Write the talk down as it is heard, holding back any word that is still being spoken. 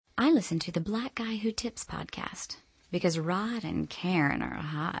I listen to the Black Guy Who Tips podcast because Rod and Karen are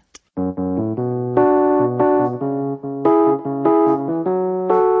hot.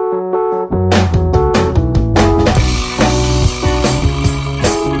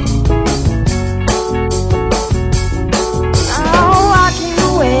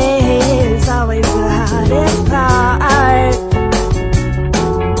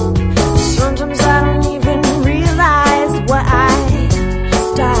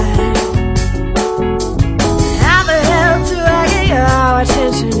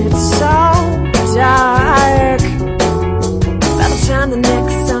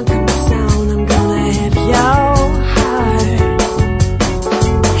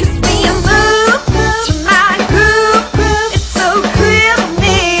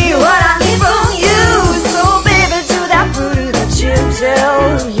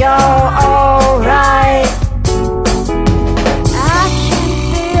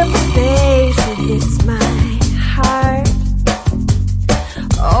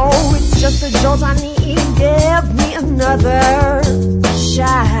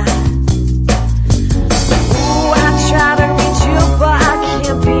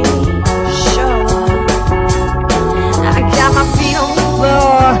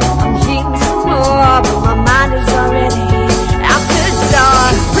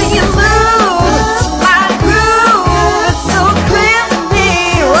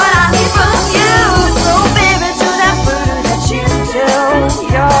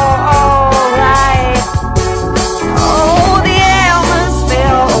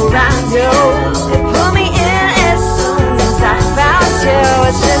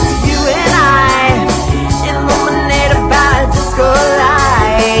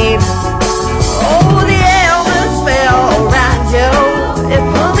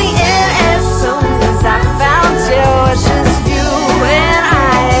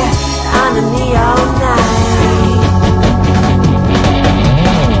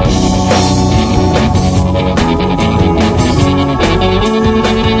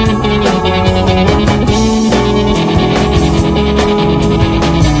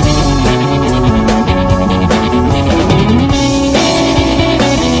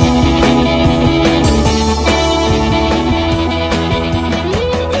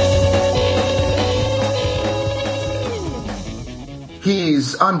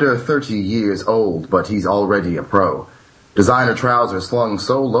 Under 30 years old, but he's already a pro. Designer trousers slung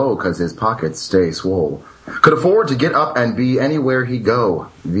so low cause his pockets stay swole. Could afford to get up and be anywhere he go.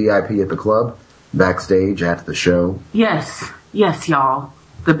 VIP at the club, backstage at the show. Yes, y'all.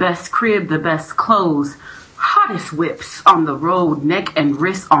 The best crib, the best clothes. Hottest whips on the road, neck and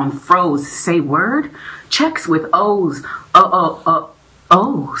wrist on froze. Say word? Checks with O's.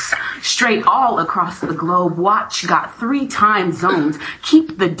 O's. Straight all across the globe. Watch got 3 time zones.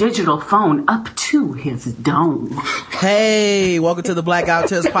 Keep the digital phone up to his dome. Hey, welcome to the Blackout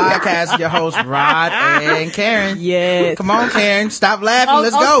Tips podcast. Your host, Rod and Karen. Yes. Come on, Karen. Stop laughing.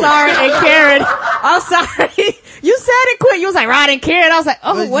 Let's go. Sorry, and Karen. I'm sorry. You said it quick. You was like, Rod and Karen. I was like,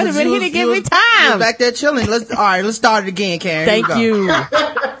 oh, wait a minute. He didn't give me time. Back there chilling. Let's start it again, Karen. Thank you.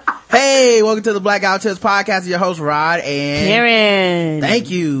 Hey, welcome to the Blackout Tips podcast. Your host, Rod and Karen. Thank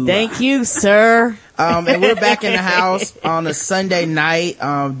you. Thank you, sir. And we're back in the house on a Sunday night,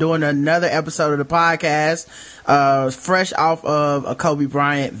 doing another episode of the podcast, fresh off of a Kobe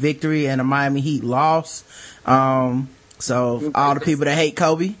Bryant victory and a Miami Heat loss. So all the people that hate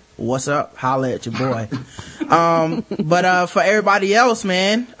Kobe, what's up? Holla at your boy. But for everybody else,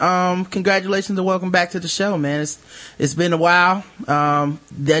 man, congratulations and welcome back to the show, man. It's been a while.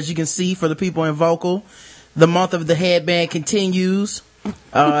 As you can see, for the people in vocal, the month of the headband continues,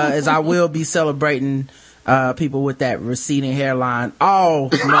 as I will be celebrating people with that receding hairline all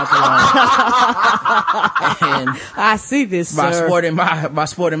month long. And I see this, by sir. sporting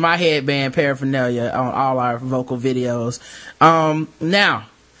my headband paraphernalia on all our vocal videos. Now,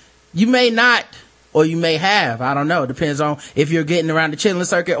 you may not, or you may have, I don't know, depends on if you're getting around the chilling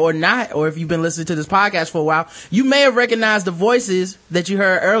circuit or not, or if you've been listening to this podcast for a while, you may have recognized the voices that you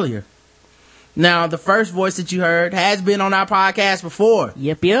heard earlier. Now, the first voice that you heard has been on our podcast before.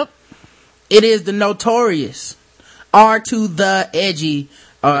 Yep. It is the notorious R to the Edgy,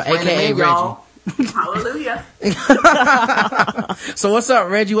 aka Reggie. Hallelujah. So what's up,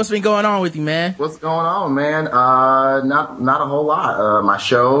 Reggie? What's been going on with you, man? What's going on, man? Not a whole lot. My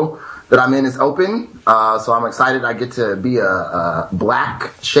show that I'm in is open, so I'm excited I get to be a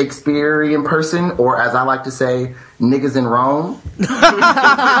black Shakespearean person, or as I like to say, niggas in Rome.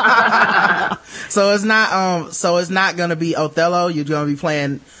 So it's not gonna be Othello. You're gonna be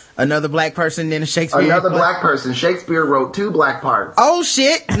playing Another black person in a Shakespeare. Another black person. Shakespeare wrote 2 black parts. Oh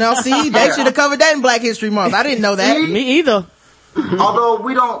shit! Now see, they should have covered that in Black History Month. I didn't know that. Me either. Although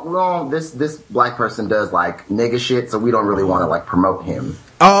we don't this black person does like nigga shit, so we don't really want to like promote him.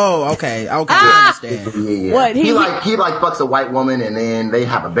 Oh, okay, I understand. Yeah. What he fucks a white woman and then they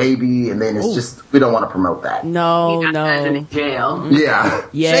have a baby and then it's just we don't want to promote that. No. In jail. Yeah.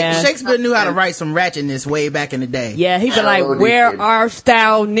 Yeah. Shakespeare knew how to write some ratchetness way back in the day. Yeah, he'd be like, Oh, where did. are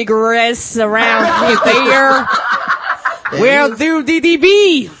thou niggeress around here? Where do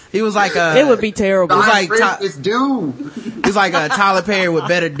DDB? He was like It would be terrible. It was like It's due. he's like a Tyler Perry with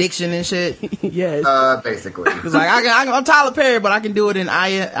better diction and shit. Yes. Basically. He's like, I'm Tyler Perry, but I can do it in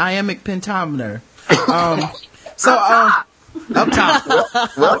iambic pentameter. Up top.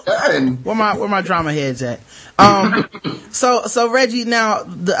 Well done. Where my drama heads at? So Reggie, now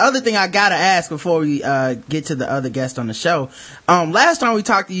the other thing I gotta ask before we get to the other guest on the show. Last time we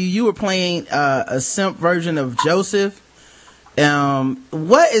talked to you, you were playing a simp version of Joseph.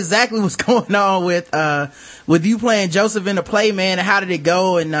 What exactly was going on with you playing Joseph in the play, man, and how did it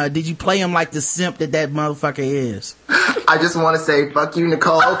go, and did you play him like the simp that motherfucker is? I just want to say fuck you,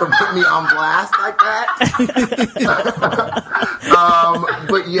 Nicole, for putting me on blast like that.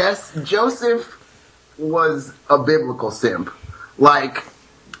 But yes, Joseph was a biblical simp. Like,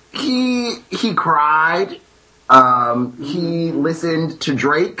 he cried, he listened to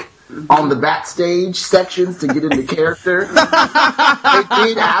Drake on the backstage sections to get into character. They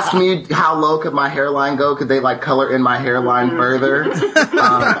did ask me how low could my hairline go, could they like color in my hairline further, but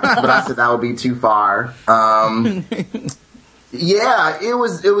I said that would be too far. Yeah, it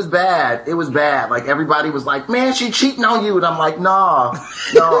was bad. It was bad. Like, everybody was like, man, she cheating on you. And I'm like, no,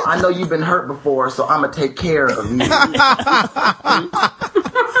 I know you've been hurt before, so I'm gonna take care of you.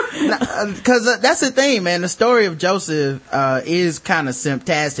 Cause that's the thing, man. The story of Joseph is kind of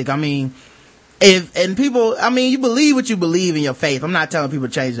simptastic. I mean, you believe what you believe in your faith. I'm not telling people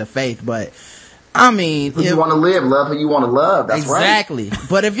to change their faith, but I mean, if you want to live, love who you want to love. That's exactly. Right.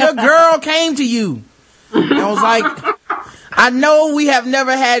 But if your girl came to you and was like, I know we have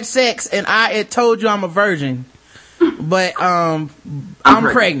never had sex and I had told you I'm a virgin, but I'm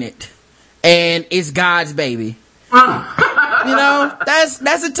pregnant and it's God's baby. You know, that's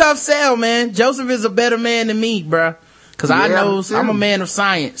a tough sell, man. Joseph is a better man than me, bruh. Cause I know I'm a man of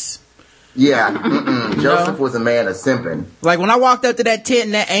science. Yeah. Joseph was a man of simping. Like, when I walked up to that tent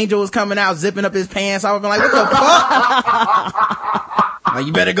and that angel was coming out zipping up his pants, I was like, what the fuck? Like,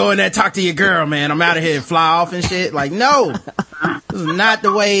 you better go in there and talk to your girl, man. I'm out of here and fly off and shit. Like, no. This is not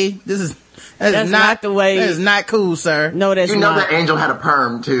the way. That's not the way. That is not cool, sir. No, that's not. You know that angel had a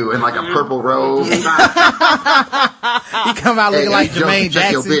perm too, and like a purple robe. He come out looking like Jermaine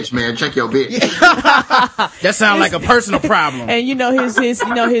Jackson. Check your bitch, man. Check your bitch. That sounds like a personal problem. And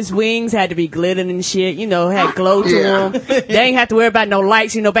his wings had to be glittering and shit. Had glow to them. They ain't have to worry about no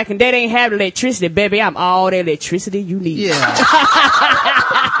lights. Back in the day, they ain't have electricity, baby. I'm all the electricity you need. Yeah.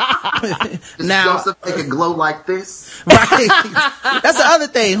 Now, Joseph make it glow like this. Right. That's the other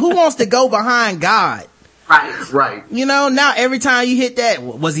thing. Who wants to go behind God? Right. Now every time you hit that,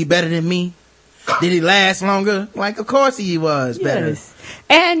 was he better than me? Did he last longer? Like, of course he was better.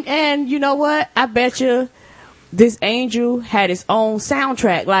 And you know what? I bet you this angel had his own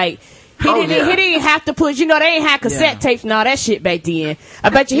soundtrack. Like, he didn't have to put, they ain't had cassette tapes and all that shit back then. I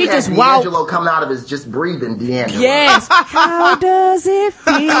bet you he just walked. D'Angelo coming out of his just breathing D'Angelo. Yes. How does it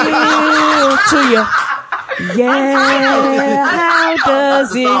feel to you? Yeah. How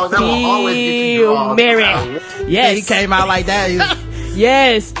does it feel, Mary? Yes. He came out like that.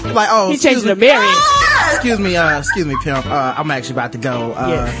 Yes. Like, oh, he changed to Mary. Excuse me, pimp. I'm actually about to go.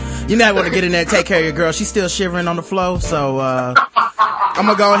 You know I want to get in there and take care of your girl. She's still shivering on the floor, so I'm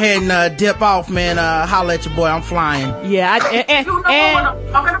gonna go ahead and dip off, man. Holla at your boy. I'm flying. Yeah, I'm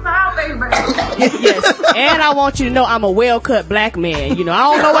talking about, baby. Yes, and I want you to know I'm a well-cut black man. I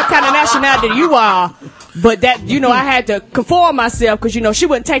don't know what kind of nationality you are, but that I had to conform myself because she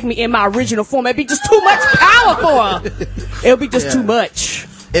wouldn't take me in my original form. It'd be just too much power for her. It'll be just too much.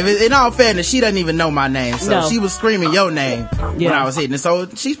 In all fairness, she doesn't even know my name, so she was screaming your name when I was hitting it. So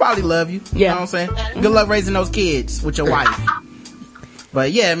she probably love you. You know what I'm saying? Good luck raising those kids with your wife.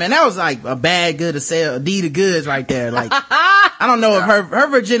 But yeah, man, that was like a bad good to sell, a deed of goods right there. Like, I don't know if her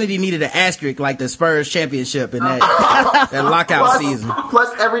virginity needed an asterisk like the Spurs championship in that lockout season.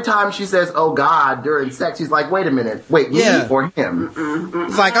 Plus, every time she says, oh God, during sex, he's like, wait a minute. Wait, me or him?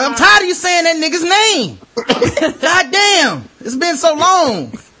 It's like, I'm tired of you saying that nigga's name. God damn. It's been so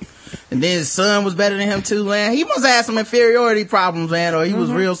long. And then his son was better than him too, man. He must have had some inferiority problems, man, or he was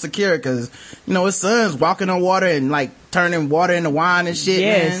real secure, cause, you know, his son's walking on water and like turning water into wine and shit,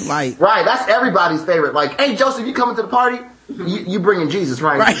 man. Like, right, that's everybody's favorite. Like, hey, Joseph, you coming to the party? You bringing Jesus,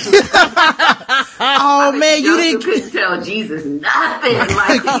 right? Oh man, you couldn't tell Jesus nothing,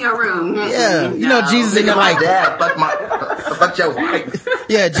 like in your room. Yeah, you know, Jesus in there like, dad, fuck your wife.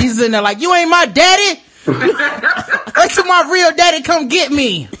 Yeah, Jesus in there like, you ain't my daddy. Wait till my real daddy come get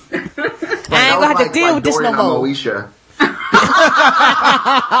me. I ain't gonna have to deal with this no more.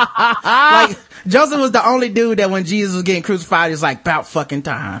 Like, Joseph was the only dude that when Jesus was getting crucified, he was like, about fucking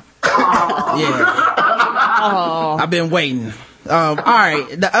time. Yeah. I've been waiting. All right.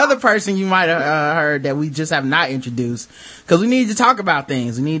 The other person you might have heard that we just have not introduced, because we need to talk about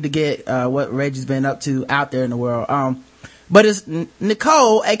things. We need to get what Reggie's been up to out there in the world. But it's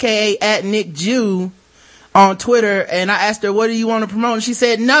Nicole, aka at Nick Jew, on Twitter, and I asked her, what do you want to promote? And she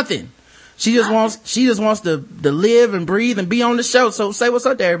said nothing. She just wants to live and breathe and be on the show. So say what's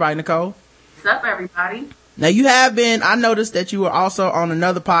up to everybody, Nicole. What's up, everybody? Now you have been, I noticed that you were also on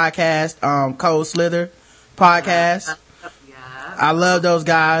another podcast, Cold Slither podcast. Yeah. I love those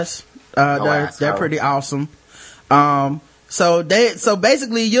guys. They're pretty awesome. So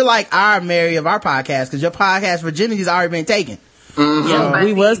basically you're like our Mary of our podcast, because your podcast virginity's already been taken. Mm-hmm. Yeah,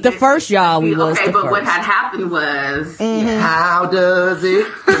 we was the first, y'all. We was the first. But what had happened was, how does it?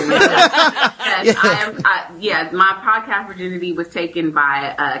 My podcast virginity was taken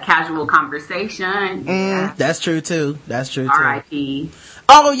by a casual conversation. That's true too. R.I.P.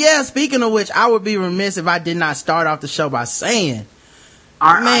 Oh yeah, speaking of which, I would be remiss if I did not start off the show by saying,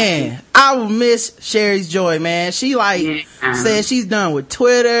 man, I will miss Sherry's Joy, man. She said she's done with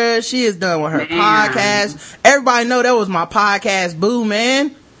Twitter. She is done with her podcast. Everybody know that was my podcast boo,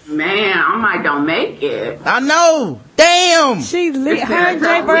 man. Man, I might don't make it. I know. Damn. Her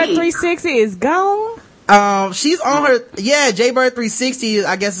Jaybird 360 is gone. She's on her, Jaybird 360,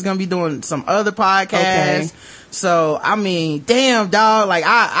 I guess is gonna be doing some other podcasts. Okay. So, I mean, damn, dog. Like,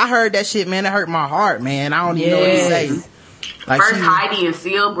 I heard that shit, man. It hurt my heart, man. I don't even know what to say. Like, first Heidi and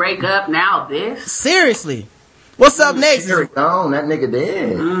Seal break up, now this. Seriously. What's up next? Gone, that nigga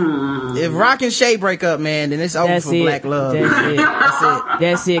dead. If Rock and Shay break up, man, then it's over for Black Love.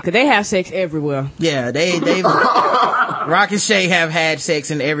 That's it. Cause they have sex everywhere. Yeah, they Rock and Shay have had sex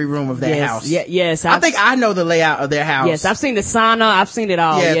in every room of their house. Yeah, yes. I think I know the layout of their house. Yes, I've seen the sauna. I've seen it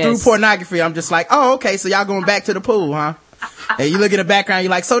all. Yeah, through pornography, I'm just like, oh, okay, so y'all going back to the pool, huh? And you look in the background, you're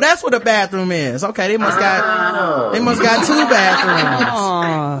like, so that's what a bathroom is. Okay, they must got 2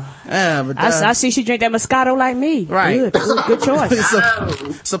 bathrooms. But I see she drink that Moscato like me. Right. Good choice.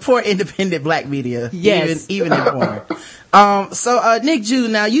 Support independent black media. Yes. Even in porn. So Nick Jew,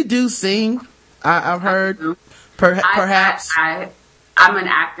 now you do sing. I've heard. Perhaps. I'm an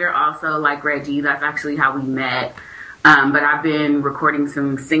actor also, like Reggie. That's actually how we met. But I've been recording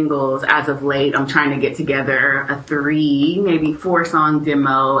some singles as of late. I'm trying to get together a 3, maybe 4 song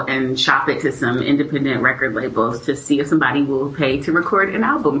demo and shop it to some independent record labels to see if somebody will pay to record an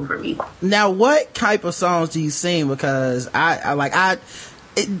album for me. Now, what type of songs do you sing? Because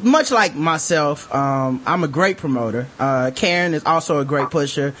much like myself, I'm a great promoter. Karen is also a great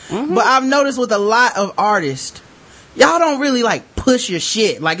pusher. Mm-hmm. But I've noticed with a lot of artists, y'all don't really like push your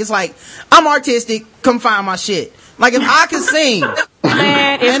shit. Like, it's like, I'm artistic, come find my shit. Like, if I could sing,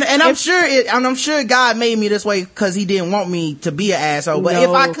 man, I'm sure God made me this way because he didn't want me to be an asshole. But if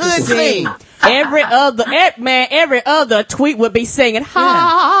I could sing, every other tweet would be singing do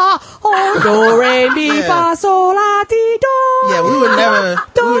re mi fa sol la ti do. Yeah, we would never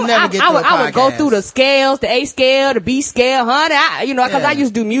get to a podcast. I would go through the scales, the A scale, the B scale, honey. Because I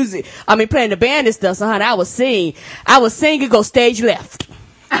used to do music. I mean, playing the band and stuff. So, honey, I would sing and go stage left.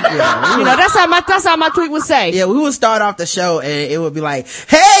 Yeah, that's how my tweet would say. Yeah, we would start off the show and it would be like,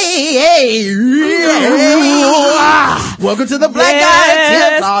 hey, welcome to the Black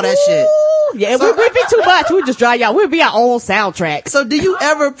Guy Tips, all that shit. Yeah, so, we'd be too much. We'd just dry y'all. We'd be our own soundtrack. So do you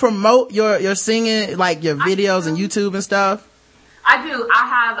ever promote your singing, like your videos and YouTube and stuff? I do. I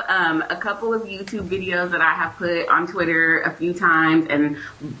have a couple of YouTube videos that I have put on Twitter a few times, and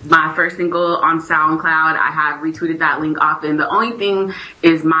my first single on SoundCloud, I have retweeted that link often. The only thing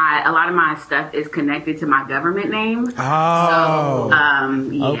is a lot of my stuff is connected to my government name. Oh. So,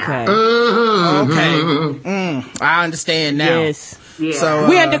 yeah. Okay. Okay. I understand now. Yes. Yeah. So,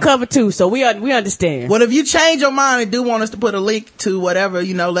 we undercover too, so we understand. Well, if you change your mind and do want us to put a link to whatever,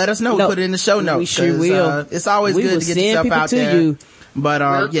 let us know. We'll put it in the show notes. We sure will. It's always good to get yourself out there. You. But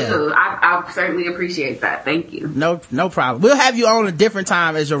I certainly appreciate that. Thank you. No problem. We'll have you on a different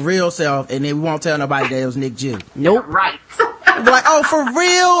time as your real self, and then we won't tell nobody that it was Nick Jew. Nope. Right. Like, oh, for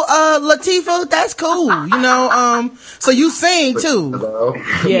real, Latifah, that's cool. You know, so you sing too. Hello.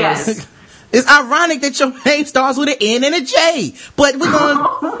 Yes. It's ironic that your name starts with an N and a J, but we're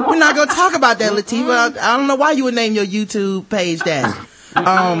not gonna talk about that, Latifah. I don't know why you would name your YouTube page that.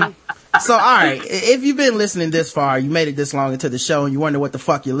 So, alright, if you've been listening this far, you made it this long into the show and you wonder what the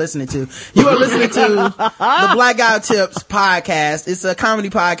fuck you're listening to, you are listening to the Black Guy Who Tips podcast. It's a comedy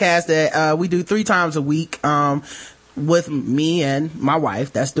podcast that, we do 3 times a week, with me and my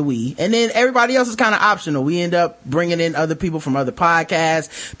wife. That's the we. And then everybody else is kind of optional. We end up bringing in other people from other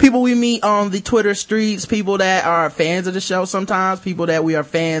podcasts, people we meet on the Twitter streets, people that are fans of the show sometimes, people that we are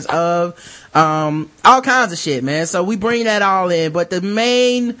fans of, all kinds of shit, man. So we bring that all in, but the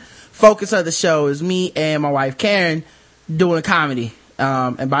main focus of the show is me and my wife Karen doing comedy.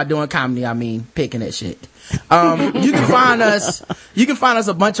 And by doing comedy, I mean picking at shit. You can find us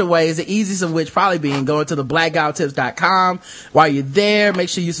a bunch of ways, the easiest of which probably being going to the blackguywhotips.com. While you're there, make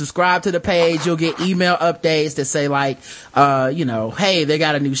sure you subscribe to the page. You'll get email updates that say like, hey, they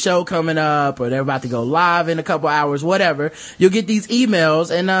got a new show coming up, or they're about to go live in a couple hours, whatever. You'll get these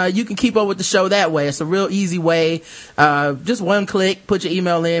emails and, you can keep up with the show that way. It's a real easy way. Just one click, put your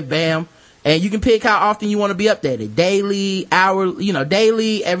email in, bam. And you can pick how often you want to be updated. Daily,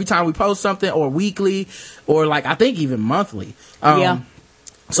 daily, every time we post something, or weekly, or like, I think even monthly.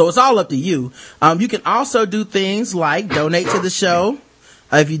 So it's all up to you. You can also do things like donate to the show.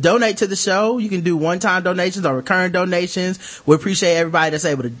 If you donate to the show, you can do one-time donations or recurring donations. We appreciate everybody that's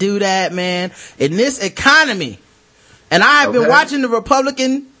able to do that, man. In this economy, and I've been watching the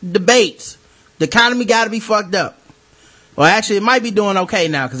Republican debates, the economy gotta be fucked up. Well, actually, it might be doing okay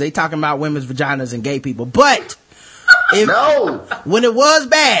now because they talking about women's vaginas and gay people. But when it was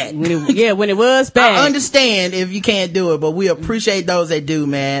bad, I understand if you can't do it, but we appreciate those that do,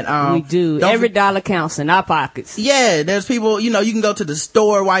 man. We do. Every dollar counts in our pockets. Yeah, there's people, you can go to the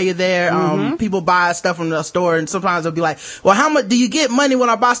store while you're there. People buy stuff from the store, and sometimes they'll be like, well, how much do you get money when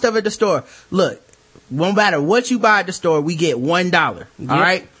I buy stuff at the store? Look, no matter what you buy at the store, we get $1. All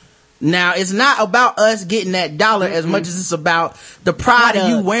right. Now, it's not about us getting that dollar as much as it's about the pride of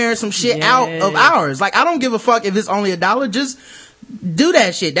you wearing some shit out of ours. Like, I don't give a fuck if it's only $1. Just do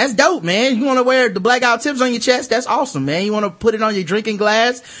that shit. That's dope, man. You want to wear the Black Guy Who Tips on your chest? That's awesome, man. You want to put it on your drinking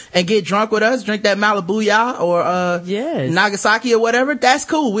glass and get drunk with us? Drink that Malibu or Nagasaki or whatever? That's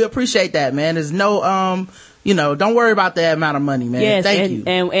cool. We appreciate that, man. There's no, don't worry about that amount of money, man. Yes, Thank you.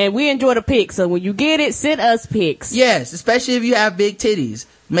 And we enjoy the pics. So when you get it, send us pics. Yes, especially if you have big titties.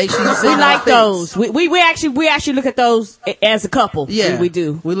 Make sure you we like those. We actually look at those as a couple. Yeah, we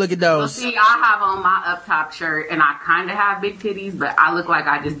do. We look at those. Well, see, I have on my up top shirt, and I kind of have big titties, but I look like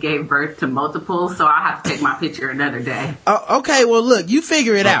I just gave birth to multiples, so I have to take my picture another day. Okay, well, look, you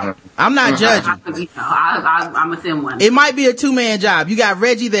figure it out. I'm not judging. I'm gonna send one. It might be a 2-man job. You got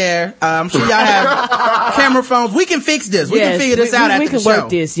Reggie there. I'm sure y'all have camera phones. We can fix this. We can figure this out after the show. We can work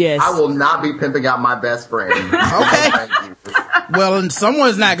this. Yes. I will not be pimping out my best friend. Okay. Well,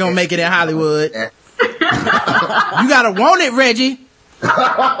 someone's not gonna make it in Hollywood. You gotta want it, Reggie.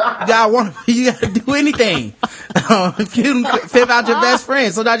 You gotta do anything. Pimp out your best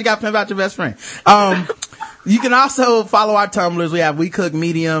friend. Sometimes you gotta pimp out your best friend. You can also follow our Tumblrs. We have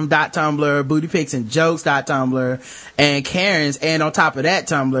WeCookMedium.tumblr, BootyPicsAndJokes.tumblr, and Karen's And On Top of That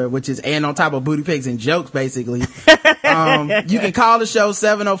Tumblr, which is And On Top of Booty Pics and Jokes, basically. You can call the show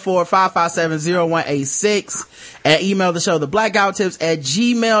 704-557-0186 and email the show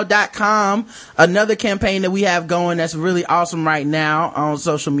theblackguywhotips@gmail.com. Another campaign that we have going that's really awesome right now on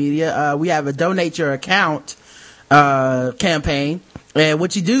social media. We have a donate your account campaign. And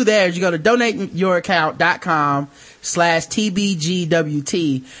what you do there is you go to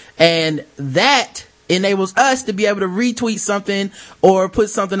donateyouraccount.com/TBGWT, and that enables us to be able to retweet something or put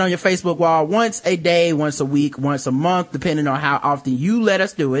something on your Facebook wall once a day, once a week, once a month, depending on how often you let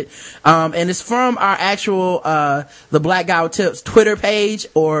us do it. And it's from our actual, the Black Guy Who Tips Twitter page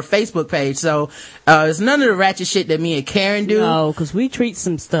or Facebook page. So, it's none of the ratchet shit that me and Karen do. No, cause we treat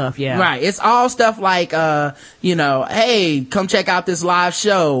some stuff, yeah. Right. It's all stuff like, hey, come check out this live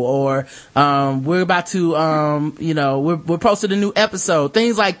show, or, we're about to, we're posting a new episode,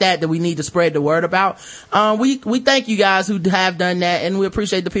 things like that we need to spread the word about. We thank you guys who have done that, and we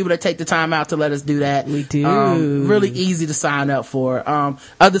appreciate the people that take the time out to let us do that. We do. Really easy to sign up for.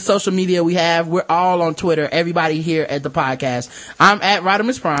 Other social media we have, we're all on Twitter, everybody here at the podcast. I'm at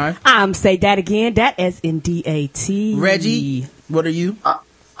Rodimus Prime. I'm Say That Again, that as in D-A-T. Reggie, what are you?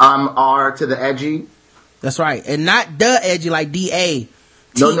 I'm R to the edgy. That's right. And not the edgy, like D-A.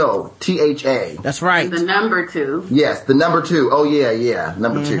 No, T-H-A. That's right. The number 2. Yes, the number 2. Oh, yeah,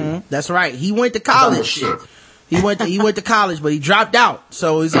 number 2. That's right. He went to college. Shit. He went to college, but he dropped out.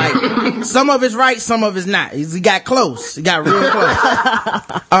 So he's like, some of it's right, some of it's not. He got close. He got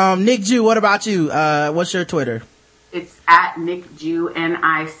real close. Nick Jew, what about you? What's your Twitter? It's at Nick Jew,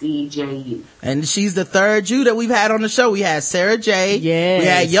 NICJU. And she's the third Jew that we've had on the show. We had Sarah J. Yes. We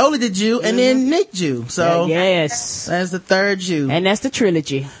had Yola the Jew, and then Nick Jew. So yes, that's the third Jew. and that's the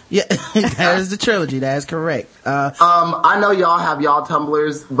trilogy. Yeah, that is the trilogy. That is correct. I know y'all have y'all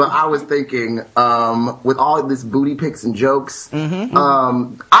Tumblrs, but I was thinking, with all this booty pics and jokes,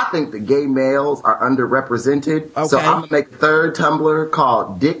 I think the gay males are underrepresented. Okay. So I'm gonna make a third Tumblr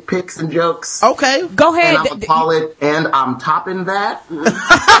called Dick Pics and Jokes. Okay. Go ahead. And I'm gonna call it, and I'm topping that.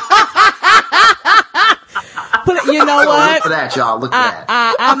 You know Look what? for that, y'all. Look at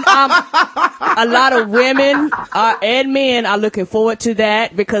that. I'm a lot of women and men are looking forward to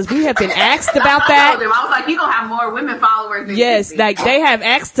that because we have been asked about I told that. him, I was like, you gonna have more women followers than Yes, you like they have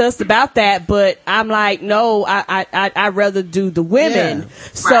asked us about that, but I'm like, no, I'd rather do the women. Yeah.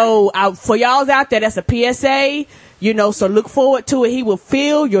 So for y'all out there, that's a PSA. You know, so look forward to it. He will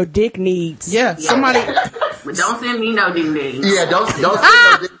fill your dick needs. Yeah, somebody. But don't send me no ding ding. Yeah, don't send no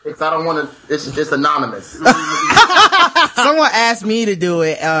dick pics. I don't want to. It's anonymous. Someone asked me to do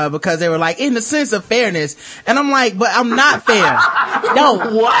it because they were like, in the sense of fairness, and I'm like, but I'm not fair. No,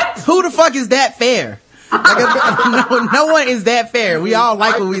 What? Who the fuck is that fair? Like, no one is that fair. We all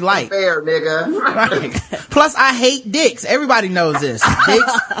like what we like. Fair, nigga. Right. Plus, I hate dicks. Everybody knows this.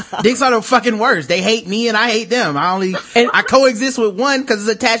 Dicks are the fucking worst. They hate me and I hate them. I coexist with one because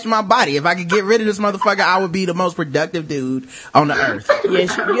it's attached to my body. If I could get rid of this motherfucker, I would be the most productive dude on the earth.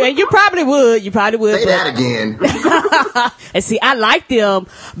 yes, you probably would. You probably would. Say that again. And see, I like them,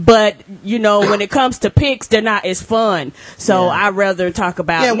 but you know, when it comes to pics, they're not as fun. So Yeah. I'd rather talk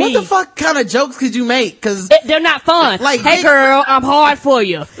about Yeah, me. what the fuck kind of jokes could you make? Cause They're not fun. Like, hey they- girl, I'm hard for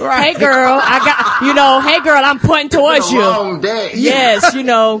you. Right. Hey girl, hey girl, I'm pointing towards It's a you. long day. Yes, you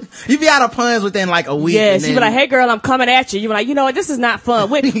know. you be out of puns within like a week. Yes, and you be then- like, hey girl, I'm coming at you. You be like, you know what, this is not fun.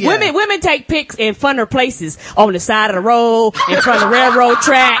 Yeah. Women take pics in funner places. On the side of the road, in front of railroad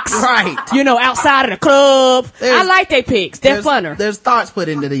tracks. Right. You know, outside of the club. I like their pics. They're funner. There's thoughts put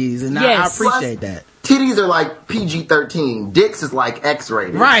into these, and I Yes. appreciate that. Titties are like PG-13. Dicks is like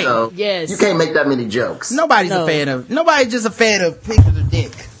X-rated. Right. So Yes. you can't make that many jokes. Nobody's just a fan of pictures of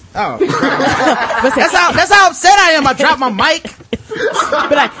dick. Oh. that's how upset I am. I dropped my mic.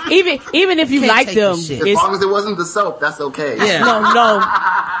 But like, even if you Can't like take them, this shit. As it's, long as it wasn't the soap, that's okay. Yeah. no.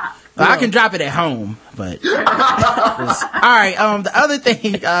 I can drop it at home, but alright, the other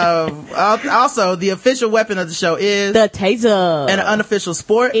thing, also the official weapon of the show is The taser. and an unofficial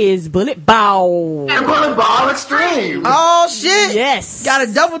sport. is bullet ball. And bullet ball extreme. Oh shit. Yes. Got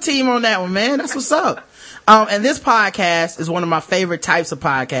a double team on that one, man. That's what's up. And this podcast is one of my favorite types of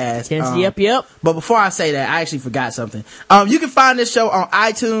podcasts. Yes, yep. But before I say that, I actually forgot something. You can find this show on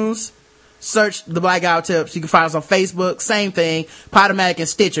iTunes. Search the Blackout Tips. You can find us on Facebook. Same thing. Podomatic and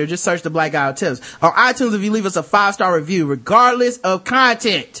Stitcher. Just search the Blackout Tips. On iTunes, if you leave us a 5-star review, regardless of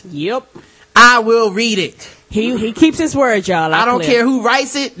content, Yep. I will read it. He keeps his word, y'all. I don't care who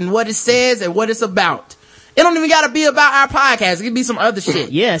writes it and what it says and what it's about. It don't even gotta be about our podcast. It could be some other shit.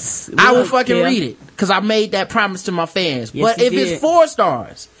 Yes. I will fucking read it because I made that promise to my fans. Yes, But you if did. it's 4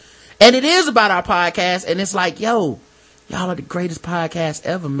 stars and it is about our podcast and it's like, yo, y'all are the greatest podcast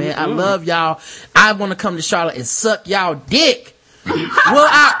ever, man. I love y'all. I want to come to Charlotte and suck y'all dick. Will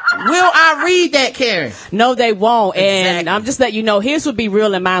I read that, Karen? No, they won't. And Exactly. I'm just letting you know, his would be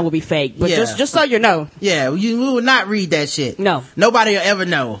real and mine would be fake. But Yeah. just so you know. Yeah, we will not read that shit. No. Nobody will ever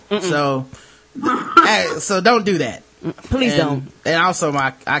know. So don't do that. Please don't. And also,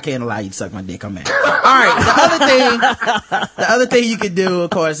 I can't allow you to suck my dick. I'm mad. All right. The other thing you can do, of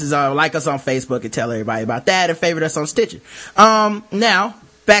course, is like us on Facebook and tell everybody about that, and favorite us on Stitcher. Now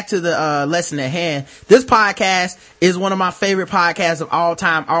back to the lesson at hand. This podcast is one of my favorite podcasts of all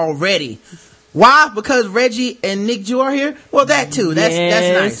time already. Why? Because Reggie and Nick Jew are here. Well, that too. That's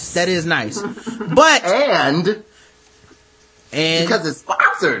nice. That is nice. But And and because it's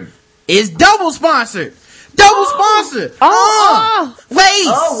sponsored. it's double sponsored. Double sponsored. Wait. Oh,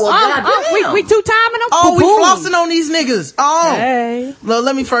 well, goddamn. We two-timing them? Oh, we Boom. flossing on these niggas. Oh. Hey. Well,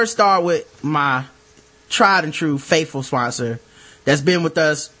 let me first start with my tried and true faithful sponsor that's been with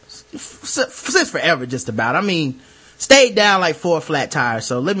us since forever, just about. I mean, stayed down like 4 flat tires.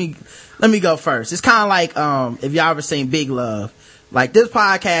 So let me go first. It's kind of like, if y'all ever seen Big Love, like this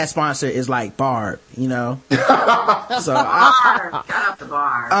podcast sponsor is like Barb, you know? So Bar. Shout out the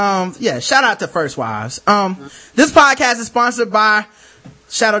bar. yeah, shout out to First Wives. This podcast is sponsored by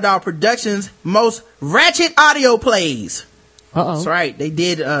Shadow Dog Productions' most ratchet audio plays. Uh-oh. That's right. They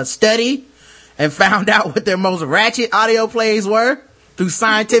did a study and found out what their most ratchet audio plays were through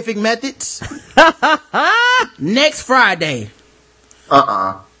scientific methods. Next Friday.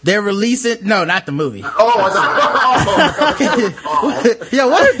 They're releasing, no, not the movie. Yo,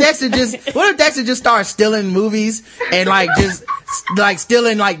 what if Dexter just starts stealing movies and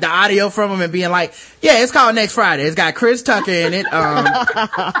stealing the audio from them and being like, yeah, it's called Next Friday. It's got Chris Tucker in it.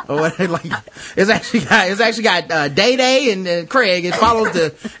 It's actually got Day Day and Craig. It follows the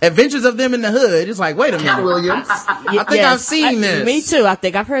adventures of them in the hood. It's like, wait a minute. Williams. I think I've seen this. Me too. I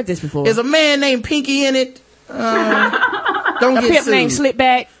think I've heard this before. There's a man named Pinky in it. Don't a get pimp sued. named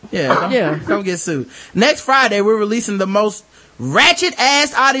Slipback. Don't get sued. Next Friday, we're releasing the most ratchet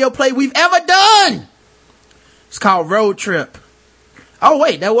ass audio play we've ever done. It's called Road Trip. Oh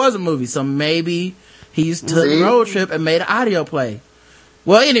wait, that was a movie, so maybe he took Road Trip and made an audio play.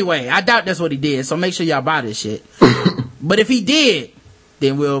 Well, anyway, I doubt that's what he did, so make sure y'all buy this shit. But if he did,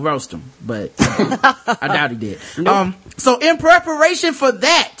 then we'll roast him. But I doubt he did. Nope. So in preparation for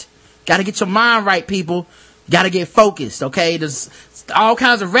that, gotta get your mind right, people. Gotta get focused, okay? There's all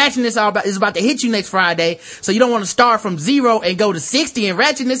kinds of ratchetness is about to hit you next Friday, so you don't want to start from 0 and go to 60 in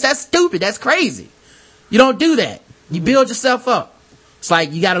ratchetness. That's stupid. That's crazy. You don't do that. You build yourself up. It's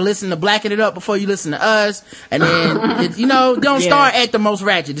like you gotta listen to Blacken It Up before you listen to us, and then, don't start at the most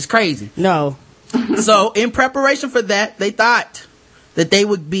ratchet. It's crazy. No. So, in preparation for that, they thought that they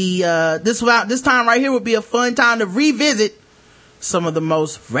would be, this time right here would be a fun time to revisit some of the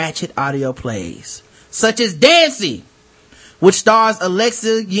most ratchet audio plays. Such as Dancy, which stars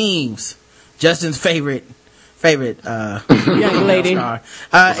Alexa Yeames, Justin's favorite young lady. Star.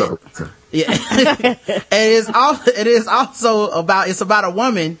 Yeah. It is also about a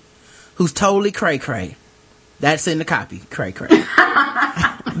woman who's totally cray-cray. That's in the copy. Cray-cray.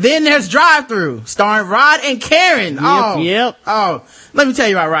 Then there's Drive Thru, starring Rod and Karen. Yep. Oh, let me tell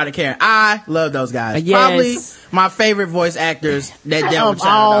you about Rod and Karen. I love those guys. Yes. Probably my favorite voice actors that dealt with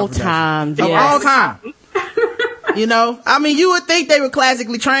all time. Of all time. I mean, you would think they were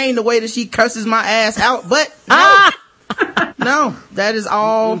classically trained the way that she curses my ass out, but no. No, that is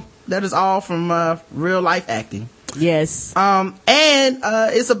all from real life acting. Yes. And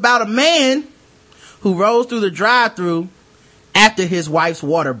it's about a man who rolls through the drive-thru after his wife's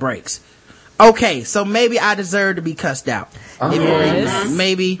water breaks. Okay, so maybe I deserve to be cussed out. Yes.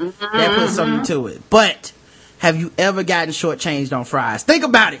 Maybe that puts something to it. But have you ever gotten shortchanged on fries? Think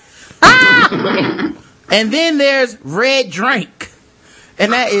about it. And then there's Red Drink,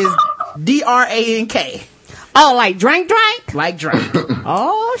 and that is DRANK. Oh, like drink? Like drink.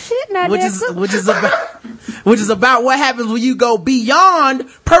 Oh shit! Now which is about what happens when you go beyond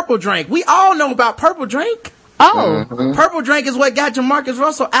Purple Drink. We all know about Purple Drink. Oh, Purple Drink is what got Jamarcus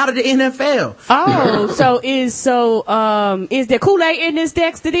Russell out of the NFL. Oh, is there Kool-Aid in this,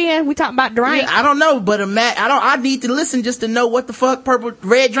 Dexter? Then we talking about drink? Yeah, I don't know, but I need to listen just to know what the fuck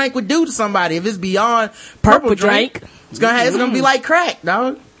Red Drink would do to somebody if it's beyond Purple Drink. It's gonna be like crack,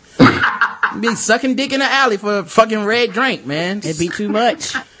 dog. Be sucking dick in the alley for fucking Red Drink, man. It'd be too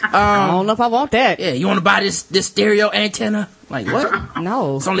much. I don't know if I want that. Yeah, you want to buy this stereo antenna? Like what?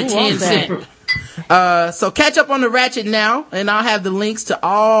 No, it's only 10 cents. So catch up on the Ratchet now, and I'll have the links to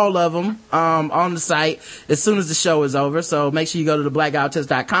all of them on the site as soon as the show is over. So make sure you go to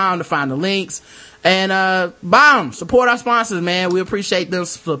theblackouttips.com to find the links and buy them. Support our sponsors, man. We appreciate them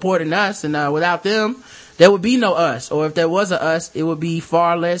supporting us, and without them, there would be no us. Or if there was a us, it would be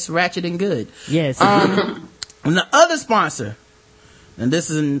far less ratchet and good. Yes. And the other sponsor, and this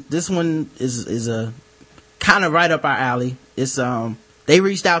one is a kind of right up our alley. It's they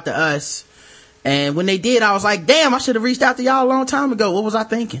reached out to us. And when they did, I was like, damn, I should have reached out to y'all a long time ago. What was I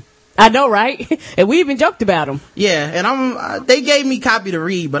thinking? I know, right? And we even joked about them. Yeah, and they gave me copy to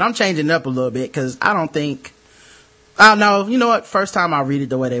read, but I'm changing it up a little bit because I know, you know what? First time I'll read it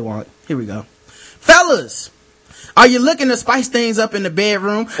the way they want. Here we go. Fellas, are you looking to spice things up in the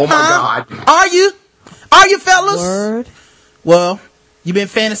bedroom? Oh my God. Are you fellas? Word. Well, you been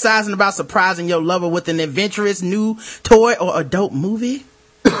fantasizing about surprising your lover with an adventurous new toy or adult movie?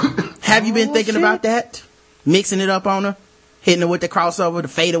 Have you been thinking about that? Mixing it up on her? Hitting her with the crossover, the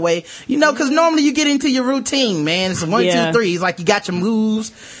fadeaway? Cause normally you get into your routine, man. It's 1, 2, 3. It's like you got your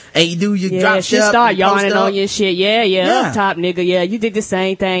moves and you do your drop she step. start yawning on your shit. Yeah. Up top, nigga. Yeah, you did the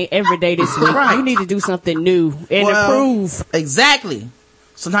same thing every day this week. Right. You need to do something new and improve. Exactly.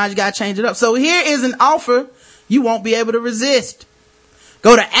 Sometimes you gotta change it up. So here is an offer you won't be able to resist.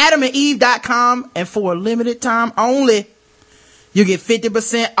 Go to adamandeve.com and for a limited time only, you get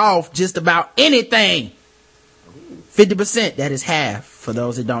 50% off just about anything. 50%, that is half for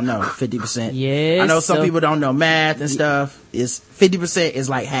those that don't know. 50%. Yes. I know some people don't know math and stuff. It's 50% is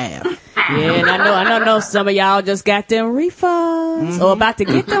like half. Yeah, and I know some of y'all just got them refunds or about to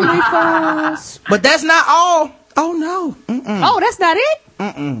get them refunds. But that's not all. Oh no. Oh, that's not it?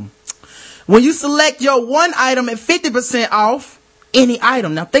 When you select your one item at 50% off any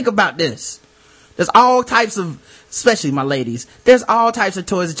item. Now think about this. There's all types of, especially my ladies, there's all types of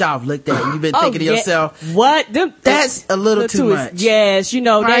toys that y'all have looked at and you've been thinking to yourself, what? That's a little too much. Yes,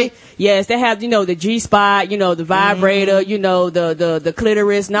 right? they have, the G-spot, the vibrator, the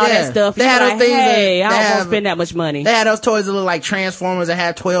clitoris and all that stuff. They have those things hey, I don't want to spend that much money. They had those toys that look like Transformers that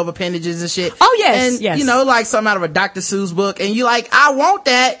have 12 appendages and shit. Oh, yes, and, yes. Like something out of a Dr. Seuss book, and you like, I want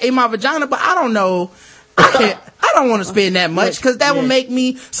that in my vagina, but I don't know. I don't want to spend that much because that will make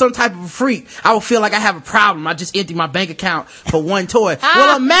me some type of a freak. I will feel like I have a problem. I just empty my bank account for one toy.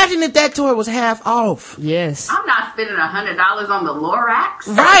 Well, imagine if that toy was half off. Yes. I'm not spending $100 on the Lorax.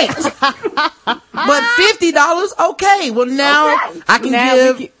 Right. But $50, okay. Well, now I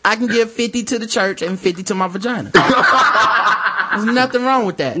can give 50 to the church and 50 to my vagina. There's nothing wrong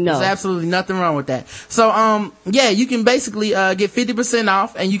with that. No. There's absolutely nothing wrong with that. So, you can basically, get 50%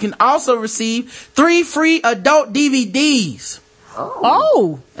 off, and you can also receive 3 free adult DVDs.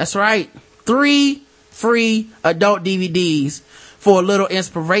 Oh. That's right. 3 free adult DVDs for a little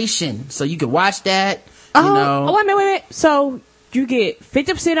inspiration. So you can watch that, Oh, wait a minute. So, you get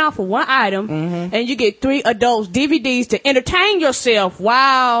 50% off for one item, and you get 3 adults DVDs to entertain yourself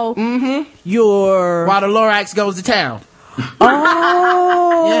while while you're... the Lorax goes to town.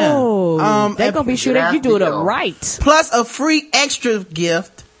 Oh. Yeah. They're gonna be sure that you do it up right. Plus a free extra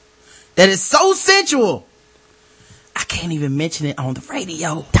gift that is so sensual, I can't even mention it on the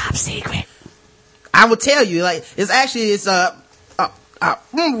radio. Top secret. I will tell you, like,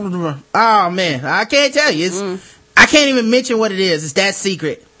 oh man, I can't tell you. I can't even mention what it is. It's that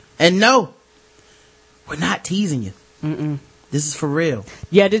secret. And no, we're not teasing you. This is for real.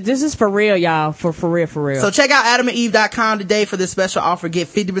 Yeah, this is for real, y'all. For real. So check out adamandeve.com today for this special offer. Get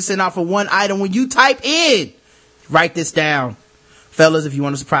 50% off of one item when you type in. Write this down. Fellas, if you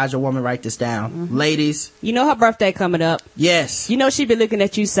want to surprise your woman, write this down. Ladies. You know her birthday coming up. Yes. You know she been looking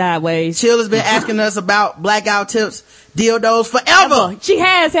at you sideways. Chill has been asking us about blackout tips, dildos forever. She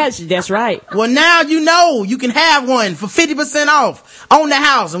has. That's right. Well, now you know you can have one for 50% off on the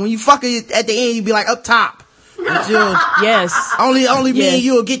house. And when you fuck it at the end, you be like, up top. Yes. Only me and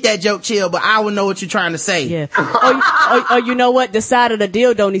you will get that joke, Chill, but I will know what you're trying to say. Yeah. Or you know what? The side of the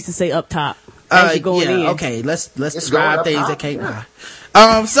dildo needs to say up top. As you're going in. Okay, let's describe things that can't lie.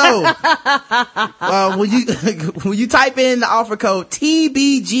 When you type in the offer code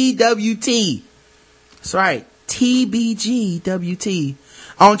TBGWT, that's right, TBGWT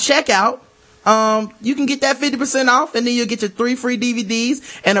on checkout, you can get that 50% off, and then you'll get your 3 free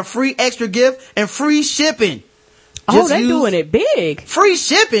DVDs and a free extra gift and free shipping. Oh, they're doing it big. Free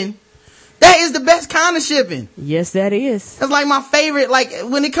shipping? That is the best kind of shipping. Yes, that is. That's like my favorite. Like,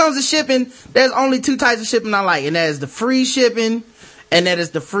 when it comes to shipping, there's only 2 types of shipping I like, and that is the free shipping, and that is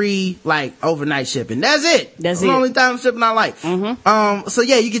the free, like, overnight shipping. That's it. That's the only type of shipping I like. So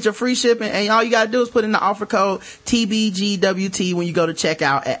yeah, you get your free shipping, and all you gotta do is put in the offer code TBGWT when you go to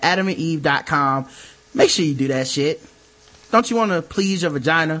checkout at adamandeve.com. Make sure you do that shit. Don't you want to please your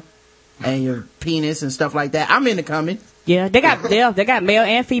vagina and your penis and stuff like that? I'm into coming. Yeah, they got male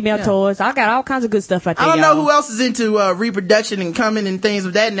and female toys. I got all kinds of good stuff out there. I don't know who else is into reproduction and coming and things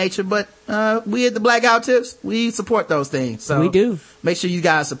of that nature, but we at the Blackout Tips, we support those things. So we do. Make sure you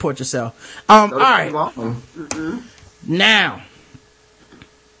guys support yourself. All right. Now,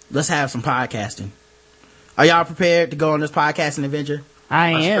 let's have some podcasting. Are y'all prepared to go on this podcasting adventure?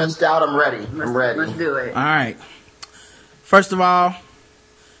 I am. I'm stretched out. I'm ready. Let's do it. All right. First of all,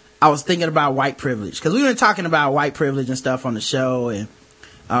 I was thinking about white privilege, because we've been talking about white privilege and stuff on the show, and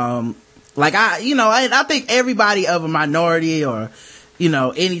I think everybody of a minority or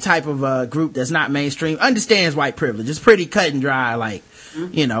any type of group that's not mainstream understands white privilege. It's pretty cut and dry. Like,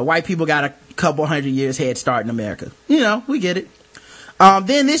 white people got a couple 100 years head start in America. We get it.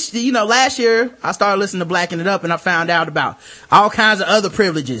 Then last year I started listening to Blacking It Up, and I found out about all kinds of other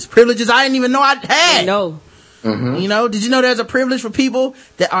privileges I didn't even know I had. No. Did you know there's a privilege for people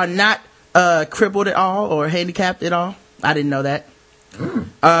that are not crippled at all or handicapped at all? I didn't know that.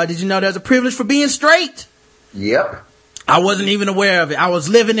 Did you know there's a privilege for being straight? Yep. I wasn't even aware of it. I was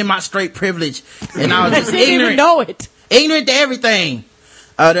living in my straight privilege, and I was just didn't ignorant. even know it. Ignorant to everything.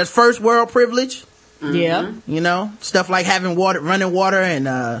 There's first world privilege. Yeah. Stuff like having running water,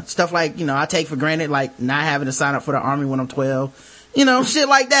 and stuff like, I take for granted, like not having to sign up for the army when I'm 12. Shit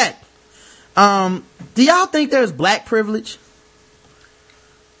like that. Do y'all think there's black privilege?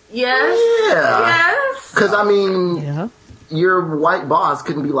 Yes. Yeah. Yes. Because, your white boss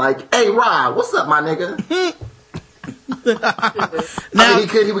couldn't be like, "Hey, Rob, what's up, my nigga?" Now,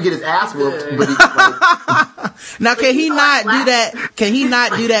 he would get his ass whooped, but he now can he not do that? Can he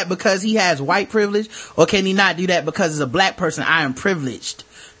not do that because he has white privilege, or can he not do that because as a black person I am privileged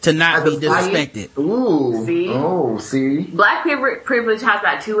to not be disrespected? Ooh. See? Oh, see? Black privilege has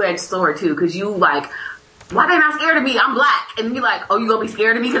that two-edged sword too, because you like, why they not scared of me? I'm black. And you like, oh, you gonna be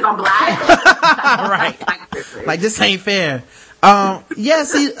scared of me because I'm black? Right. Like, this ain't fair. Yeah,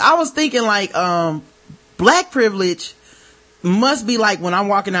 see, I was thinking like, black privilege must be like when I'm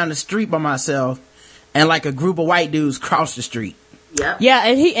walking down the street by myself and like a group of white dudes cross the street. Yep. Yeah,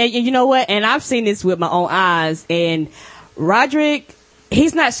 and you know what? And I've seen this with my own eyes. And Roderick,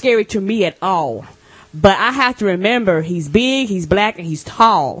 he's not scary to me at all. But I have to remember he's big, he's black, and he's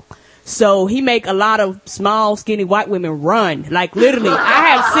tall. So he make a lot of small, skinny white women run. Like literally, I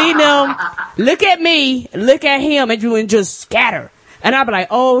have seen them look at me, look at him, and just scatter. And I'll be like,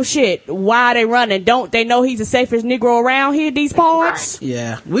 oh shit, why are they running? Don't they know he's the safest Negro around here, these parts?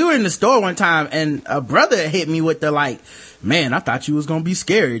 Yeah. We were in the store one time and a brother hit me with the like, man, I thought you was gonna be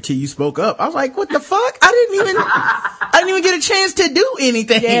scared till you spoke up. I was like, what the fuck? I didn't even get a chance to do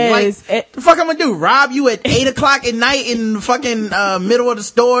anything. Yes. Like, the fuck I'm gonna do? Rob you at 8 o'clock at night in the fucking, middle of the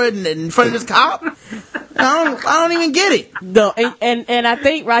store and in front of this cop? I don't even get it. No, and I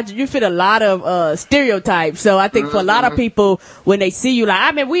think, Roger, you fit a lot of stereotypes. So I think for a lot of people, when they see you, like,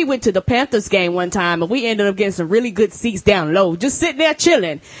 I mean, we went to the Panthers game one time and we ended up getting some really good seats down low, just sitting there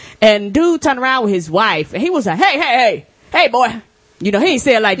chilling. And dude turned around with his wife and he was like, hey, boy. You know, he ain't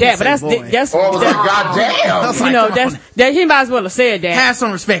say it like that, but that's goddamn. You know, that he might as well have said that. Have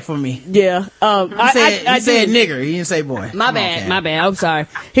some respect for me. Yeah. He said nigger. He didn't say boy. My bad. I'm sorry.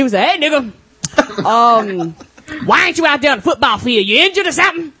 He was like, hey, nigga. Why ain't you out there on the football field? You injured or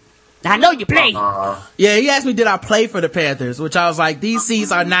something? I know you play. Yeah, he asked me, did I play for the Panthers? Which I was like, these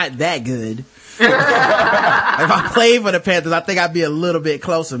seats are not that good. If I played for the Panthers, I think I'd be a little bit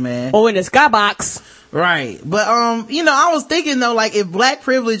closer, man. Or in the skybox. Right. But, you know, I was thinking though, like, if black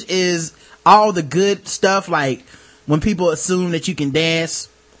privilege is all the good stuff, like, when people assume that you can dance,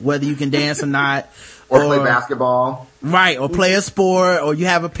 whether you can dance or not. Or play basketball. Right, or play a sport, or you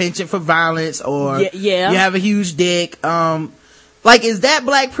have a penchant for violence, or you have a huge dick. Like, is that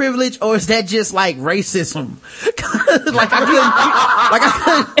black privilege, or is that just like racism? I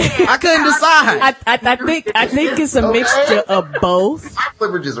couldn't decide. I think it's a mixture of both. Black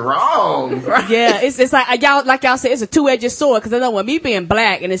privilege is wrong. Yeah, it's like y'all said, it's a two-edged sword. Because I know when me being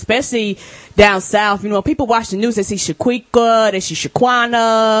black, and especially down south, you know, people watch the news, they see Shaquika, they see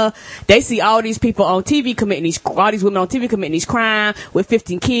Shaquana, they see all these people on TV all these women on TV committing these crimes with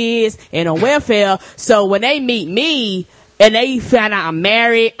 15 kids and on welfare. So when they meet me, and they find out I'm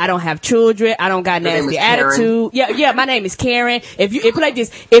married, I don't have children, I don't got nasty attitude. Yeah, my name is Karen. If like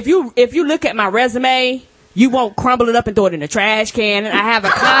this, if you look at my resume, you won't crumble it up and throw it in the trash can. I have a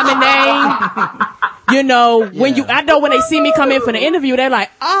common name. You know, I know when they see me come in for the interview, they're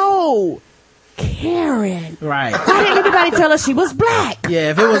like, oh, Karen. Right. Why didn't anybody tell us she was black? Yeah,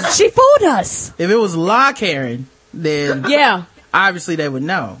 if it was, she fooled us. If it was La Karen, then obviously they would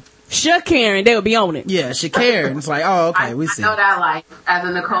know. Karen, they would be on it. Yeah, Karen. It's like, oh, okay, we see. I know that life. As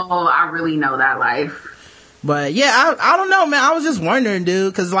a Nicole, I really know that life. But yeah, I don't know, man. I was just wondering,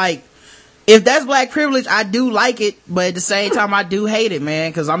 dude, cause like, if that's black privilege, I do like it, but at the same time, I do hate it,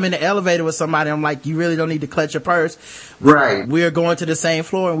 man, cause I'm in the elevator with somebody, I'm like, you really don't need to clutch your purse. Right. We're going to the same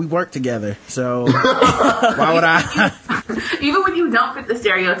floor and we work together. So, why would I? Even when you don't fit the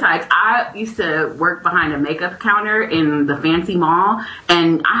stereotypes, I used to work behind a makeup counter in the fancy mall,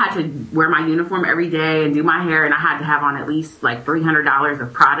 and I had to wear my uniform every day and do my hair, and I had to have on at least like $300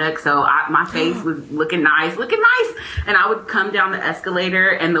 of product, so my face was looking nice, and I would come down the escalator,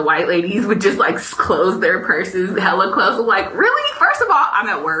 and the white ladies would just like close their purses hella close. I'm like, really? First of all, I'm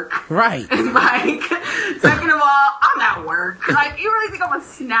at work. Right. Like, second of all, I'm at work. Like, you really think I'm gonna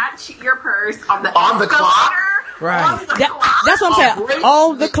snatch your purse on the clock? Right. That's what I'm saying.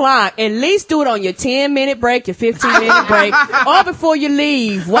 On the clock. At least do it on your 10-minute break, your 15-minute break, or before you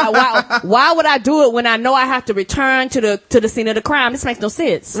leave. Why would I do it when I know I have to return to the scene of the crime? This makes no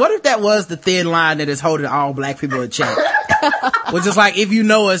sense. What if that was the thin line that is holding all black people in check? Which is like, if you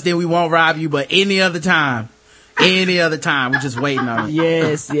know us, then we won't rob you, but any other time, we're just waiting on it.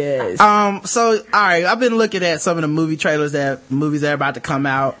 Yes. So, alright, I've been looking at some of the movies that are about to come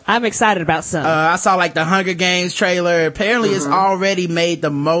out. I'm excited about some. I saw like the Hunger Games trailer. Apparently it's already made the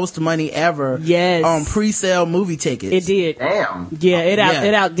most money ever. Yes. On pre-sale movie tickets. It did. Damn. Yeah,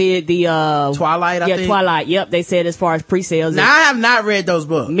 it outdid the, Twilight, I think. Yeah, Twilight. Yep, they said as far as pre-sales. Now, I have not read those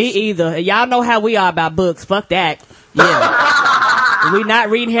books. Me either. Y'all know how we are about books. Fuck that. Yeah. We not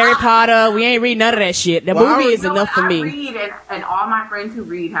reading Harry Potter. We ain't reading none of that shit. The movie is enough for me. I read, and all my friends who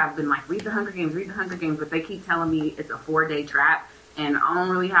read have been like, read the Hunger Games, but they keep telling me it's a 4-day trap, and I don't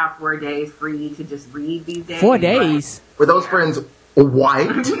really have 4 days free to just read these days. 4 days? Were those friends white?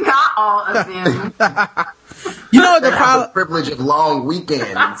 Not all of them. You know the problem. The privilege of long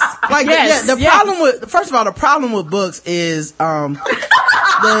weekends. Like, yes, the problem with, first of all, the problem with books is,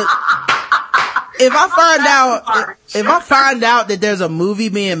 if I find out that there's a movie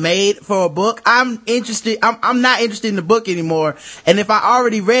being made for a book, I'm not interested in the book anymore. And if I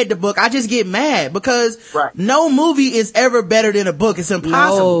already read the book, I just get mad because no movie is ever better than a book. It's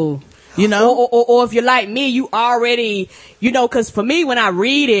impossible. No. You know, or if you're like me, you already, you know, cause for me, when I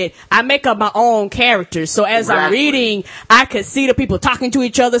read it, I make up my own characters. So as I'm reading, I could see the people talking to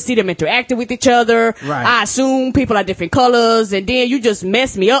each other, see them interacting with each other. Right. I assume people are different colors, and then you just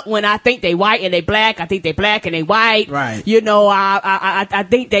mess me up when I think they white and they black. I think they black and they white. Right. You know, I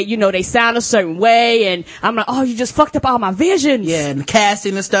think that, you know, they sound a certain way, and I'm like, oh, you just fucked up all my visions. Yeah, and the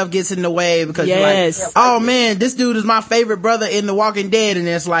casting and stuff gets in the way because yes. you're like, oh man, this dude is my favorite brother in The Walking Dead, and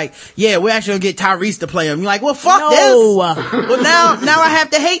it's like, yeah, we're actually gonna get Tyrese to play him. You're like, well, fuck this. Well, now I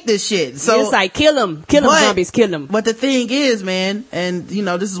have to hate this shit. So it's like, kill him, zombies, kill him. But the thing is, man, and you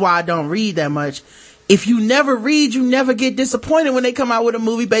know, this is why I don't read that much. If you never read, you never get disappointed when they come out with a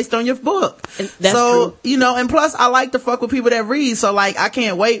movie based on your book. That's so, true. You know, and plus I like to fuck with people that read. So like, I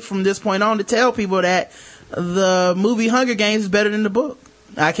can't wait from this point on to tell people that the movie Hunger Games is better than the book.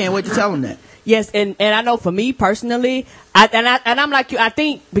 I can't wait to tell them that. Yes, and I know for me personally, I'm like you, I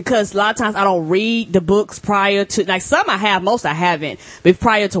think because a lot of times I don't read the books prior to, like some I have, most I haven't, but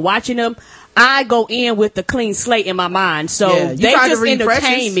prior to watching them, I go in with the clean slate in my mind. So yeah, they just entertain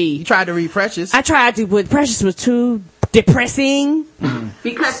Precious? me. You tried to read Precious? I tried to, but Precious was too depressing.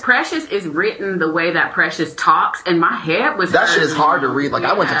 Because Precious is written the way that Precious talks, and my head was that shit is hard to read. Like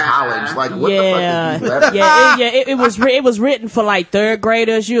I went to college. Like what yeah. the fuck is that? It was written for like third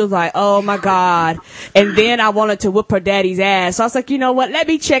graders. You was like, oh my god. And then I wanted to whip her daddy's ass. So I was like, you know what? Let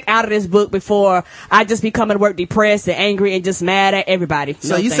me check out of this book before I just be coming to work depressed and angry and just mad at everybody.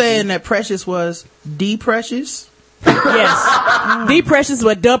 So you saying that Precious was Precious? Yes. The Precious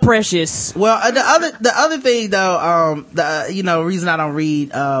was the Precious. Well, the other thing though, you know, reason I don't read,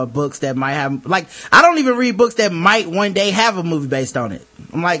 books that might have, like, I don't even read books that might one day have a movie based on it.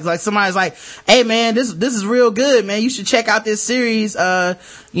 I'm like somebody's like, hey man, this is real good, man. You should check out this series.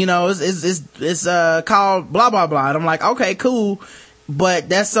 You know, it's called blah, blah, blah. And I'm like, okay, cool. But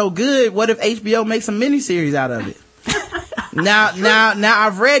that's so good. What if HBO makes a miniseries out of it? Now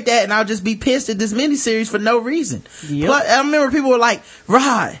I've read that and I'll just be pissed at this miniseries for no reason. Yep. Plus, I remember people were like,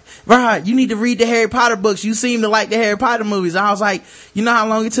 Rod, you need to read the Harry Potter books. You seem to like the Harry Potter movies. And I was like, you know how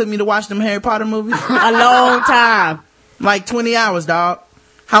long it took me to watch them Harry Potter movies? A long time. Like 20 hours, dog.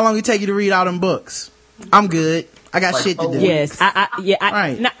 How long it take you to read all them books? I'm good. I got shit to do. Yes, I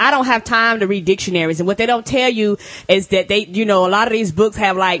don't have time to read dictionaries, and what they don't tell you is that they, you know, a lot of these books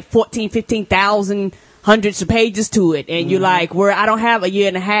have like 15,000 hundreds of pages to it, and you're like, where I don't have a year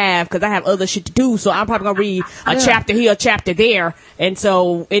and a half because I have other shit to do, so I'm probably gonna read a chapter here, a chapter there, and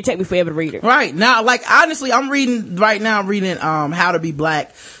so it take me forever to read it. Right now, like honestly, I'm reading How to Be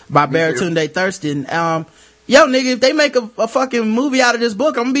Black by Baratunde Thurston. Yo, nigga, if they make a fucking movie out of this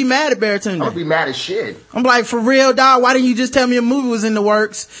book, I'm gonna be mad at Baratunde. I'm gonna be mad as shit. I'm like, for real, dog, why didn't you just tell me a movie was in the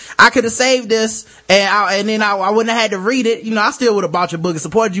works? I could have saved this, and then I wouldn't have had to read it. You know, I still would have bought your book and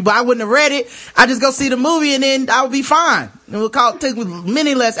supported you, but I wouldn't have read it. I just go see the movie, and then I would be fine. It would take me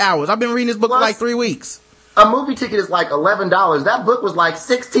many less hours. I've been reading this book for like 3 weeks. A movie ticket is like $11. That book was like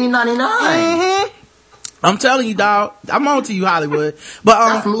 $16.99. Mm-hmm. I'm telling you, dog. I'm on to you, Hollywood. But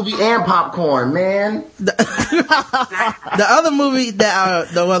that's movie and popcorn, man. The other movie that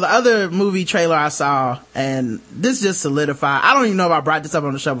the other movie trailer I saw, and this just solidified. I don't even know if I brought this up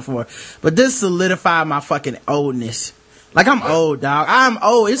on the show before, but this solidified my fucking oldness. Like, I'm old, dog. I'm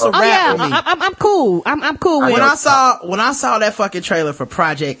old. It's a wrap for me. I'm cool. I'm cool with when I saw that fucking trailer for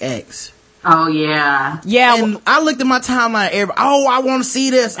Project X. Oh yeah. And I looked at my timeline. I want to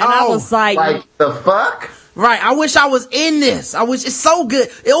see this. And I was like the fuck? Right. I wish I was in this. It's so good.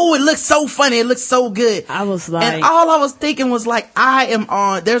 It looks so funny. It looks so good. I was like, and all I was thinking was like,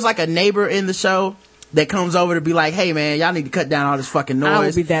 there's like a neighbor in the show that comes over to be like, hey man, y'all need to cut down all this fucking noise. I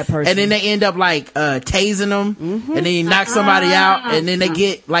would be that person. And then they end up like tasing them, and then he knocks somebody out, and then they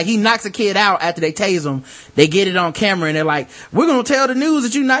get like, he knocks a kid out after they tase him. They get it on camera and they're like, we're gonna tell the news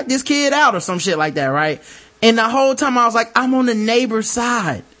that you knocked this kid out or some shit like that, right? And the whole time I was like, I'm on the neighbor's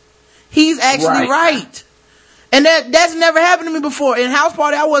side. He's actually right. And that's never happened to me before. In House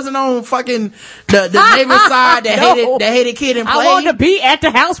Party, I wasn't on fucking the neighbor side that hated Kid and Play. I want to be at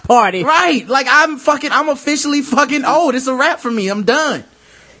the house party. Right. Like, I'm officially fucking old. It's a wrap for me. I'm done.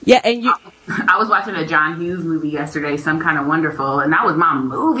 Yeah, and I was watching a John Hughes movie yesterday, Some Kind of Wonderful, and that was my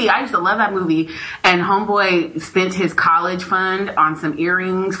movie. I used to love that movie. And homeboy spent his college fund on some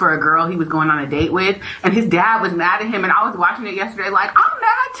earrings for a girl he was going on a date with, and his dad was mad at him, and I was watching it yesterday like, I'm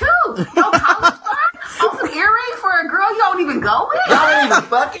mad too. Yo, college fund on some earrings for a girl you don't even go with? Y'all ain't even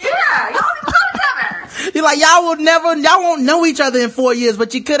fucking. Yeah, y'all don't even go together. You're like, y'all won't know each other in 4 years,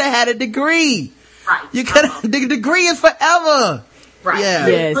 but you could have had a degree. Right. You could have, the degree is forever. Right. Yeah.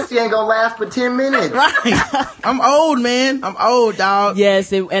 Yes. Pussy ain't gonna last for 10 minutes. Right. I'm old, man. I'm old, dog.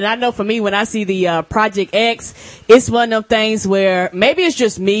 yes, and I know for me, when I see the Project X, it's one of them things where maybe it's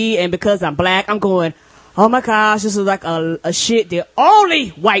just me, and because I'm black, I'm going, oh my gosh, this is like a shit that only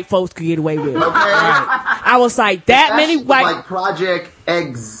white folks could get away with. Okay. I was like, that many white... Like Project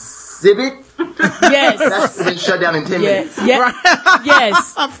Exhibit. Yes. That's been shut down in 10 minutes. Yeah.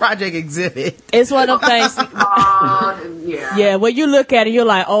 Yes. Project Exhibit. It's one of them things. Yeah. Yeah, when you look at it, you're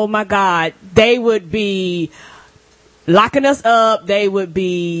like, oh my God, they would be locking us up. They would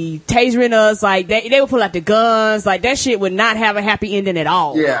be tasering us. Like, they would pull out the guns. Like, that shit would not have a happy ending at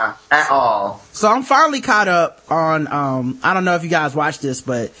all. Yeah, at all. So I'm finally caught up on, I don't know if you guys watched this,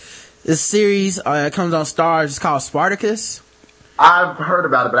 but this series, it comes on Starz. It's called Spartacus. I've heard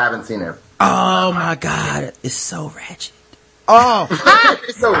about it, but I haven't seen it. Oh my God. It's so ratchet. Oh.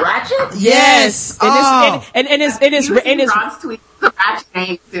 It's so ratchet? Yes. And it's Ron's tweet. It's a ratchet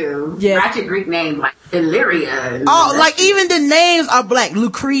name too. Yes. Ratchet Greek name like Illyria. Oh, like even the names are black.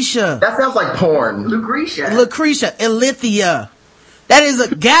 Lucretia. That sounds like porn. Lucretia. Ilithia. That is a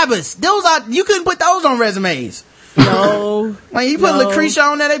Gabus. Those are, you couldn't put those on resumes. no. Like, you put Lucretia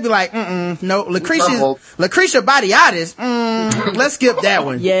on there, they'd be like, no, Lucretia Batiatis, let's skip that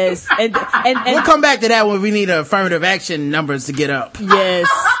one. Yes. And We'll come back to that when we need affirmative action numbers to get up. yes,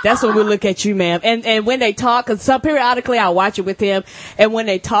 that's when we look at you, ma'am. And when they talk, cause periodically I watch it with him, and when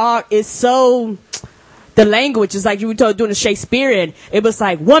they talk, it's so, the language is like you were told doing the Shakespearean. It was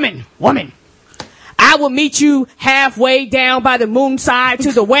like, woman. I will meet you halfway down by the moon side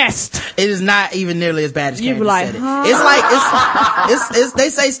to the west. It is not even nearly as bad as You Candace be like, said it. huh? It's like, they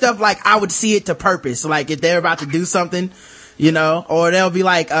say stuff like, I would see it to purpose. Like, if they're about to do something, you know, or they'll be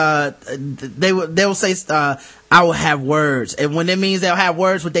like, they'll say, I will have words. And when it means they'll have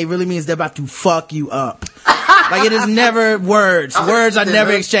words, what they really mean is they're about to fuck you up. Like, it is never words. Words are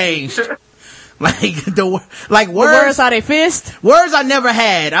never exchanged. Like words are they fist? Words I never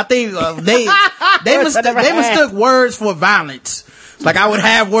had. I think they mistook words for violence. Like, I would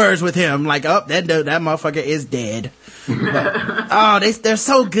have words with him. Like, that motherfucker is dead. But, they're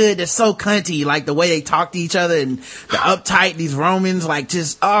so good. They're so cunty. Like, the way they talk to each other and the uptight, these Romans, like,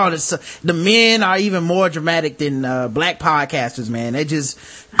 just, the men are even more dramatic than, black podcasters, man. They just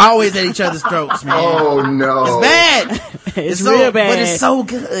always at each other's throats, man. Oh no. It's bad. It's so, real bad. But it's so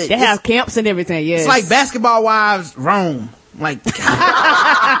good. They have camps and everything, yes. It's like Basketball Wives Rome. Like,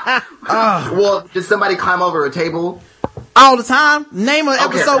 Well, did somebody climb over a table? all the time. Name an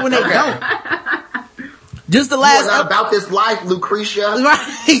episode when they don't. Just the last not about this life, Lucretia.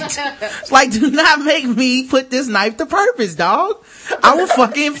 Right. It's like, do not make me put this knife to purpose, dog. I will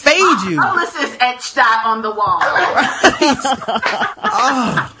fucking fade you. Oh, this is etched out on the wall.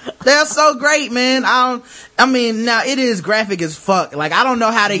 They're so great, man. I mean, now it is graphic as fuck. Like, I don't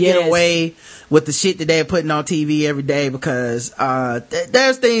know how they get away with the shit that they're putting on TV every day, because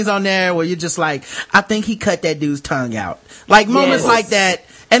there's things on there where you're just like, I think he cut that dude's tongue out. Like, moments like that.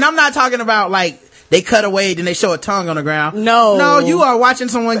 And I'm not talking about like they cut away, then they show a tongue on the ground. No, you are watching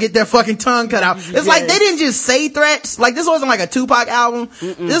someone get their fucking tongue cut out. It's like they didn't just say threats. Like, this wasn't like a Tupac album.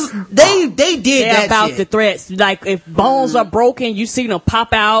 They did that about shit. the threats. Like, if bones are broken, you see them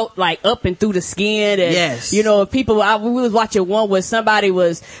pop out like up and through the skin. And, yes. You know, we was watching one where somebody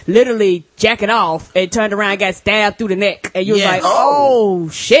was literally jacking off and turned around and got stabbed through the neck, and you was like, oh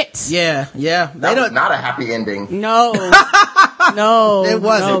shit. Yeah. That was not a happy ending. No. No, it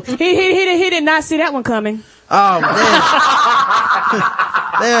wasn't. No. He did not see that one coming. Oh man.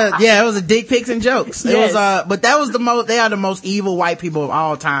 Yeah, it was a dick pics and jokes. It was but that was they are the most evil white people of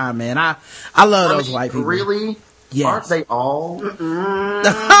all time, man. I love those white people. Really? Yes. Aren't they all?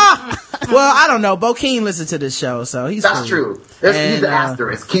 Well, I don't know. Bo Keane listened to this show, so he's That's cool. true. He's the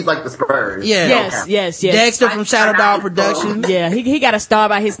asterisk. He's like the Spurs. Yeah. Yes. Dexter from Shadow Dog Productions. Yeah, he got a star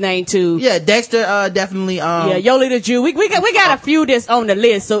by his name too. Yeah, Dexter definitely. Yoli the Jew. We got a few that's on the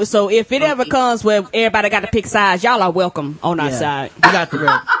list. So if it ever comes where everybody got to pick sides, y'all are welcome on our side. We got the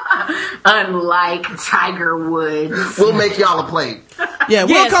rep. unlike Tiger Woods. We'll make y'all a plate. Yeah,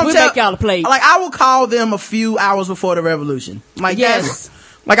 we'll make y'all a plate. Like, I will call them a few hours before the revolution. Like, yes.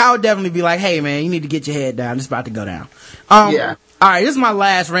 Like, I would definitely be like, hey, man, you need to get your head down. It's about to go down. Yeah. All right, this is my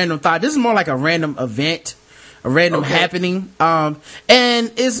last random thought. This is more like a random event, a random happening. And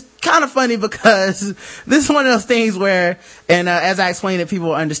it's kind of funny because this is one of those things where, and as I explained it, people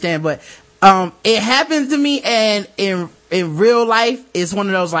will understand, but it happened to me, and in real life, it's one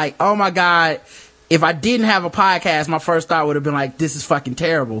of those like, oh my God, if I didn't have a podcast, my first thought would have been like, this is fucking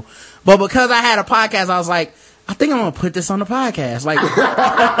terrible. But because I had a podcast, I was like, I think I'm gonna put this on the podcast. Like,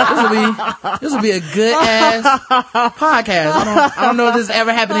 this will be a good ass podcast. I don't know if this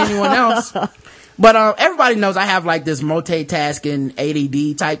ever happened to anyone else. But everybody knows I have like this multitasking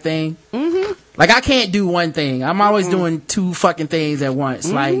ADD type thing. Mm-hmm. Like, I can't do one thing. I'm always doing two fucking things at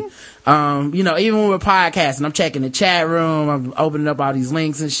once. Mm-hmm. Like, you know, even when we're podcasting, I'm checking the chat room, I'm opening up all these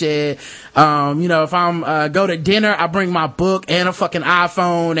links and shit. You know, if I'm go to dinner, I bring my book and a fucking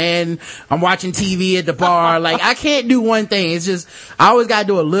iPhone, and I'm watching TV at the bar. Like, I can't do one thing. It's just, I always gotta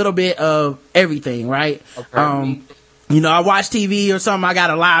do a little bit of everything, right? Okay. You know, I watch TV or something, I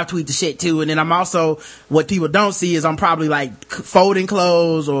gotta live tweet the shit too, and then I'm also, what people don't see is I'm probably like folding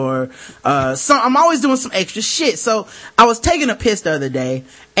clothes or, I'm always doing some extra shit. So, I was taking a piss the other day,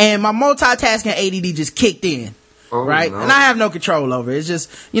 and my multitasking ADD just kicked in. Oh, right? No. And I have no control over it. It's just,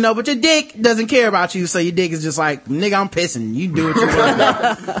 you know, but your dick doesn't care about you, so your dick is just like, nigga, I'm pissing. You do what you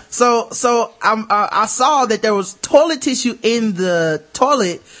want. So, I saw that there was toilet tissue in the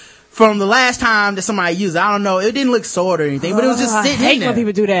toilet from the last time that somebody used it. I don't know. It didn't look soiled or anything, but it was just sitting in there. I hate when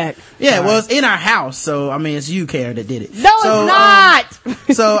people do that. Yeah, well, it's in our house, so, I mean, it's you, Karen, that did it. No, it's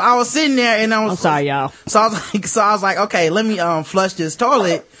not! So I was sitting there and I'm sorry, y'all. So I was like, okay, let me, flush this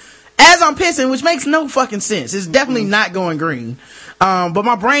toilet as I'm pissing, which makes no fucking sense. It's definitely not going green. But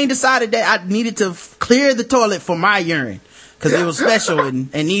my brain decided that I needed to clear the toilet for my urine. Cause it was special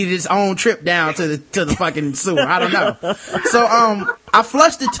and needed its own trip down to the fucking sewer. I don't know. So, I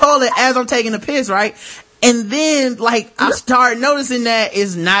flushed the toilet as I'm taking a piss, right? And then, like, I started noticing that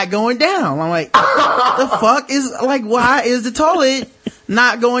it's not going down. I'm like, the fuck is, like, why is the toilet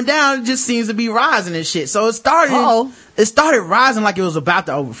not going down? It just seems to be rising and shit. So it started rising like it was about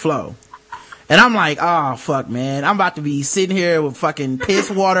to overflow. And I'm like, oh fuck, man, I'm about to be sitting here with fucking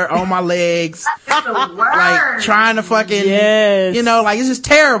piss water on my legs, like trying to fucking, you know, like, it's just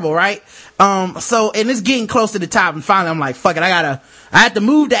terrible, right? So, and it's getting close to the top, and finally I'm like, fuck it, I have to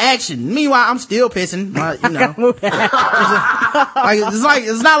move to action. Meanwhile, I'm still pissing, you know.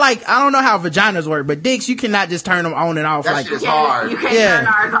 It's not like, I don't know how vaginas work, but dicks, you cannot just turn them on and off. That like, shit's hard. You can't turn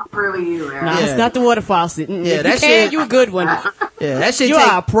ours off really either. No, it's not the water faucet. Yeah, that shit. You a good one. Yeah, that shit. You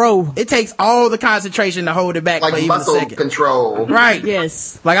are a pro. It takes all the concentration to hold it back like for even muscle a second. Control. Right.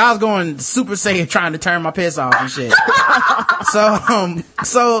 Yes. Like, I was going Super Saiyan trying to turn my piss off and shit.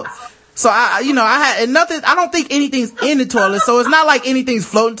 So I, you know, I had nothing. I don't think anything's in the toilet, so it's not like anything's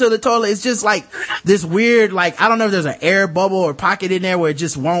floating to the toilet. It's just like this weird, like, I don't know if there's an air bubble or pocket in there where it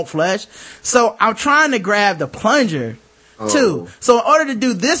just won't flush. So I'm trying to grab the plunger too. So in order to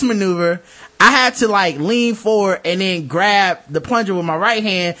do this maneuver, I had to like lean forward and then grab the plunger with my right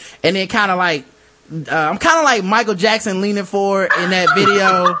hand, and then kind of like, I'm kind of like Michael Jackson leaning forward in that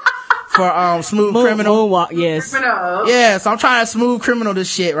video for Smooth Criminal. Moonwalk, yes. Yeah, so I'm trying to Smooth Criminal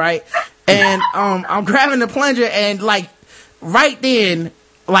this shit, right? And I'm grabbing the plunger, and like right then,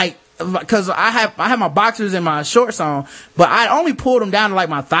 like, because I have my boxers and my shorts on, but I only pulled them down to like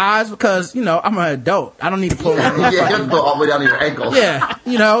my thighs because, you know, I'm an adult. I don't need to pull them down. Yeah, you have to pull all the way down to your ankles. Yeah,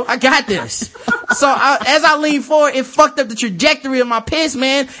 you know, I got this. So as I lean forward, it fucked up the trajectory of my piss,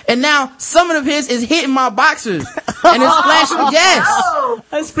 man. And now some of the piss is hitting my boxers, and it's splashing gas.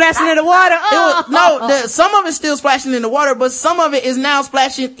 It's splashing in the water. Some of it's still splashing in the water, but some of it is now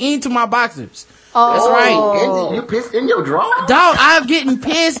splashing into my boxers. That's right. And you pissed in your drawer? Dog, I'm getting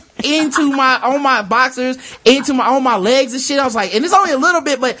pissed on my boxers, on my legs and shit. I was like, and it's only a little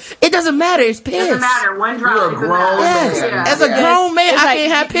bit, but it doesn't matter. It's piss. It doesn't matter. One drop. You're a grown man. Yes. As a grown man, I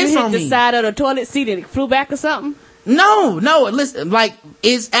can't have piss on me. You hit the side of the toilet seat and it flew back or something? No. Listen, like,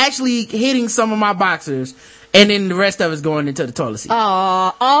 it's actually hitting some of my boxers, and then the rest of it's going into the toilet seat.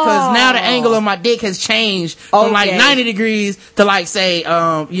 Because now the angle of my dick has changed from like 90 degrees to like, say,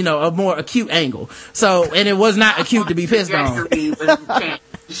 you know, a more acute angle. So, and it was not acute to be pissed on.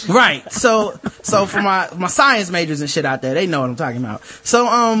 Right. So for my science majors and shit out there, they know what I'm talking about.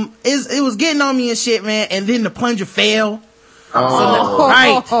 So, it was getting on me and shit, man, and then the plunger fell.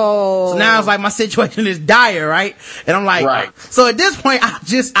 Right. So now it's like my situation is dire, right? And I'm like, so at this point,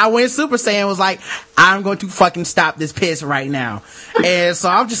 I went Super Saiyan, was like, I'm going to fucking stop this piss right now. And so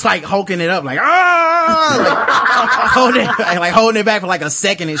I'm just like hulking it up, like, holding it back for like a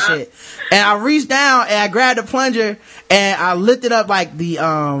second and shit. And I reached down and I grabbed the plunger and I lifted up like the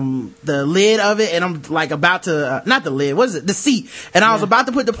lid of it, and I'm like about to, not the lid, what is it? The seat. And I was about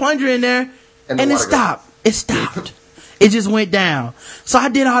to put the plunger in there and it stopped. It stopped. It just went down. So I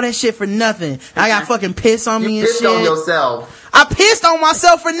did all that shit for nothing. I got fucking piss on me and shit. You pissed on yourself. I pissed on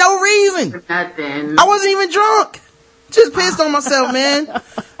myself for no reason. For nothing. I wasn't even drunk. Just pissed on myself, man.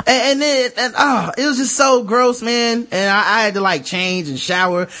 And it was just so gross, man. And I had to like change and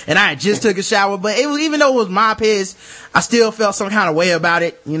shower, and I had just took a shower, but it was, even though it was my piss, I still felt some kind of way about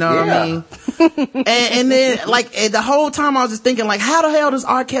it. You know what I mean? and then like the whole time I was just thinking, like, how the hell does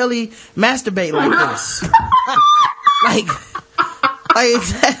R. Kelly masturbate like this? like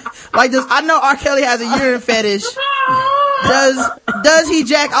this. I know R. Kelly has a urine fetish. Does he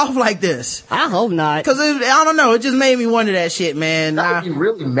jack off like this? I hope not. Cause I don't know. It just made me wonder that shit, man. That would be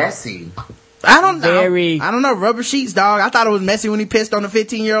really messy. I don't know. Rubber sheets, dog. I thought it was messy when he pissed on the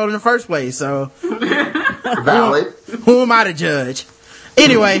 15-year-old in the first place. So valid. Who am I to judge?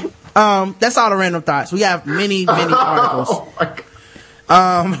 Anyway, that's all the random thoughts. We have many articles. Oh my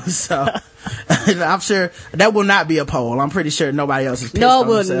God. So I'm sure that will not be a poll. I'm pretty sure nobody else is pissed No, on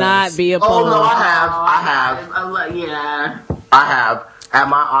will themselves. not be a poll. Oh no, I have. Yeah. I have. At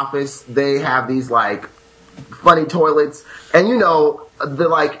my office, they have these like funny toilets, and you know,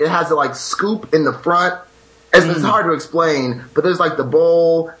 it has a like scoop in the front. It's hard to explain, but there's like the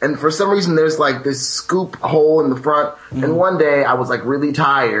bowl, and for some reason there's like this scoop hole in the front. And one day I was like really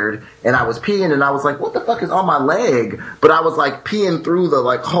tired, and I was peeing, and I was like, what the fuck is on my leg? But I was like peeing through the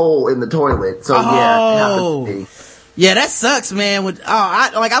like hole in the toilet. So yeah, it happened to me. Yeah, that sucks, man.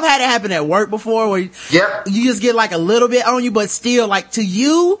 I've had it happen at work before where you just get like a little bit on you, but still, like, to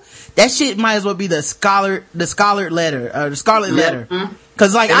you, that shit might as well be the scarlet letter.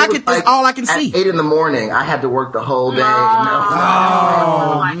 Cause like, that's all I can see. At 8 in the morning, I had to work the whole day.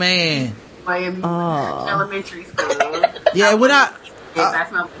 Oh, man. Elementary school. Yeah, That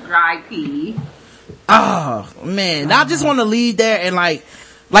smelled like dry pee. Oh, man. I just want to leave there and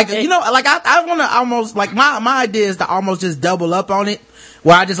you know, like I want to almost, like my idea is to almost just double up on it,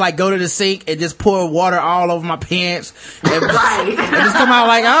 where I just like go to the sink and just pour water all over my pants and, and just come out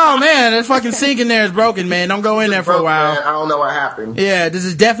like, oh man, that fucking sink in there is broken, man. Don't go in there for a while. Man. I don't know what happened. Yeah, this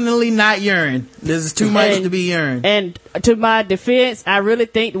is definitely not urine. This is too much to be urine. And to my defense, I really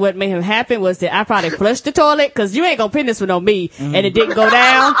think what made him happen was that I probably flushed the toilet, cause you ain't gonna pin this one on me, and it didn't go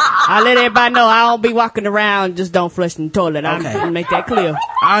down. I let everybody know I don't be walking around just don't flush the toilet. I'm gonna make that clear.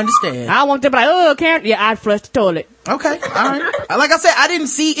 I understand. I don't want them to be like, oh, Karen, yeah, I'd flush the toilet. Okay, alright. Like I said, I didn't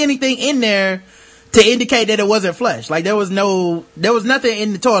see anything in there to indicate that it wasn't flushed. Like there was nothing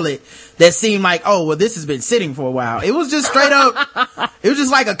in the toilet that seemed like, oh, well, this has been sitting for a while. It was just straight up, it was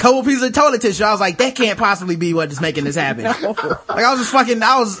just like a couple pieces of toilet tissue. I was like, that can't possibly be what is making this happen. Like I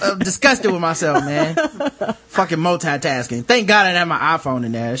was disgusted with myself, man. Fucking multitasking. Thank God I didn't have my iPhone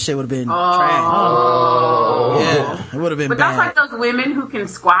in there. That shit would have been trash. Oh. Yeah, it would have been bad. But that's like those women who can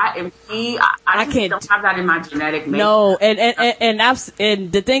squat and pee. I just don't have that in my genetic makeup. No,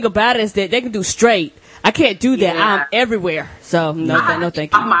 and the thing about it is that they can do straight. I can't do that. Yeah. I'm everywhere. So no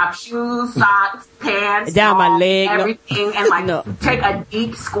thank you. On my shoes, socks, pants, down my leg, everything, and like take a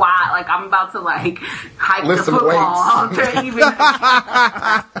deep squat, like I'm about to like hike lift the football to even.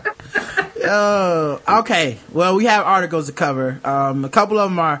 Oh, okay. Well, we have articles to cover. A couple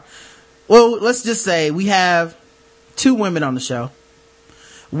of them are. Well, let's just say we have 2 women on the show,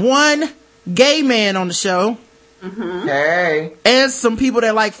 1 gay man on the show. Mm-hmm. Hey. And some people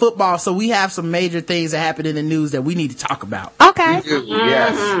that like football, so we have some major things that happen in the news that we need to talk about. Okay.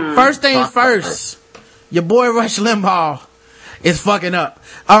 Yes. First things first, your boy Rush Limbaugh is fucking up.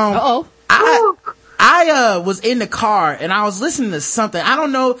 I was in the car and I was listening to something. I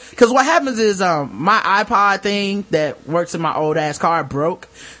don't know, cause what happens is, my iPod thing that works in my old ass car broke.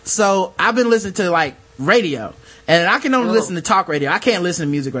 So I've been listening to like radio. And I can only listen to talk radio. I can't listen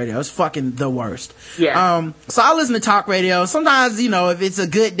to music radio. It's fucking the worst. Yeah. So I listen to talk radio. Sometimes, you know, if it's a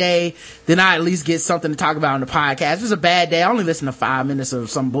good day, then I at least get something to talk about on the podcast. If it's a bad day, I only listen to 5 minutes of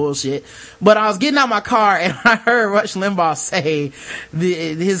some bullshit. But I was getting out my car and I heard Rush Limbaugh say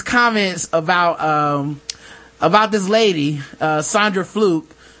his comments about this lady, Sandra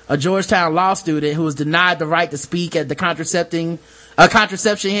Fluke, a Georgetown law student who was denied the right to speak at the contraception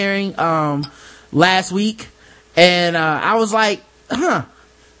hearing, last week. And I was like,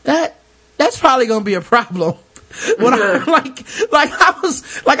 that's probably gonna be a problem. when I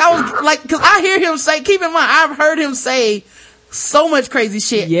cause I hear him say, keep in mind, I've heard him say so much crazy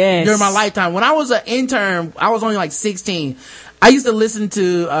shit during my lifetime. When I was an intern, I was only like 16. I used to listen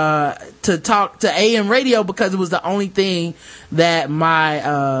to talk to AM radio because it was the only thing that my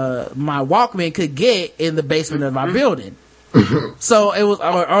Walkman could get in the basement of our building. So it was,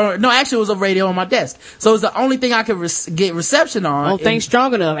 no, actually it was a radio on my desk. So it was the only thing I could get reception on. Only thing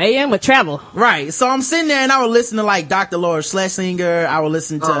strong enough. AM would travel. Right. So I'm sitting there and I would listen to like Dr. Laura Schlesinger. I would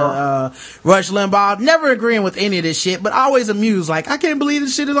listen to, Rush Limbaugh. Never agreeing with any of this shit, but always amused. Like, I can't believe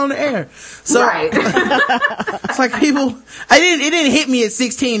this shit is on the air. So, it's like people, it didn't hit me at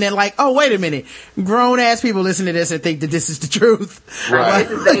 16 and like, oh, wait a minute. Grown ass people listen to this and think that this is the truth. Right.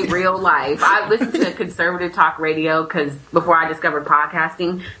 This is a real life. I listened to conservative talk radio before I discovered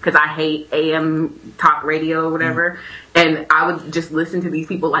podcasting, because I hate AM talk radio or whatever. And I would just listen to these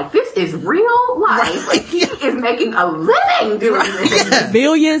people like, this is real life. Like, he is making a living doing this. Yeah.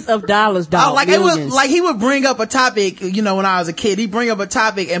 Billions of dollars, dog. Like, he would bring up a topic, when I was a kid, he'd bring up a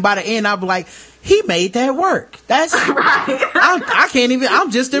topic and by the end I'd be like, he made that work. That's right. I can't even, I'm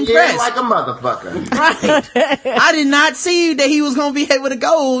just impressed. Yeah, like a motherfucker. Right. I did not see that he was going to be able to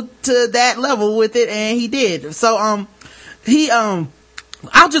go to that level with it, and he did. So,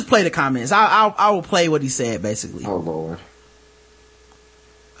 I'll just play the comments. I will play what he said, basically. Oh, Lord.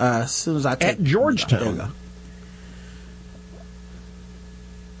 As soon as I take... At Georgetown.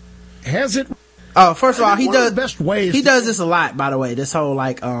 Has it... Oh, first of all, he does... Best ways he does this a lot, by the way. This whole,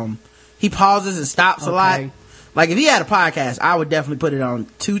 he pauses and stops a lot. Like, if he had a podcast, I would definitely put it on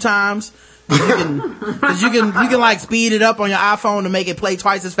 2 times. You can like speed it up on your iPhone to make it play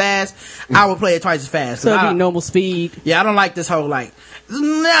twice as fast. I would play it twice as fast. So it'd be normal speed. Yeah, I don't like this whole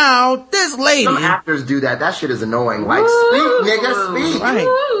no, this lady. Some actors do that. That shit is annoying. Like, speak, nigga, speak. Right.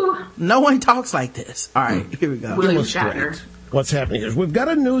 No one talks like this. All right, here we go. William Shatner. What's happening is we've got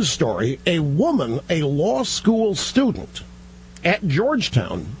a news story. A woman, a law school student at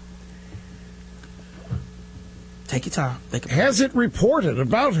Georgetown, take your time. Has it reported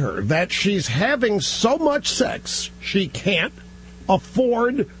about her that she's having so much sex she can't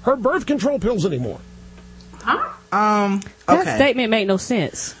afford her birth control pills anymore? Huh? Okay. That statement made no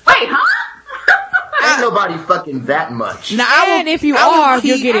sense. Wait, huh? Ain't nobody fucking that much. Now, if you are,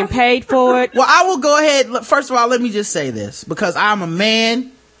 you're getting paid for it. Well, I will go ahead. First of all, let me just say this, because I'm a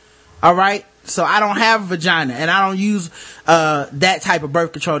man. All right. So I don't have a vagina and I don't use, that type of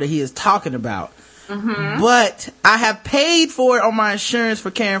birth control that he is talking about. Mm-hmm. But I have paid for it on my insurance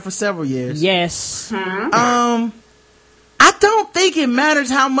for Karen for several years. Yes. Mm-hmm. I don't think it matters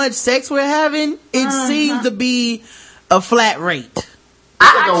how much sex we're having. It seems to be a flat rate.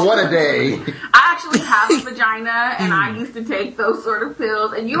 It's like a one a day. I actually have a vagina, and I used to take those sort of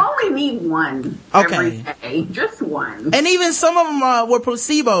pills, and you only need one every day. Just one. And even some of them were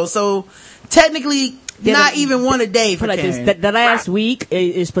placebo, so technically not even one a day for Karen. The last week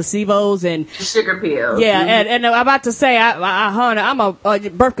is placebos and sugar pills. Yeah, and I'm about to say, honey, I'm a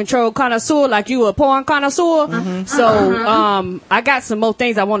birth control connoisseur, like you a porn connoisseur. Mm-hmm. So, I got some more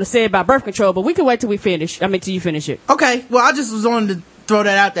things I want to say about birth control, but we can wait till we finish. Till you finish it. Okay. Well, I just was wanting to throw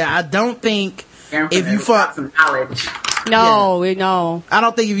that out there. I don't think if you fuck some knowledge. No. I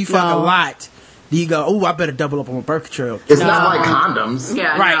don't think if you fuck a lot, you go, oh, I better double up on my birth control. It's not like condoms.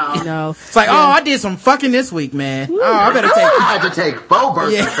 Yeah, right. No. It's like, I did some fucking this week, man. Oh, I better take. I had to take 4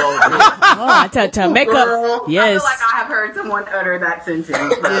 birth control. I tell makeup. Yes. I feel like I have heard someone utter that sentence.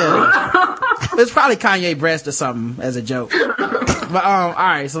 Yeah. It's probably Kanye breast or something as a joke. But all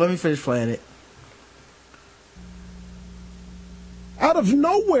right, so let me finish playing it. Out of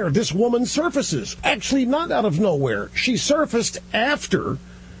nowhere, this woman surfaces. Actually, not out of nowhere. She surfaced after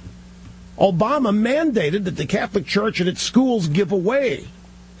Obama mandated that the Catholic Church and its schools give away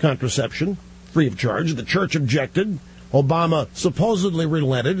contraception free of charge. The church objected. Obama supposedly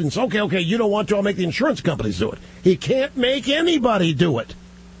relented and said, okay, you don't want to, I'll make the insurance companies do it. He can't make anybody do it.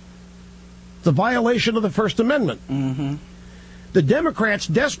 It's a violation of the First Amendment. Mm-hmm. The Democrats,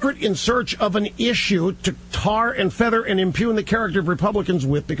 desperate in search of an issue to tar and feather and impugn the character of Republicans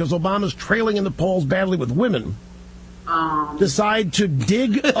with, because Obama's trailing in the polls badly with women, decide to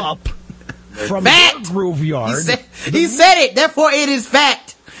dig up from their groove yard. He said it, therefore it is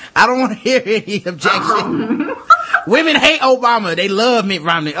fact. I don't want to hear any objection. Women hate Obama. They love Mitt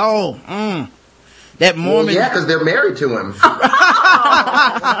Romney. That Mormon. Well, yeah, because they're married to him.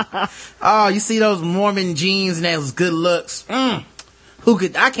 Oh, you see those Mormon jeans and those good looks. I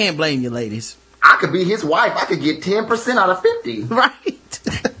can't blame you, ladies. I could be his wife. I could get 10% out of 50. Right.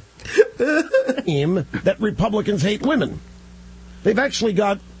 That Republicans hate women. They've actually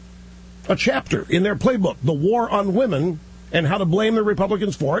got a chapter in their playbook, The War on Women, and how to blame the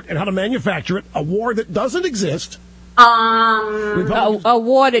Republicans for it, and how to manufacture it, a war that doesn't exist. A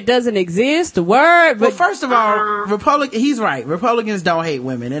war that doesn't exist, the word. Well, first of all, he's right. Republicans don't hate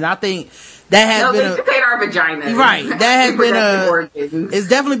women, and I think that has been they hate our vaginas. Right. That has been it's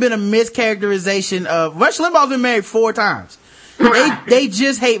definitely been a mischaracterization of, Rush Limbaugh's been married 4 times. They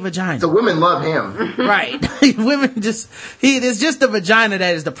just hate vaginas. So women love him. Right. Women it's just the vagina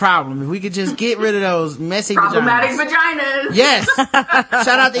that is the problem. If we could just get rid of those messy problematic vaginas. Yes.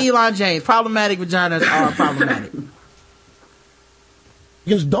 Shout out to Elon James. Problematic vaginas are problematic.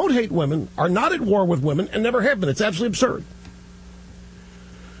 Don't hate women, are not at war with women, and never have been. It's absolutely absurd.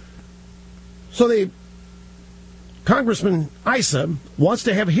 So Congressman Issa wants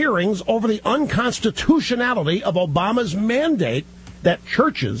to have hearings over the unconstitutionality of Obama's mandate that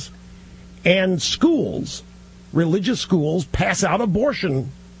churches and schools, religious schools, pass out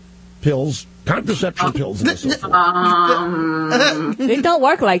abortion pills, contraception pills, and so forth. It don't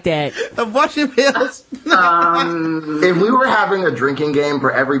work like that. Abortion pills. If we were having a drinking game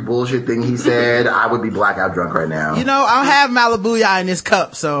for every bullshit thing he said, I would be blackout drunk right now. You know, I'll have Malibu in this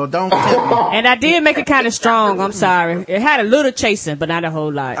cup, so don't tempt me. And I did make it kind of strong, I'm sorry. It had a little chasing, but not a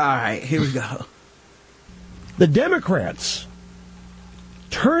whole lot. All right, here we go. The Democrats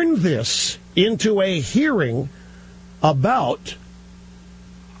turned this into a hearing about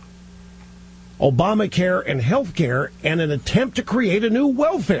Obamacare and health care and an attempt to create a new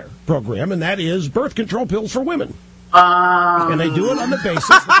welfare program, and that is birth control pills for women. And they do it on the basis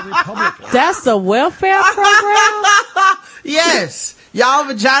that the Republicans... That's a welfare program? Yes. Y'all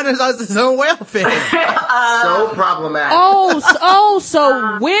vaginas are so welfare. So problematic.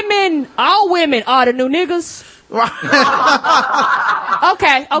 So women, all women are the new niggas?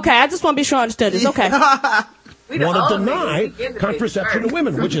 Okay, I just want to be sure I understood this. Okay. Want to deny contraception to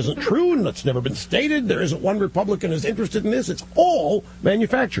women, which isn't true, and it's never been stated. There isn't one Republican who's interested in this. It's all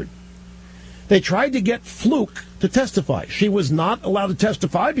manufactured. They tried to get Fluke to testify. She was not allowed to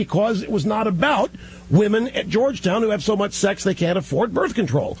testify because it was not about women at Georgetown who have so much sex they can't afford birth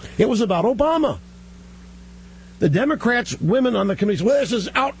control. It was about Obama. The Democrats, women on the committee said, well, this is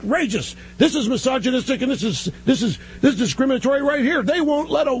outrageous. This is misogynistic, and this is discriminatory right here. They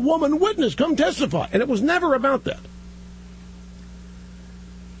won't let a woman witness come testify. And it was never about that.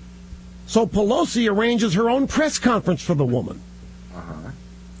 So Pelosi arranges her own press conference for the woman.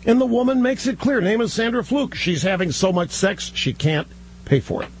 And the woman makes it clear. Name is Sandra Fluke. She's having so much sex, she can't pay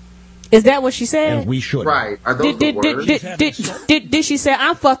for it. Is that what she said? And we should. Right. Are those the words? Did she say,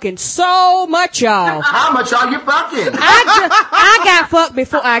 I'm fucking so much, y'all? How much y'all you fucking? I got fucked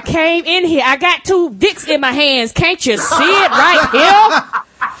before I came in here. I got 2 dicks in my hands. Can't you see it right here?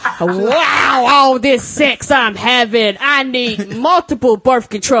 Wow, all this sex I'm having. I need multiple birth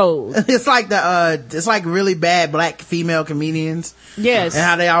controls. It's like it's like really bad black female comedians. Yes. And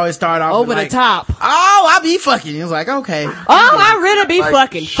how they always start off over the top. Oh, I be fucking. It's like, okay. Oh, I really be like,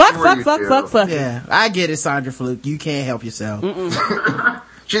 fucking. Fuck. Yeah, I get it, Sandra Fluke. You can't help yourself.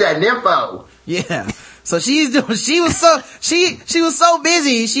 She's that nympho. Yeah. So she was so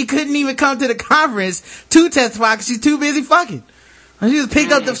busy she couldn't even come to the conference to testify because she's too busy fucking. She just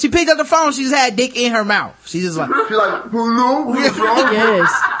picked up the phone. She just had dick in her mouth. She just like, she's like, hello, what's wrong? Yes.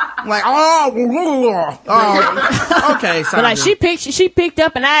 Like, okay. But like she picked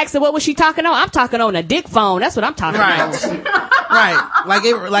up and I asked her what was she talking on. I'm talking on a dick phone. That's what I'm talking about.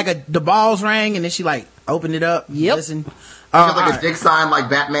 Right. The balls rang and then she like opened it up. Yep. Listen. Just like a dick sign, like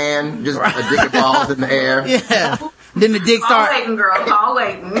Batman, just a dick and balls in the air. Yeah. Then the dick started. Waiting, girl. All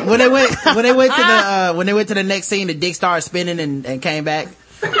waiting. When they went to the next scene, the dick started spinning and came back.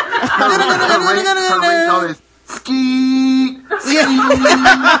 Her ringtone is ski.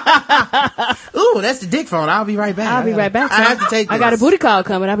 Ooh, that's the dick phone. I'll be right back. I'll be right back. I have to take this. I got a booty call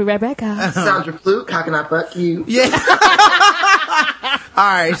coming. I'll be right back, guys. Sandra Fluke, how can I fuck you? Yeah. All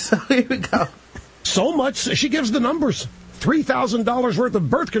right, so here we go. So much, she gives the numbers. $3,000 worth of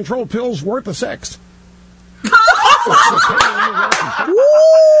birth control pills worth of sex.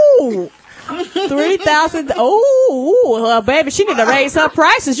 Ooh. 3,000. Oh, baby, she need to raise her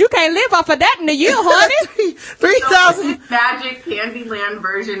prices. You can't live off of that in a year, honey. 3,000. Magic Candyland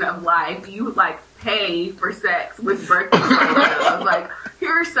version of life. You like pay for sex with birth control pills. Like,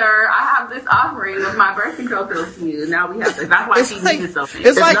 here, sir, I have this offering of my birth control pills to you. Now we have this. That's why she needs so much.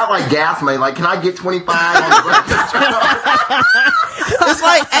 It's not like gas money. Like, can I get 25 on the birth control? It's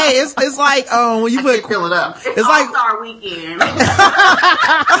like, hey, it's like when you put fill it up. It's like All-Star Weekend.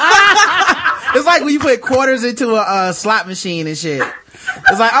 It's like when you put quarters into a slot machine and shit.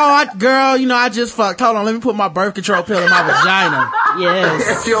 It's like, girl, I just fucked. Hold on, let me put my birth control pill in my vagina.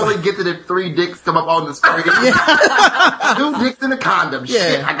 Yes. She only gets it if 3 dicks come up on the screen. 2 dicks in a condom. Yeah.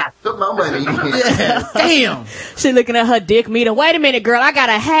 Shit, I got to put my money. Yeah. Damn. She looking at her dick meter. Wait a minute, girl. I got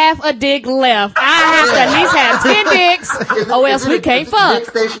a half a dick left. I have to at least have 10 dicks, or else we can't fuck. Dick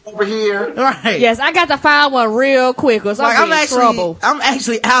station over here. Right. Yes, I got to find one real quick, or I'm in trouble. I'm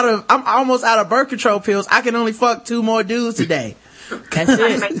almost out of birth control pills. I can only fuck 2 more dudes today. That's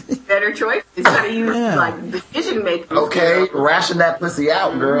it. Make better choices. You gotta use decision making. Okay, ration that pussy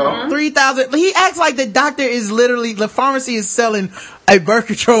out, girl. 3,000. He acts like the doctor is literally, the pharmacy is selling a birth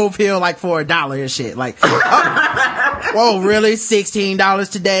control pill like for $1 and shit. Like, whoa, really?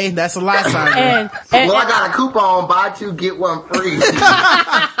 $16 today? That's a lifetime. Well, I got a coupon, buy 2, get 1 free.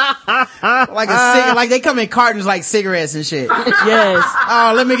 Like they come in cartons like cigarettes and shit. Yes.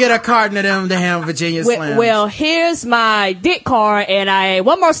 Oh, let me get a carton of them damn Virginia Slims. Well, here's my dick card and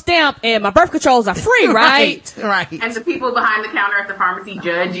one more stamp and my birth controls are free, right? Right. And the people behind the counter at the pharmacy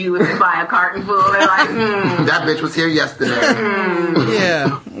judge you if you buy a carton full. They're like, That bitch was here yesterday.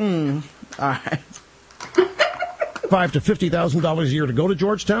 Yeah. All right. $5,000 to $50,000 a year to go to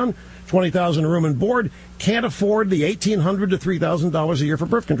Georgetown. $20,000 room and board. Can't afford the $1,800 to $3,000 a year for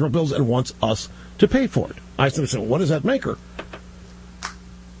birth control pills and wants us to pay for it. I said, so what does that make her?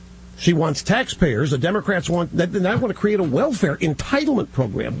 She wants taxpayers. The Democrats want to create a welfare entitlement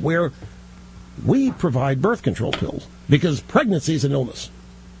program where we provide birth control pills because pregnancy is an illness.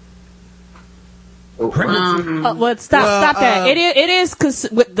 Stop that. It is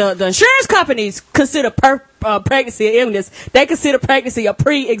with the insurance companies consider pregnancy an illness. They consider pregnancy a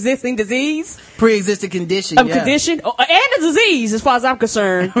pre-existing disease, pre-existing condition, condition, and a disease, as far as I'm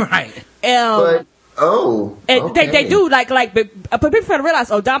concerned. Right. They do but people gotta realize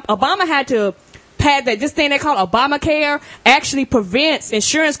Obama had to pass that this thing they call Obamacare actually prevents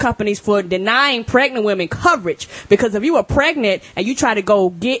insurance companies for denying pregnant women coverage, because if you were pregnant and you try to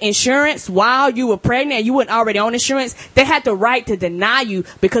go get insurance while you were pregnant and you weren't already on insurance, they had the right to deny you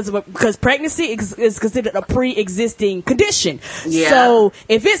because pregnancy is considered a pre-existing condition. Yeah. So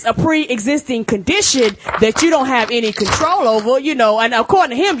if it's a pre-existing condition that you don't have any control over, and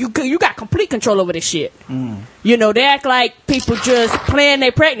according to him, you got complete control over this shit. They act like people just plan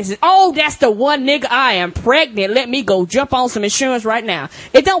their pregnancies. Oh, that's the one nigga, I am pregnant. Let me go jump on some insurance right now.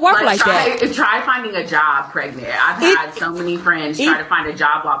 It don't work like that. Try finding a job pregnant. I've had so many friends try to find a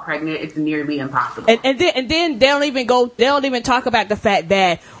job while pregnant. It's nearly impossible. And then they don't even talk about the fact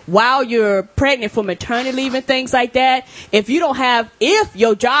that while you're pregnant for maternity leave and things like that, if your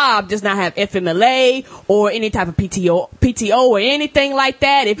job does not have FMLA or any type of PTO or anything like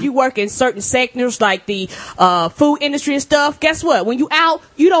that, if you work in certain sectors like the food industry and stuff, guess what? When you out,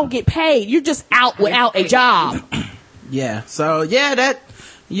 you don't get paid. You're just out without a job. Yeah. So that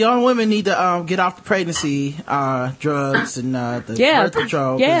young women need to get off the pregnancy drugs and the birth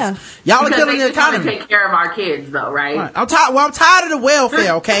control. Yeah. Y'all are killing the economy. Take care of our kids, though, right? I'm tired of the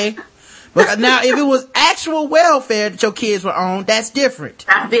welfare. Okay. But now, if it was actual welfare that your kids were on, that's different.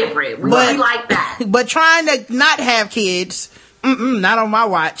 That's different. We like that. But trying to not have kids, not on my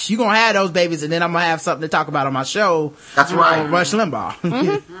watch. You're going to have those babies, and then I'm going to have something to talk about on my show. That's right. Rush Limbaugh.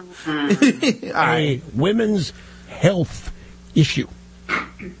 All right. Women's health issue.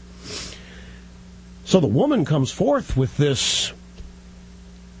 So the woman comes forth with this,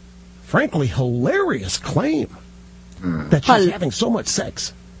 frankly, hilarious claim that she's having so much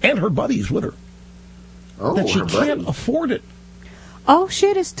sex, and her buddies with her, that she can't afford it. Oh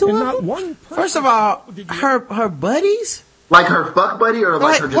shit, it's two of them? Not one person. First of all, her buddies? Like her fuck buddy or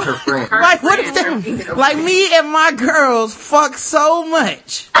like her just her friend? Like what is that? Like me and my girls fuck so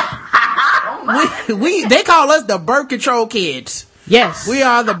much. They call us the birth control kids. Yes. We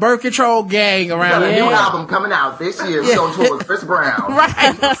are the birth control gang around here. We got a new album coming out this year. We're going to tour with Chris Brown.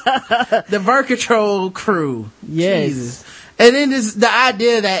 Right. The birth control crew. Yes. Jesus. And then the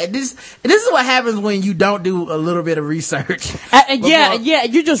idea that this is what happens when you don't do a little bit of research.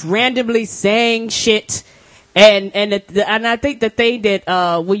 You're just randomly saying shit. And I think the thing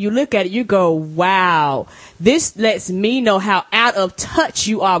that, when you look at it, you go, wow, this lets me know how out of touch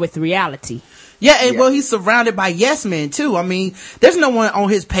you are with reality. Yeah, and well, he's surrounded by yes men too. I mean, there's no one on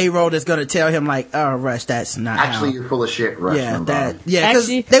his payroll that's gonna tell him like, "Oh, Rush, that's not." Actually, you're full of shit, Rush. Actually,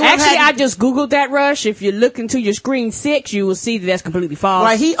 I just googled that, Rush. If you look into your screen 6, you will see that that's completely false.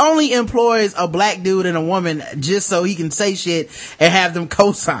 Right, he only employs a black dude and a woman just so he can say shit and have them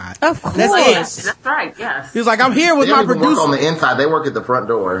co-sign. Of course, that's right. Yes, he's like, I'm here with my producer. Work on the inside. They work at the front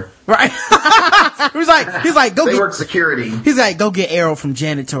door. Right. he's like, go. They work security. He's like, go get Errol from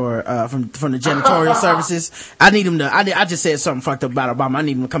janitor, from the janitor janitorial services. I need him to, I just said something fucked up about Obama. I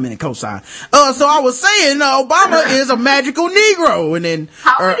need him to come in and co-sign. So I was saying, Obama is a magical Negro. And then.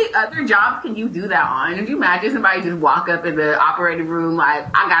 How many other jobs can you do that on? Could you imagine somebody just walk up in the operating room like,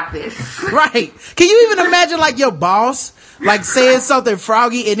 I got this? Right. Can you even imagine like your boss, like saying something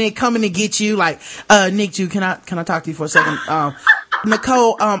froggy and then coming to get you like, Nick, can I talk to you for a second?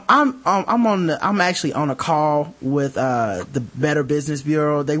 Nicole, I'm actually on a call with, the Better Business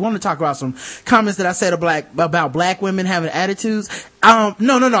Bureau. They want to talk about some comments that I said about black women having attitudes. No,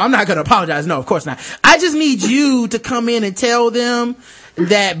 I'm not going to apologize. No, of course not. I just need you to come in and tell them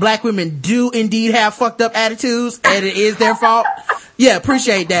that black women do indeed have fucked up attitudes and it is their fault. Yeah,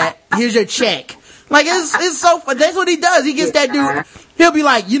 appreciate that. Here's your check. Like, it's so, that's what he does. He gets that dude, he'll be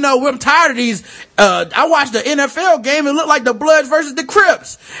like, I'm tired of these, I watched the NFL game, it looked like the Bloods versus the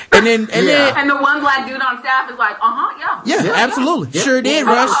Crips. And then, and the one black dude on staff is like, yeah, absolutely. Yeah. Sure did,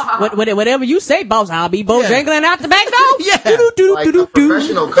 Rush. Whatever you say, boss, I'll be jangling out the back door. Yeah. Like a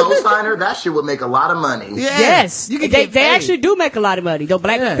professional co-signer, that shit would make a lot of money. Yeah. Yes. You can they get paid. actually do make a lot of money. The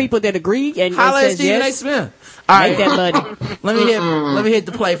black people that agree and Holla at says Stephen A. yes, Smith. All right. make that money. Let me hit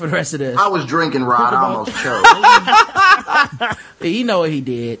the play for the rest of this. I was drinking, Rod. I almost choked. You know what he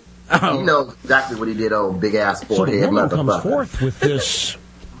did. You know exactly what he did, big ass So the forehead woman comes motherfucker. forth with this,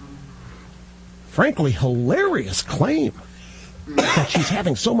 frankly, hilarious claim that she's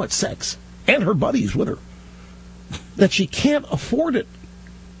having so much sex, and her buddies with her, that she can't afford it.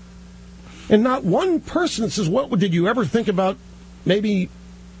 And not one person says, did you ever think about maybe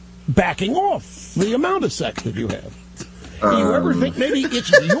backing off the amount of sex that you have? Do you ever think maybe it's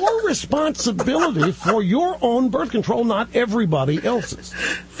your responsibility for your own birth control, not everybody else's?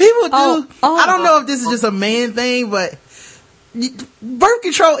 People do. I don't know if this is just a man thing, but birth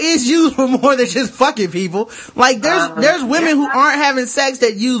control is used for more than just fucking people. Like, there's women who aren't having sex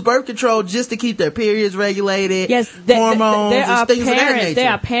that use birth control just to keep their periods regulated. Yes, hormones and things of that nature. There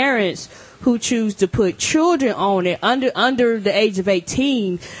are parents who choose to put children on it under the age of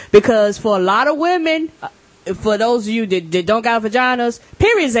 18 because for a lot of women, for those of you that don't got vaginas,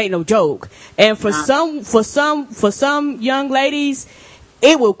 periods ain't no joke. And for some young ladies,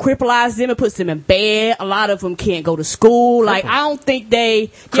 it will crippleize them. It puts them in bed. A lot of them can't go to school. Like, I don't think they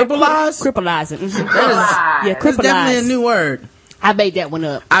crippleizing. Mm-hmm. It's definitely a new word. I made that one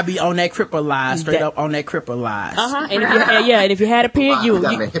up. I be on that crippleize, straight up on that crippleize. And if you had a period, you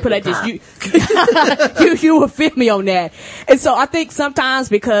put like this. You would fit me on that. And so I think sometimes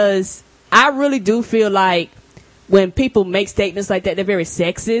because I really do feel like when people make statements like that, they're very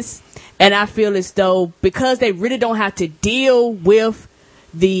sexist. And I feel as though because they really don't have to deal with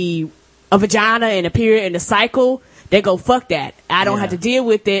a vagina and a period and a cycle, they go, fuck that. I don't have to deal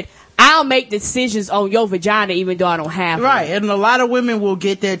with it. I'll make decisions on your vagina even though I don't have right one. And a lot of women will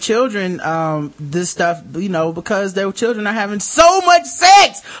get their children this stuff because their children are having so much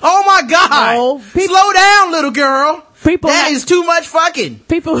sex. Oh my god, slow down, little girl. That is too much fucking.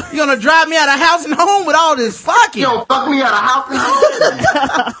 You're gonna drive me out of house and home with all this fucking. Yo, fuck me out of house and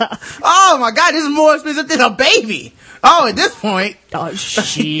home. Oh my god, this is more expensive than a baby. Oh, at this point. Oh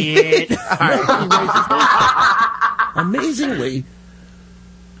shit. All right. Amazingly,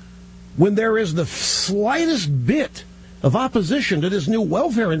 when there is the slightest bit of opposition to this new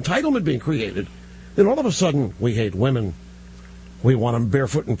welfare entitlement being created, then all of a sudden we hate women. We want them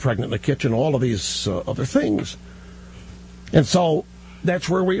barefoot and pregnant in the kitchen, all of these other things. And so that's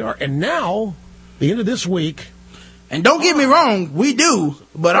where we are. And now, the end of this week. And don't get me wrong, we do.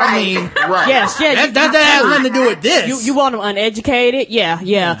 But I mean, yes, yeah, that has nothing to do with this. You want them uneducated? Yeah.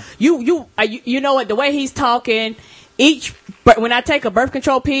 You know what? The way he's talking, when I take a birth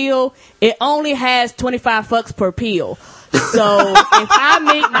control pill, it only has 25 fucks per pill. So if I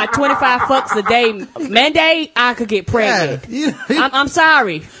meet my 25 fucks a day mandate, I could get pregnant. Yeah. I'm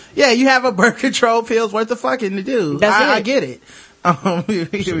sorry. Yeah, you have a birth control pill's worth of fucking to do. I get it. I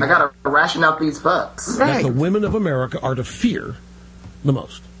gotta ration out these fucks. That the women of America are to fear the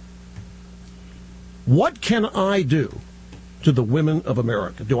most. What can I do to the women of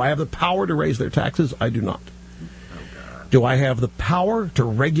America? Do I have the power to raise their taxes? I do not. Do I have the power to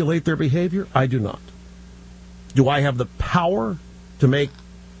regulate their behavior? I do not. Do I have the power to make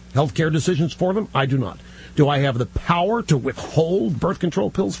healthcare decisions for them? I do not. Do I have the power to withhold birth control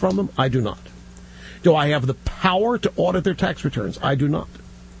pills from them? I do not. Do I have the power to audit their tax returns? I do not.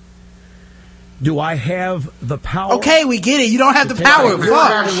 Do I have the power? Okay, we get it. You don't have the power.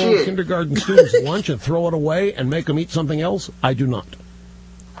 Fuck. Kindergarten students' lunch and throw it away and make them eat something else? I do not.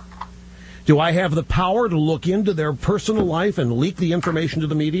 Do I have the power to look into their personal life and leak the information to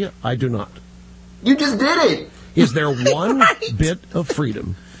the media? I do not. You just did it. Is there one bit of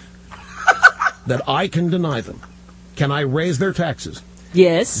freedom that I can deny them? Can I raise their taxes?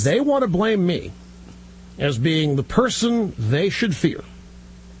 Yes. They want to blame me as being the person they should fear.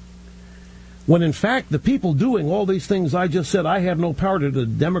 When in fact, the people doing all these things I just said, I have no power to the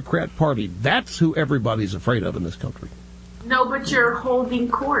Democrat Party. That's who everybody's afraid of in this country. No, but you're holding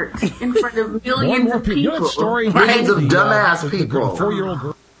court in front of millions More and more of people. You know that story? Millions of dumbass people. The 4-year-old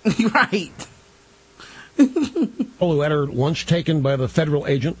girl Right. who had her lunch taken by the federal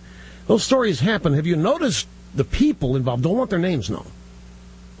agent. Those stories happen. Have you noticed the people involved don't want their names known?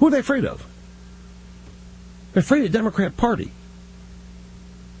 Who are they afraid of? They're afraid of the Democrat Party.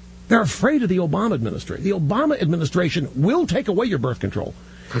 They're afraid of the Obama administration. The Obama administration will take away your birth control.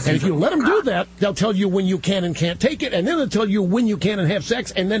 And if you let them do that, they'll tell you when you can and can't take it, and then they'll tell you when you can and have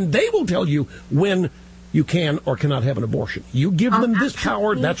sex, and then they will tell you when you can or cannot have an abortion. You give them this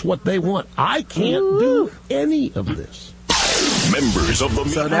power, that's what they want. I can't do any of this. Members of the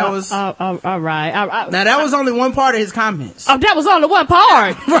So that was all right. now that was only one part of his comments. Oh, that was only one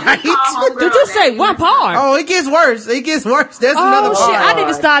part. Right? Did you say one part? Oh, it gets worse. It gets worse. There's Oh, another shit. part. I need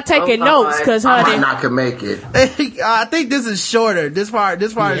to start taking notes because, I might honey. not can make it. I think this is shorter. This part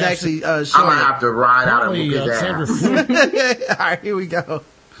is actually I shorter. might have to ride out and Apparently, look at Sandra that. Fluke, All right, here we go.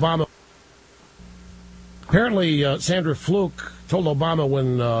 Obama. Apparently, Sandra Fluke told Obama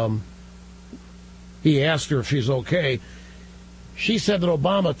when he asked her if she's okay, she said that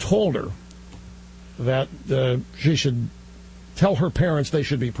Obama told her that she should tell her parents they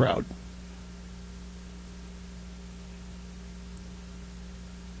should be proud.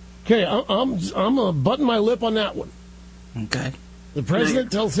 Okay, I'm button my lip on that one. Okay. The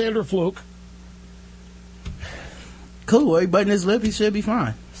president tells Sandra Fluke, Cool. Well, he buttoned his lip. He should be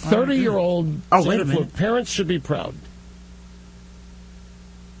fine. 30-year-old Oh, wait a Sandra minute. Fluke, parents should be proud.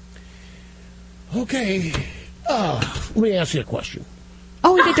 Okay, let me ask you a question.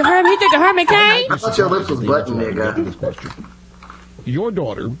 Oh, he did the Herman Cain? I thought your lips was button, nigga. This question. Your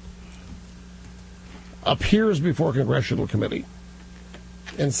daughter appears before a congressional committee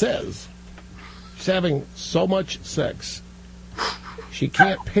and says she's having so much sex she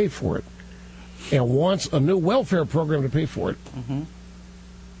can't pay for it and wants a new welfare program to pay for it.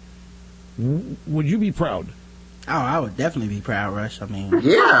 Would you be proud? Oh, I would definitely be proud, Rush. I mean,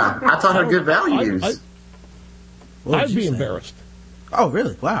 Yeah, I taught her good values. what would I'd you be say? embarrassed. Oh,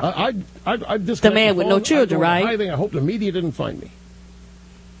 really? Wow. I'd disconnect The man the with phone. no children, I'd go into right? hiding. I hope the media didn't find me.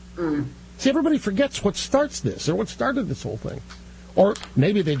 See, everybody forgets what starts this or what started this whole thing. Or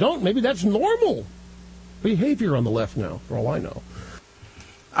maybe they don't. Maybe that's normal behavior on the left now, for all I know.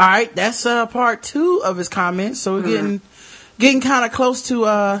 All right, that's part 2 of his comments. So we're getting kind of close to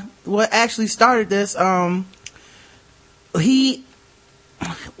what actually started this. Let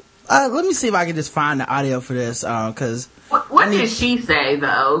me see if I can just find the audio for this, because What did she say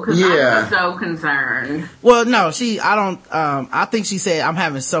though? Because Yeah. I'm so concerned. well, no, I think she said I'm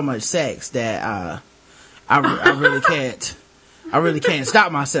having so much sex that I really can't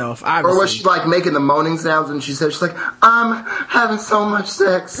stop myself. Or was she like making the moaning sounds and she said, she's like, I'm having so much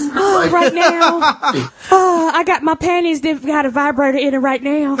sex. Like, Right now. I got my panties that got a vibrator in it right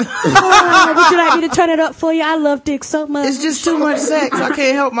now. Would you like me to turn it up for you? I love dick so much. It's just too much sex. I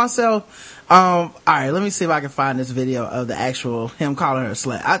can't help myself. All right, let me see if I can find this video of the actual him calling her a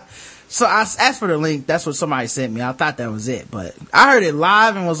slut. So I asked for the link. That's what somebody sent me. I thought that was it, but I heard it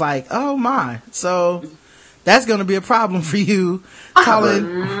live and was like, oh my. So that's going to be a problem for you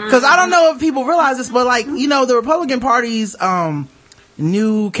calling, because I don't know if people realize this, but like, you know, the Republican Party's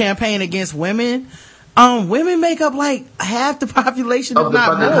new campaign against women, women make up like half the population, of if the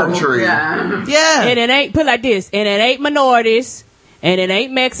not fucking more. country. Yeah. And it ain't, put it like this, and it ain't minorities, and it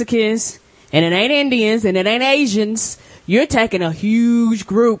ain't Mexicans, and it ain't Indians, and it ain't Asians. You're taking a huge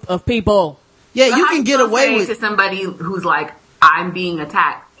group of people. Yeah, But you how can get still away say with to somebody who's like, I'm being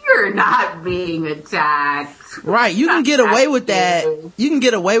attacked. You're not being attacked. right. You can get away with that. You can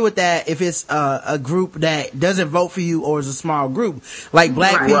get away with that if it's a group that doesn't vote for you or is a small group, like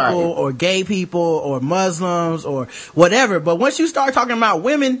black Right. people or gay people or Muslims or whatever. But once you start talking about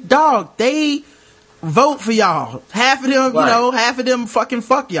women, dog, they vote for y'all. Half of them, Right. you know, half of them fucking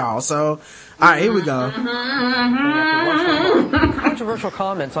fuck y'all. So, all right, here we go. Controversial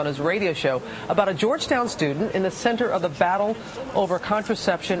comments on his radio show about a Georgetown student in the center of the battle over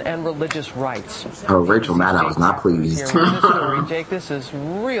contraception and religious rights. Oh, Rachel Maddow was not pleased. Here with this story, Jake, this is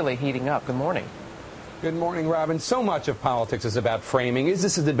really heating up. Good morning. Good morning, Robin. So much of politics is about framing. Is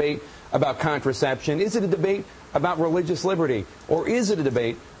this a debate about contraception? Is it a debate about religious liberty? Or is it a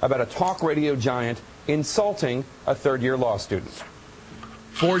debate about a talk radio giant insulting a third-year law student?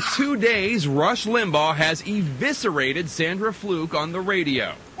 For 2 days, Rush Limbaugh has eviscerated Sandra Fluke on the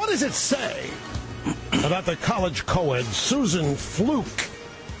radio. What does it say about the college co-ed Susan Fluke,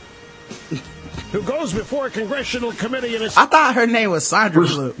 who goes before a congressional committee in a... I thought her name was Sandra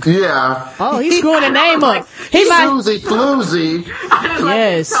Fluke. Yeah. Oh, he's screwing the name up. He might. Susie Floozy.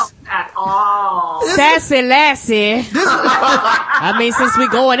 Yes. At all. Sassy Lassie. I mean, since we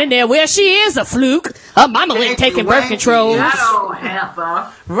going in there, well, she is a fluke. Her mama went taking birth control. That old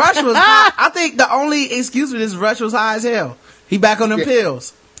heifer. Rush was high. I think the only excuse for this, Rush was high as hell. He back on them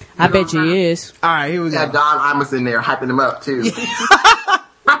pills. I bet you is. All right, here we go. Yeah, Don Imus in there hyping him up too.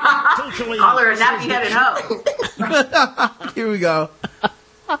 Call her a nappy-headed hoe. Here we go.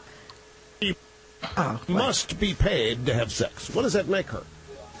 must be paid to have sex. What does that make her?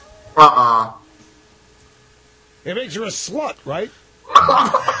 It makes her a slut, right?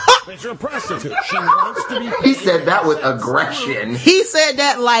 Makes her a prostitute. She wants to be paid. He said that with aggression. He said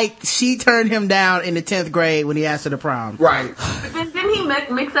that like she turned him down in the 10th grade when he asked her to prom. Right. But then didn't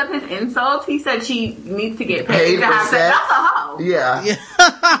he mix up his insults? He said she needs to get Paid paid to for have sex. sex? That's a hoe.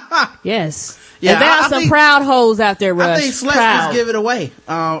 Yeah. Yes. Yeah, and there are I some think- proud hoes out there, Rush. I think sluts Proud. just give it away.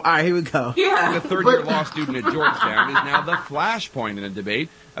 All right, here we go. Yeah. A third-year law student at Georgetown is now the flashpoint in a debate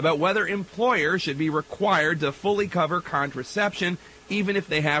about whether employers should be required to fully cover contraception even if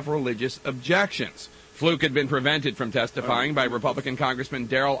they have religious objections. Fluke had been prevented from testifying by Republican Congressman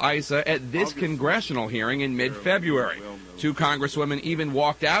Darrell Issa at this congressional hearing in mid-February. Two congresswomen even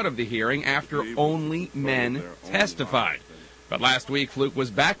walked out of the hearing after only men testified. But last week, Fluke was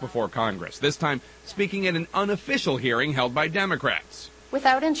back before Congress, this time speaking at an unofficial hearing held by Democrats.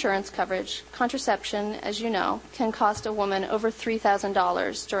 Without insurance coverage, contraception, as you know, can cost a woman over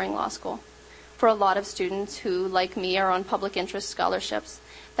 $3,000 during law school. For a lot of students who, like me, are on public interest scholarships,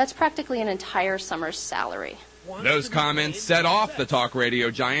 that's practically an entire summer's salary. Those comments set off the talk radio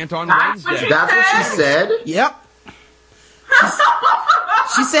giant on Wednesday. That's what she said? Yep.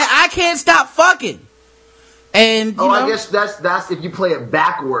 She said, I can't stop fucking. And, you know, I guess that's if you play it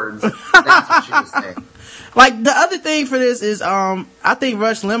backwards. That's what she was saying. like, the other thing for this is, I think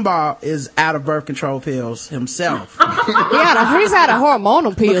Rush Limbaugh is out of birth control pills himself. He's out of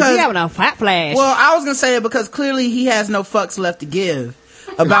hormonal pills. Because- He's having a fat flash. Well, I was gonna say it because clearly he has no fucks left to give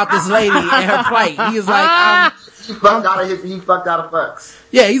about this lady and her plight. He was like, He fucked out of fucks.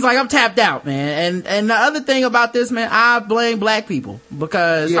 yeah, he's like, I'm tapped out, man. And the other thing about this, man, I blame black people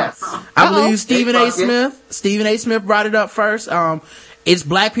because Yes. I believe Stephen They A. fuck it. Stephen A. Smith brought it up first. It's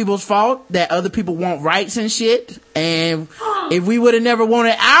black people's fault that other people want rights and shit. And if we would have never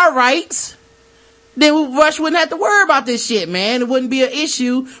wanted our rights, then Rush wouldn't have to worry about this shit, man. It wouldn't be an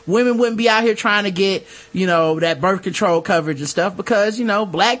issue. Women wouldn't be out here trying to get, that birth control coverage and stuff because,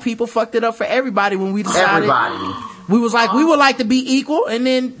 black people fucked it up for everybody when we decided. Everybody. We was like, we would like to be equal. And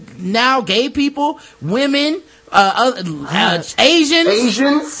then now gay people, women, Asians,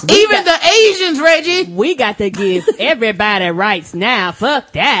 even the Asians, Reggie. We got to give everybody rights now.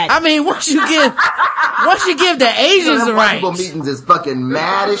 Fuck that. I mean, once you give the Asians the White people rights. meetings is fucking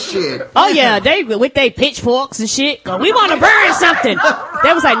mad as shit. Oh yeah, they with their pitchforks and shit. We want to burn something.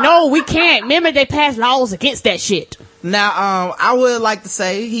 They was like, no, we can't. Remember, they passed laws against that shit. Now, I would like to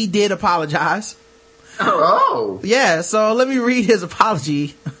say he did apologize. Oh. Yeah, so let me read his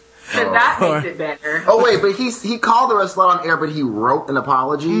apology. Because that makes it better. Oh wait, but he called her a slut on air, but he wrote an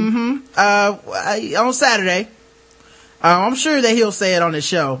apology. On Saturday. I'm sure that he'll say it on his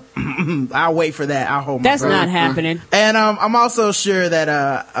show. I'll wait for that. I'll hold my That's breath. not happening. And I'm also sure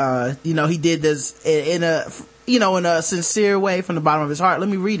that he did this in a sincere way from the bottom of his heart. Let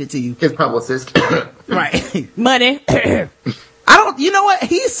me read it to you. His publicist. Right. Money. You know what?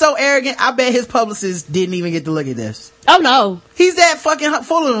 He's so arrogant. I bet his publicist didn't even get to look at this. Oh no. He's that fucking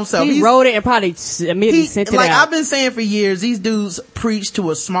full of himself. He wrote it and probably immediately sent it out. I've been saying for years, these dudes preach to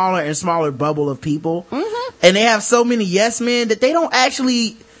a smaller and smaller bubble of people. Mm-hmm. And they have so many yes men that they don't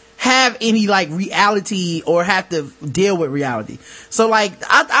actually have any reality or have to deal with reality. So I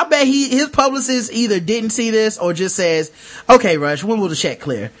bet his publicist either didn't see this or just says, okay, Rush, when will the check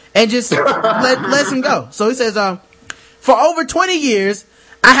clear? And just lets him go. So he says, for over 20 years,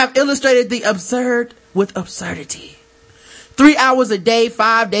 I have illustrated the absurd with absurdity. 3 hours a day,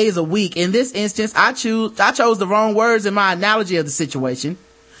 5 days a week. In this instance, I chose the wrong words in my analogy of the situation.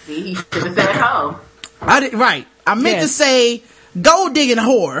 See, he should have said hoe. Right. I meant to say gold digging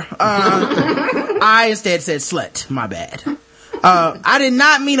whore. I instead said slut. My bad. I did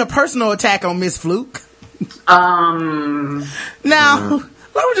not mean a personal attack on Miss Fluke. Now,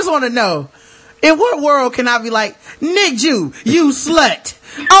 I just want to know, in what world can I be like, Nick Jew, you slut?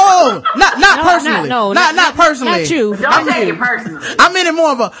 Oh, not personally. Not personally. Not you. Don't take it personally. I meant it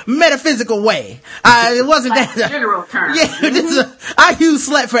more of a metaphysical way. It wasn't like that general term. Yeah, I use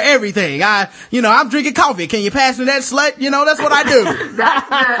slut for everything. I'm drinking coffee. Can you pass me that slut? That's what I do. That's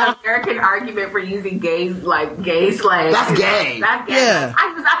the American argument for using gay slang. That's gay. That's gay. Yeah.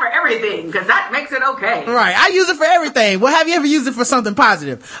 I use that for everything because that makes it okay. Right. I use it for everything. Well, have you ever used it for something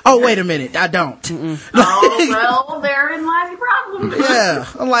positive? Oh, wait a minute. I don't. Oh, well, therein lies the problem. Yeah.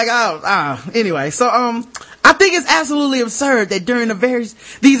 I'm like, anyway. So, I think it's absolutely absurd that during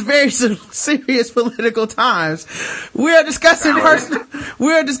these very serious political times, we are discussing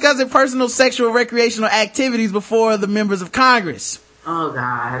personal sexual recreational activities before the members of Congress. Oh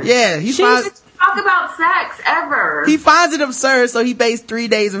God. Yeah, she doesn't talk about sex ever. He finds it absurd, so he based 3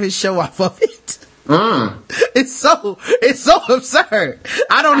 days of his show off of it. It's so absurd.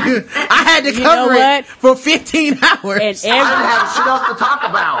 I had to cover it for 15 hours. I didn't have shit else to talk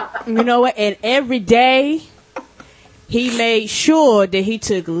about. You know what? And every day, he made sure that he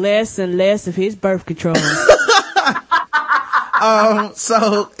took less and less of his birth control.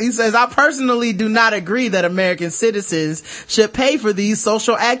 So he says, I personally do not agree that American citizens should pay for these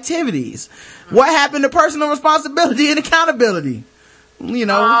social activities. What happened to personal responsibility and accountability? What?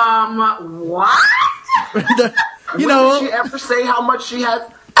 Did she ever say how much she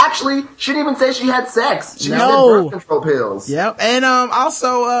had? Actually, she didn't even say she had sex. She said birth control pills. Yep. And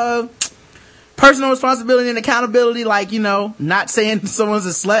also personal responsibility and accountability, like, not saying someone's a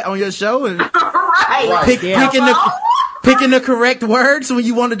slut on your show and picking the correct words when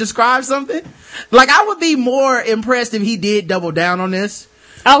you want to describe something. Like, I would be more impressed if he did double down on this.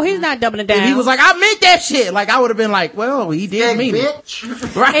 Oh, he's not doubling down. If he was like, I meant that shit. Like, I would have been like, well, he did mean bitch.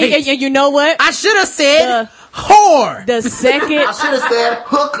 It. Right. And you know what? I should have said whore. The second. I should have said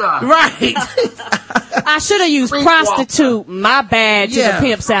hooker. Right. I should have used prostitute. My bad to the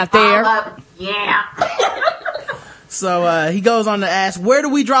pimps out there. Yeah. So, he goes on to ask, where do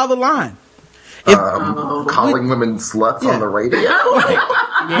we draw the line? Calling women sluts on the radio?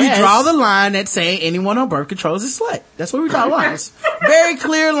 Yes. We draw the line at saying anyone on birth control is a slut. That's where we draw the lines. Very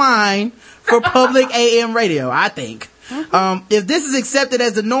clear line for public AM radio, I think. If this is accepted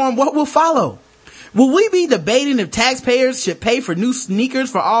as the norm, what will follow? Will we be debating if taxpayers should pay for new sneakers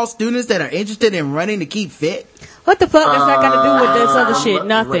for all students that are interested in running to keep fit? What the fuck does that got to do with this other shit?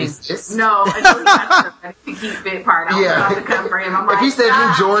 Nothing. No, it's to keep fit part. I was about to come for him. I'm like, if he said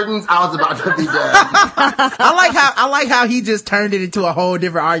new Jordans, I was about to be done. I like how he just turned it into a whole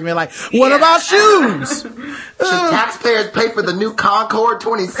different argument. Like, what about shoes? Should taxpayers pay for the new Concord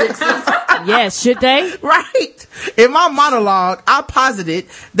 26s? Yes, should they? Right. In my monologue, I posited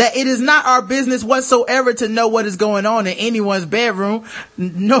that it is not our business whatsoever to know what is going on in anyone's bedroom.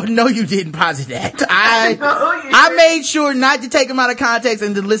 No, you didn't posit that. I made sure not to take him out of context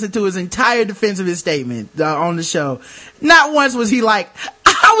and to listen to his entire defense of his statement on the show. Not once was he like,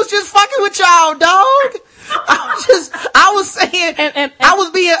 I was just fucking with y'all, dog. I was saying, I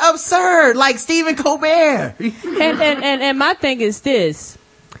was being absurd, like Stephen Colbert. And my thing is this.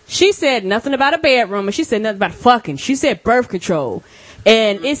 She said nothing about a bedroom, and she said nothing about fucking. She said birth control.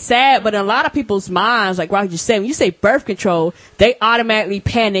 And it's sad, but in a lot of people's minds, like Roger just said, when you say birth control, they automatically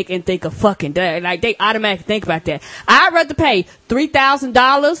panic and think of fucking. Like, they automatically think about that. I'd rather pay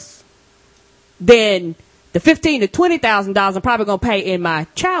 $3,000 than the $15,000 to $20,000 I'm probably gonna pay in my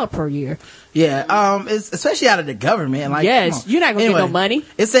child per year. Yeah, it's especially out of the government. Like, yes, you're not gonna get no money.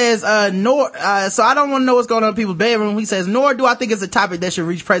 It says, so I don't want to know what's going on in people's bedroom. He says, nor do I think it's a topic that should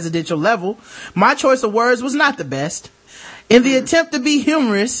reach presidential level. My choice of words was not the best. In the attempt to be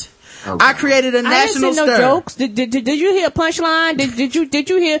humorous, I created a national stir. I didn't see no jokes. Did you hear a punchline? Did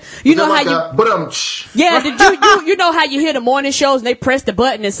you hear? You know how you? Yeah. Did you know how you hear the morning shows and they press the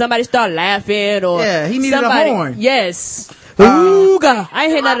button and somebody start laughing or? Yeah, he needed a horn. Yes. Ooh, God. I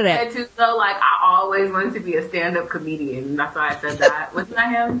ain't hear none of that. Too, though, like, I always wanted to be a stand-up comedian. That's why I said that. Wasn't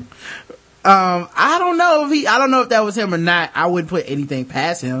that him? I don't know if that was him or not. I wouldn't put anything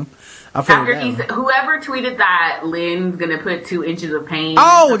past him. After he said, whoever tweeted that Lynn's gonna put 2 inches of pain.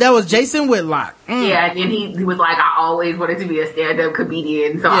 Oh, that was Jason Whitlock. Yeah, and then he was like, I always wanted to be a stand-up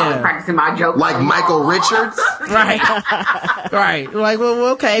comedian, so I was practicing my jokes. Like Michael Richards? Right. Right. Like,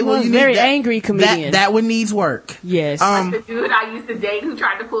 well, okay. Well, you very need that, angry comedian. That one needs work. Yes. Like the dude I used to date who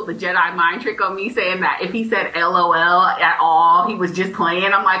tried to pull the Jedi mind trick on me, saying that if he said LOL at all, he was just playing.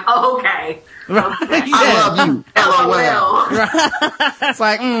 I'm like, oh, okay. Right. Okay. Yeah. I love you. LOL. Right. It's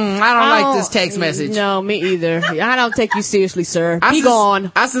like, I don't like this text message. No, me either. I don't take you seriously, sir. Be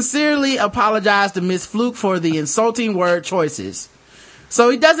gone. I sincerely apologize to Miss Fluke for the insulting word choices. So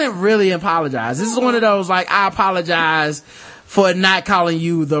he doesn't really apologize. This is one of those, like, I apologize for not calling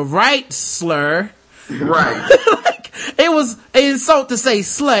you the right slur. Right. Like, it was an insult to say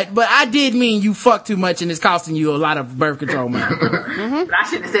slut, but I did mean you fuck too much and it's costing you a lot of birth control money. But I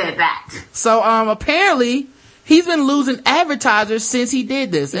shouldn't have said that. So, apparently, he's been losing advertisers since he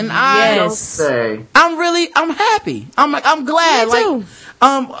did this. And I'm happy. I'm glad. Me too.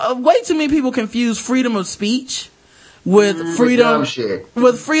 Like, way too many people confuse freedom of speech with freedom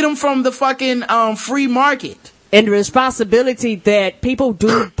from the fucking, free market. And the responsibility that people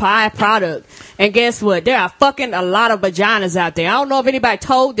do buy a product. And guess what? There are fucking a lot of vaginas out there. I don't know if anybody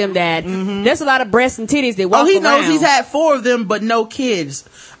told them that. There's a lot of breasts and titties that walk around. He knows he's had 4 of them, but no kids.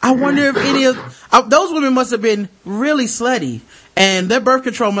 I wonder if any of those women must have been really slutty. And their birth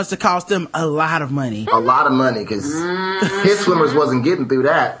control must have cost them a lot of money. A lot of money, because his swimmers wasn't getting through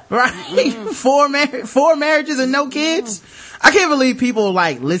that. Right? 4 marriages and no kids? I can't believe people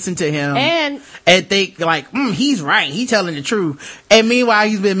like listen to him and think like, he's right. He's telling the truth. And meanwhile,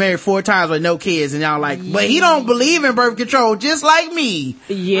 he's been married 4 times with no kids. And y'all like, but he don't believe in birth control just like me.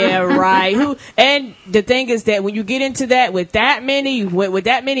 Yeah, right. And the thing is that when you get into that with that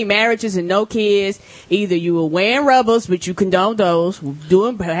many marriages and no kids, either you were wearing rubbers, which you condone those,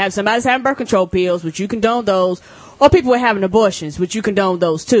 somebody's having birth control pills, which you condone those, or people were having abortions, which you condone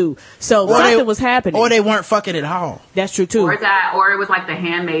those too. So something was happening. Or they weren't fucking at all. That's true too. Or it was like the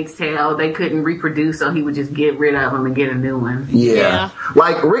Handmaid's Tale. They couldn't reproduce, so he would just get rid of them and get a new one. Yeah.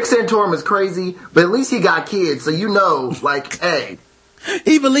 Like, Rick Santorum is crazy, but at least he got kids, so you know, like, hey.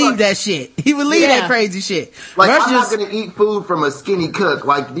 He believed that shit. He believed that crazy shit. Like, I'm not gonna eat food from a skinny cook.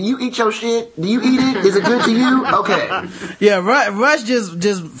 Like, do you eat your shit? Do you eat it? Is it good to you? Okay. Yeah, Rush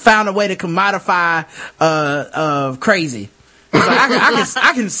just found a way to commodify, crazy. He's like,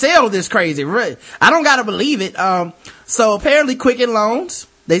 I can sell this crazy. I don't gotta believe it. So apparently Quicken Loans,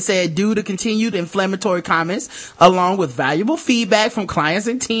 they said, due to continued inflammatory comments, along with valuable feedback from clients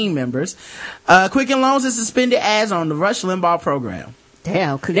and team members, Quicken Loans has suspended ads on the Rush Limbaugh program.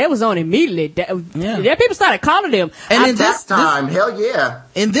 Damn, cause that was on immediately. That people started calling them. And in this time, hell yeah.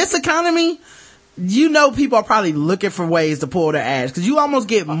 In this economy, you know people are probably looking for ways to pull their ads, cause you almost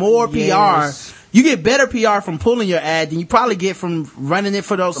get more PR. You get better PR from pulling your ad than you probably get from running it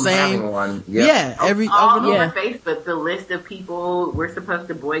for those same one. Yeah, all over Facebook, the list of people we're supposed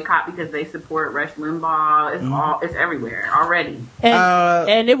to boycott because they support Rush Limbaugh it's everywhere already.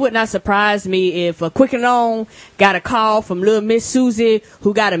 And it would not surprise me if Quicken Loan got a call from little Miss Susie,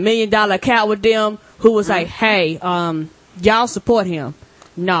 who got $1 million account with them, who was like, hey, y'all support him.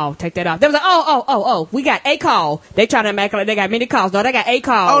 No, take that off. They was like, oh, we got a call. They trying to make like they got many calls. No, they got a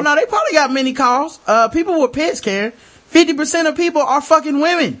call. Oh, no, they probably got many calls. People with pets, Karen. 50% of people are fucking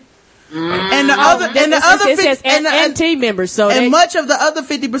women. And the other team members. So much of the other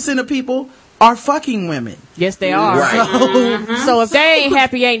 50% of people are fucking women. Yes, they are. Right. So if they ain't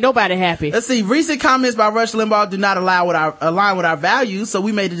happy, ain't nobody happy. Let's see. Recent comments by Rush Limbaugh do not align with our values, so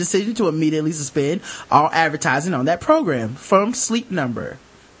we made a decision to immediately suspend all advertising on that program from Sleep Number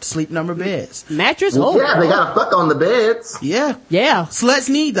beds. Mattress? Yeah, they gotta fuck on the beds. Yeah. Sluts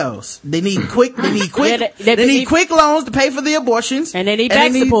need those. They need quick they need quick loans to pay for the abortions. And they need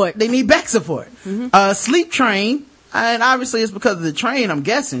back support. They need back support. Sleep Train, and obviously it's because of the train, I'm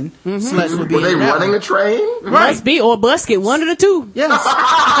guessing. Sluts would be. Were they running a train? Right. Must be, or busket, one of the two. Yes.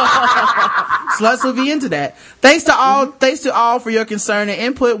 Sluts will be into that. Thanks to all for your concern and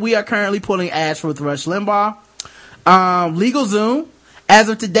input. We are currently pulling ads with Rush Limbaugh. LegalZoom. As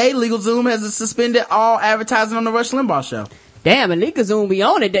of today, LegalZoom has suspended all advertising on the Rush Limbaugh show. Damn, and LegalZoom be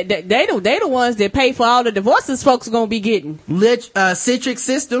on it. They the ones that pay for all the divorces folks are gonna be getting. Citrix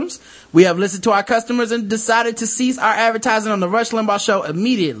Systems. We have listened to our customers and decided to cease our advertising on the Rush Limbaugh show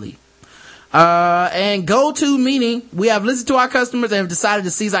immediately. And GoTo, meaning we have listened to our customers and have decided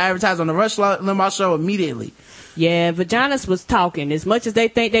to cease our advertising on the Rush Limbaugh show immediately. Yeah, Vaginas was talking. As much as they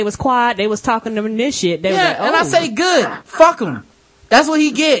think they was quiet, they was talking to them this shit. They was like, and I say good. Fuck him. That's what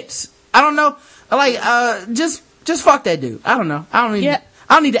he gets. I don't know. Like, just fuck that dude. I don't know. I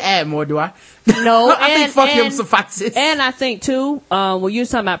don't need to add more, do I? No, I think fuck him suffices. And I think too, when you're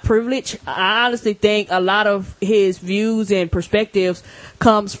talking about privilege, I honestly think a lot of his views and perspectives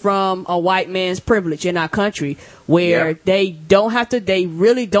comes from a white man's privilege in our country, where they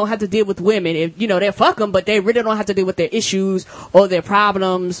really don't have to deal with women. If, they'll fuck them, but they really don't have to deal with their issues or their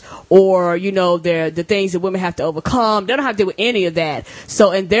problems or, the things that women have to overcome. They don't have to deal with any of that.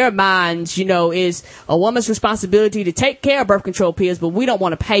 So in their minds, is a woman's responsibility to take care of birth control pills, but we don't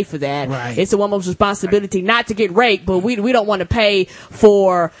want to pay for that. Right. It's it's a woman's responsibility not to get raped, but we don't want to pay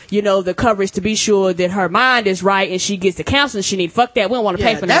for, the coverage to be sure that her mind is right and she gets the counseling she needs. Fuck that. We don't want to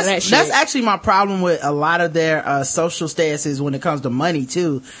pay for none of that shit. That's actually my problem with a lot of their social stances when it comes to money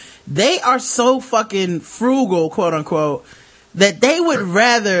too. They are so fucking frugal, quote unquote, that they would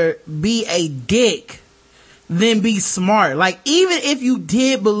rather be a dick than be smart. Like, even if you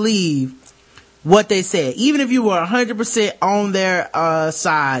did believe what they said, even if you were 100% on their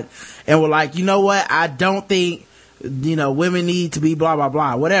side and were like, you know what, I don't think women need to be blah blah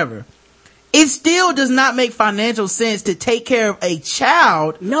blah, whatever, it still does not make financial sense to take care of a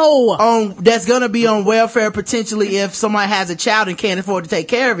child that's gonna be on welfare potentially if somebody has a child and can't afford to take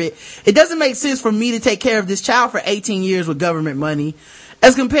care of it. It doesn't make sense for me to take care of this child for 18 years with government money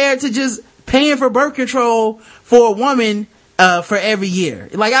as compared to just paying for birth control for a woman for every year.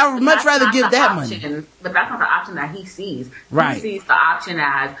 Like, I would much rather give that money. But that's not the option that he sees. Right. He sees the option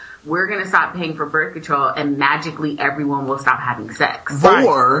as, we're going to stop paying for birth control and magically everyone will stop having sex. Right.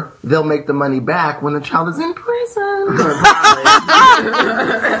 Or they'll make the money back when the child is in prison.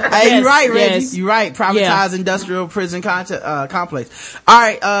 Hey, you're right, Reggie. You're right. Privatized industrial prison complex. All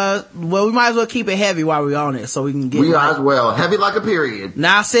right. Well, we might as well keep it heavy while we're on it so we can get. We might as well. Heavy like a period.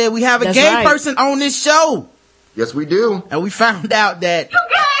 Now, I said we have a gay person on this show. Yes, we do. And we found out that. You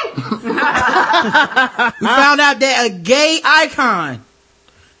gay? We found out that a gay icon,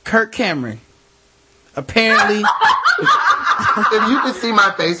 Kirk Cameron, apparently. If you could see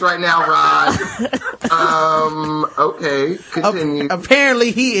my face right now, Rod. Okay, continue.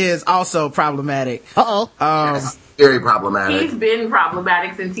 Apparently he is also problematic. Yes, very problematic. He's been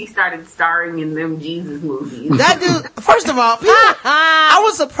problematic since he started starring in them Jesus movies. That dude, first of all, I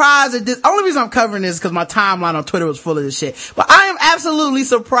was surprised at this. Only reason I'm covering this is because my timeline on Twitter was full of this shit. But I am absolutely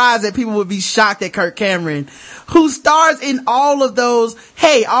surprised that people would be shocked at Kirk Cameron, who stars in all of those,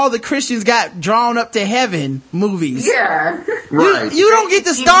 hey, all the Christians got drawn up to heaven movies. Yeah. Right. You don't get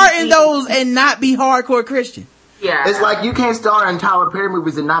to star in those and not be hardcore Christian. Yeah. It's like you can't star in Tyler Perry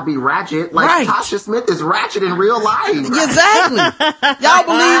movies and not be ratchet. Like, Tasha Smith is ratchet in real life. Exactly.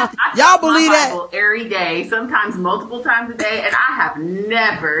 Y'all believe that? Bible every day, sometimes multiple times a day, and I have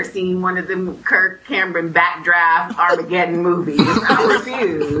never seen one of them Kirk Cameron backdraft Armageddon movies. I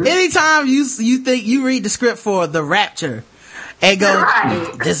refuse. Anytime you think you read the script for The Rapture and go,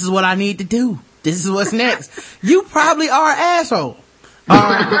 this is what I need to do. This is what's next. You probably are an asshole.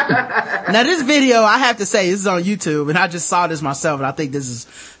 Now this video, I have to say, this is on YouTube, and I just saw this myself, and I think this is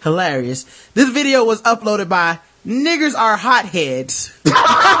hilarious. This video was uploaded by Niggers Are Hotheads.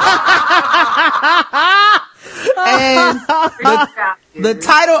 And the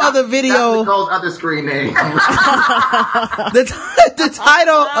title of the video, that's Nicole's other screen name.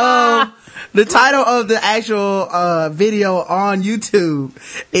 the title of the actual video on YouTube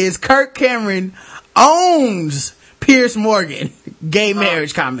is Kirk Cameron owns Piers Morgan gay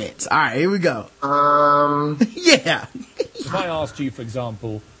marriage comments. All right, here we go. Yeah. If I asked you, for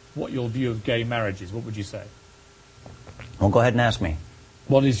example, what your view of gay marriage is, what would you say? Well, go ahead and ask me.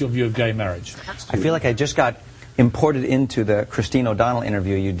 What is your view of gay marriage? I feel like I just got imported into the Christine O'Donnell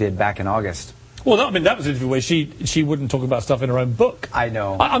interview you did back in August. Well, that was an interview where she wouldn't talk about stuff in her own book. I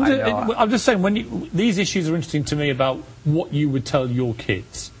know. I'm just saying, these issues are interesting to me about what you would tell your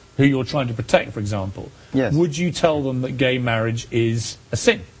kids, who you're trying to protect, for example. Yes. Would you tell them that gay marriage is a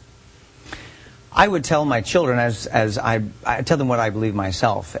sin? I would tell my children, as I tell them what I believe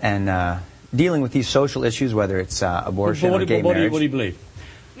myself, and dealing with these social issues, whether it's abortion or gay marriage. What do you believe?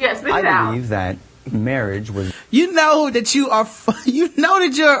 Yes, I believe that marriage was. You know that you're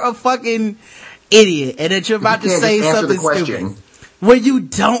a fucking idiot, and that you're about to say something stupid. Where you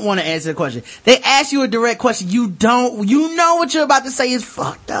don't want to answer the question. They ask you a direct question. You know what you're about to say is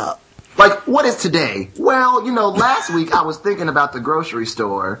fucked up. Like, what is today? Well, last week I was thinking about the grocery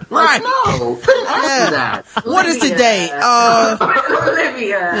store. Like, no, couldn't ask me that. What is today?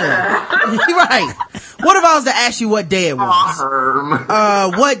 Olivia. Right. What if I was to ask you what day it was?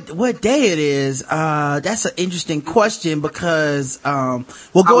 What day it is? That's an interesting question because, go ahead.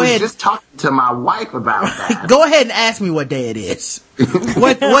 I was just talking to my wife about that. Go ahead and ask me what day it is.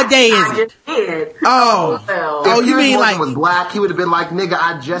 What day is it? I just did. If you mean like was black? He would have been like, "Nigga,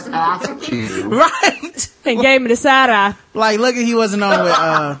 I just asked you." Right. And gave me the side eye. Like, look, he wasn't on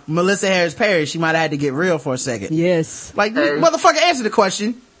with Melissa Harris Perry. She might have had to get real for a second. Yes. Like, motherfucker, answer the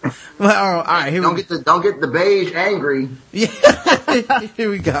question. Well, all right. Here don't get the beige angry. Yeah. Here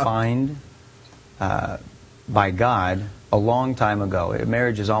we go. Defined by God a long time ago.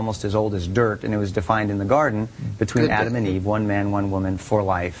 Marriage is almost as old as dirt, and it was defined in the garden between Adam and Eve, one man, one woman, for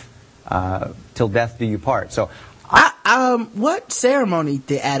life, till death do you part. So What ceremony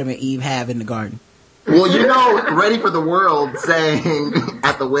did Adam and Eve have in the garden? Well, ready for the world saying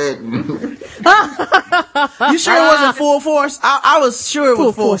at the wedding. You sure it wasn't full force? I was sure it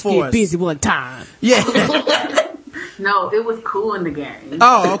was full force. Get busy one time. Yeah. No, it was Kool and the Gang.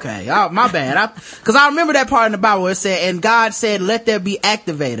 Oh, okay. My bad. Cause I remember that part in the Bible where it said, and God said, let there be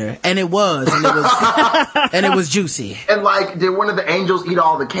activator. And it was, and it was juicy. And did one of the angels eat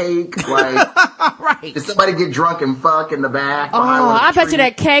all the cake? Right. Did somebody get drunk and fuck in the back? Oh, I bet you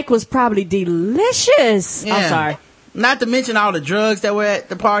that cake was probably delicious. Yeah. I'm sorry. Not to mention all the drugs that were at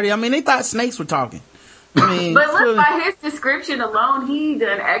the party. I mean, they thought snakes were talking. I mean, but look, by his description alone, he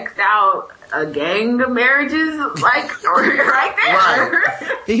done X'd out a gang of marriages, right there.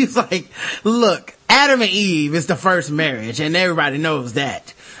 Right. He's like, look, Adam and Eve is the first marriage, and everybody knows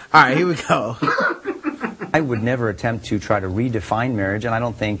that. All right, here we go. I would never attempt to try to redefine marriage, and I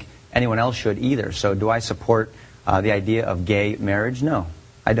don't think anyone else should either. So do I support the idea of gay marriage? No,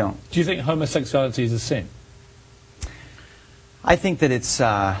 I don't. Do you think homosexuality is a sin? I think that it's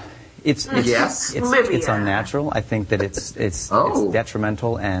unnatural. I think that it's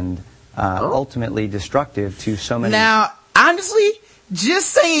detrimental and ultimately destructive to so many. Now, honestly, just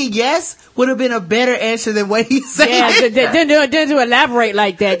saying yes would have been a better answer than what he's saying. Yeah, then to elaborate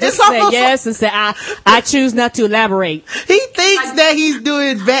like that. Just say yes and say I choose not to elaborate. He thinks that he's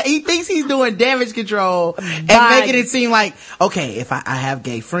doing damage control and making it seem like, okay, if I have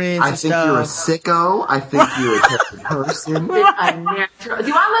gay friends I think you're a sicko. I think you're a terrible person. Unnatural.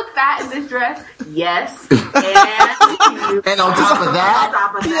 Do I look fat in this dress? Yes. And on top of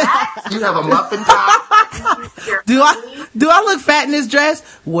that, you have a muffin top. Do I look fat in this dress?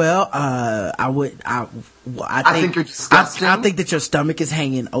 Well, I think you're disgusting. I think that your stomach is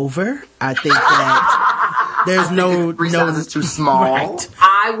hanging over. I think that there's no size is too small. Right.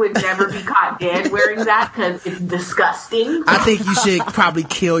 I would never be caught dead wearing that because it's disgusting. I think you should probably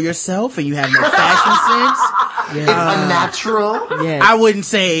kill yourself, and you have no fashion sense. It's unnatural. Yes. I wouldn't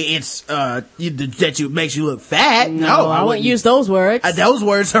say it's makes you look fat. No, I wouldn't use those words. Those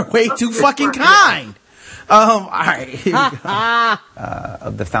words are way too fucking kind. All right.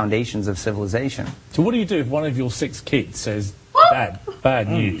 Of the foundations of civilization. So what do you do if one of your 6 kids says, Dad, bad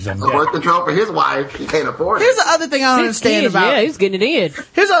news? Birth control for his wife. He can't afford it. Here's the other thing I don't understand about. Yeah, he's getting it in.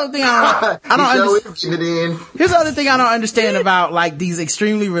 Here's the other thing I don't Here's the other thing I don't understand about these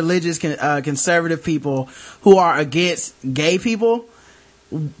extremely religious conservative people who are against gay people.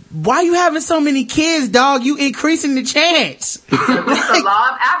 Why are you having so many kids, dog? You increasing the chance. The law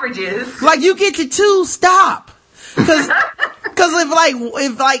of averages. You get to 2, stop. Cause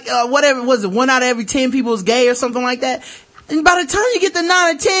if whatever was it, 1 out of every 10 people is gay or something like that. And by the time you get to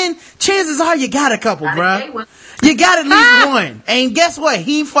 9 or 10, chances are you got a couple, bruh. You got at least one. And guess what?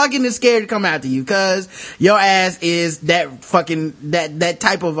 He fucking is scared to come after you because your ass is that fucking, that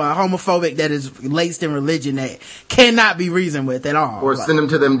type of homophobic that is laced in religion that cannot be reasoned with at all. Or send them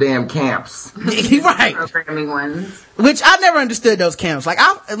to them damn camps. Right. Programming ones. Which I never understood those camps.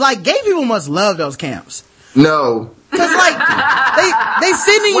 Gay people must love those camps. No. Cause they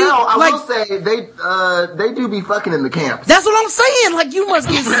sending you. Well, I will say they do be fucking in the camps. That's what I'm saying. You must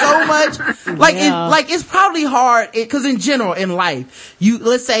get so much. It's probably hard. Cause in general in life,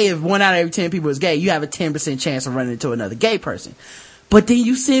 let's say if 1 out of every 10 people is gay, you have a 10% chance of running into another gay person. But then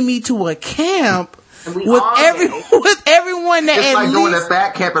you send me to a camp with everyone that it's at least going to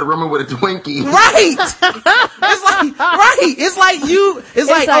fat camp and rooming with a Twinkie. Right. It's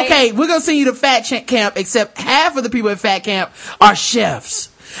like okay, we're gonna send you to fat camp, except half of the people at fat camp are chefs.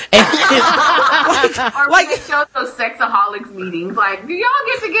 And they show those sexaholics meetings. Do y'all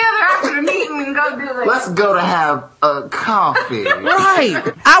get together after the meeting and go do it? Let's go to have a coffee. Right.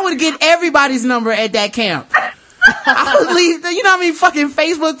 I would get everybody's number at that camp. I would leave, you know how many fucking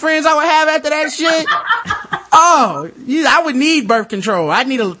Facebook friends I would have after that shit? Oh, I would need birth control. I'd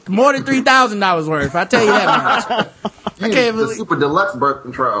need more than $3,000 worth. I tell you that much. I can't believe the super deluxe birth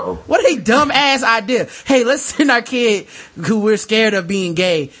control. What a dumb ass idea. Hey, let's send our kid who we're scared of being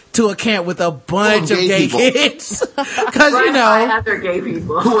gay to a camp with a bunch of gay kids. Cause other gay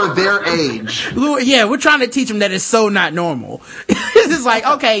people who are their age. We're trying to teach them that it's so not normal. It's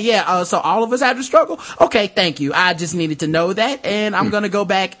okay, so all of us have to struggle. Okay, thank you. I just needed to know that, and I'm gonna go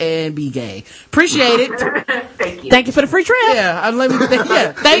back and be gay. Appreciate it. Thank you. Thank you for the free trip.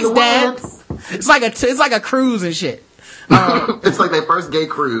 Thanks, Dad. It's like a cruise and shit. It's like their first gay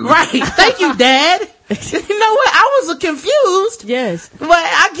cruise. Right. Thank you, Dad. You know what? I was confused. Yes. But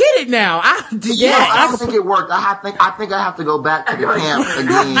I get it now. I don't think it worked. I think I have to go back to the camp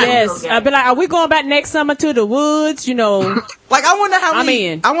again. Yes. I'd be like, are we going back next summer to the woods? You know. Like, I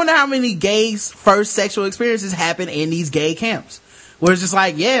wonder how many gays' first sexual experiences happen in these gay camps. Where it's just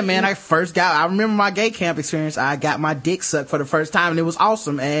like, yeah, man, I remember my gay camp experience. I got my dick sucked for the first time and it was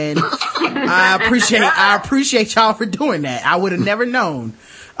awesome. And I appreciate y'all for doing that. I would have never known.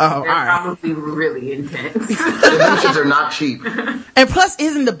 They're probably really intense. The emotions are not cheap. And plus,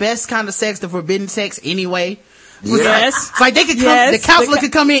 isn't the best kind of sex the forbidden sex anyway? Yes. It's like they could come, the counselor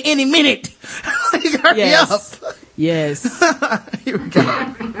could come in any minute. Hurry up. Yes. Here we go.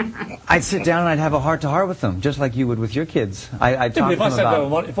 I'd sit down and I'd have a heart-to-heart with them, just like you would with your kids. I'd talk to them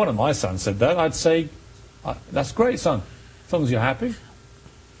about... If one of my sons said that, I'd say, that's great, son. As long as you're happy.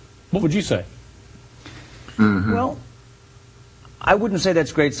 What would you say? Mm-hmm. Well, I wouldn't say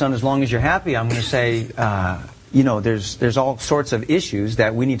that's great, son, as long as you're happy. I'm going to say, there's all sorts of issues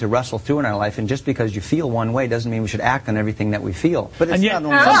that we need to wrestle through in our life, and just because you feel one way doesn't mean we should act on everything that we feel. But it's not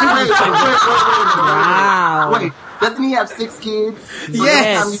only... Wow. Wait, doesn't he have 6 kids? So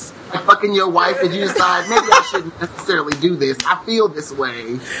yes. Like fucking your wife, and you decide, maybe I shouldn't necessarily do this. I feel this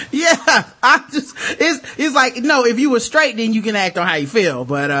way. Yeah, it's like, no, if you were straight, then you can act on how you feel.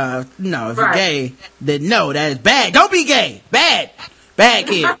 But, no, if you're gay, then no, that is bad. Don't be gay. Bad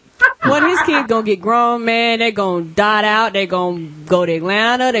kid. Well, his kids gonna get grown, man. They're gonna dot out. They're gonna go to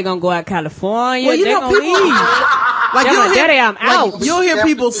Atlanta. They're gonna go out to California. Well, they're gonna leave. Like, Daddy, I'm out. You'll hear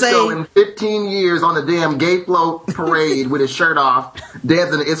people say in 15 years on the damn gay float parade with his shirt off,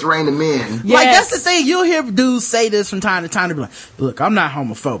 dancing to It's Raining Men. Yes. Like, that's the thing. You'll hear dudes say this from time to time. To be like, look, I'm not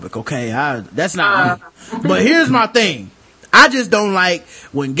homophobic, okay? That's not me. But here's my thing. I just don't like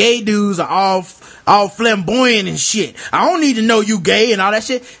when gay dudes are all flamboyant and shit. I don't need to know you gay and all that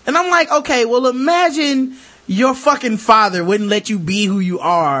shit. And I'm like, okay, well, imagine your fucking father wouldn't let you be who you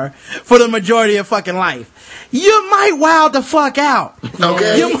are for the majority of fucking life. You might wow the fuck out.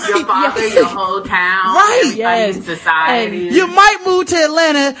 Okay. Your father, your whole town. Right. Yes. Society. And you might move to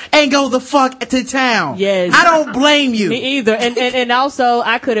Atlanta and go the fuck to town. Yes. I don't blame you. Me either. And also,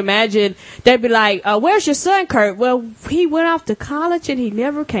 I could imagine they'd be like, where's your son, Kurt? Well, he went off to college and he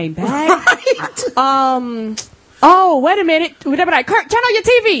never came back. Right. Oh, wait a minute. They'd be like, Kurt, turn on your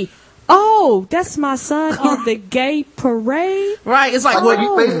TV. Oh, that's my son on the gay parade. Right, it's like, what?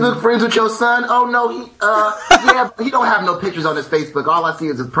 You Facebook friends with your son? Oh no, he don't have no pictures on his Facebook. All I see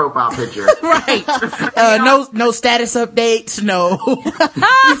is his profile picture. Right. No status updates. No,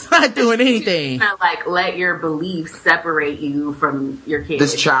 he's not doing anything. Like, let your beliefs separate you from your kids.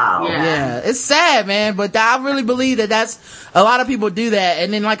 This child. Yeah, it's sad, man. But I really believe that's a lot of people do that.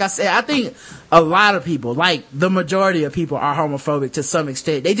 And then, like I said, I think a lot of people, like the majority of people, are homophobic to some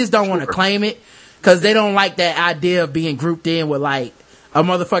extent. They just don't want to claim it because they don't like that idea of being grouped in with like a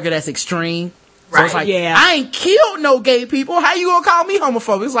motherfucker that's extreme. So right. It's like, I ain't killed no gay people. How you gonna call me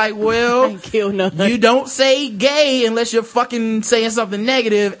homophobic? It's like, well, I ain't killed none. You don't say gay unless you're fucking saying something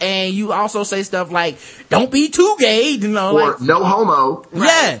negative, and you also say stuff like, don't be too gay, you know, or like no homo.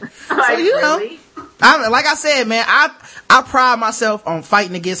 Yeah. So you know, like I said, man, I pride myself on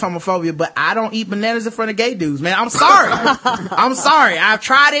fighting against homophobia, but I don't eat bananas in front of gay dudes, man. I'm sorry. I'm sorry. I've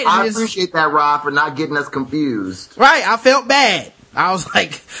tried it. I appreciate that, Rob, for not getting us confused. Right. I felt bad. I was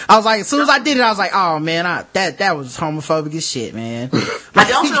like, as soon as I did it, I was like, oh man, that was homophobic as shit, man. I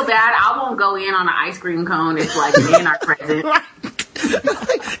don't feel bad. I won't go in on an ice cream cone if like men are present.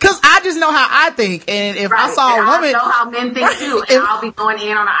 Cause I just know how I think, and if I saw a woman, I know how men think too, and I'll be going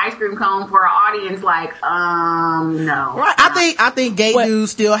in on an ice cream cone for an audience like, no. Right. I think gay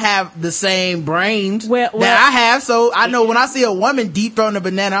dudes still have the same brains that I have, so I know when I see a woman deep throwing a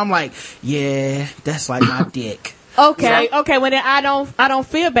banana, I'm like, yeah, that's like my dick. Okay. When I don't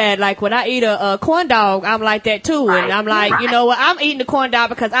feel bad. Like when I eat a corn dog, I'm like that too. Right. And I'm like, you know what? I'm eating the corn dog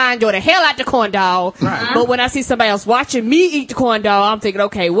because I enjoy the hell out the corn dog. Right. But when I see somebody else watching me eat the corn dog, I'm thinking,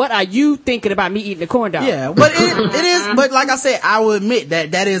 okay, what are you thinking about me eating the corn dog? Yeah, but it is, but like I said, I will admit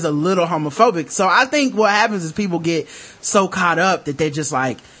that is a little homophobic. So I think what happens is people get so caught up that they're just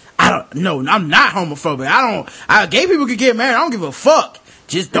like, I'm not homophobic. Gay people can get married. I don't give a fuck.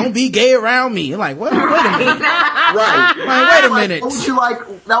 Just don't be gay around me. Like, wait a minute. Right. Like, wait a minute. What would you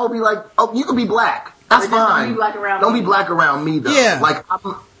like? That would be like, oh, you can be black. That's fine. Don't be black around me, though. Yeah. Like,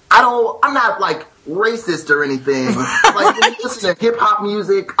 I'm not like racist or anything. Like, when you listen to hip hop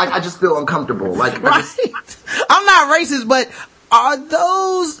music, I just feel uncomfortable. Like, right. I'm not racist, but are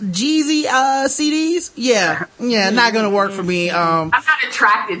those Jeezy CDs? Yeah, not gonna work for me. I'm not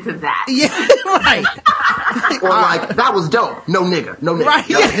attracted to that. Yeah, right. Or like, that was dope. No nigga. No nigga. Right.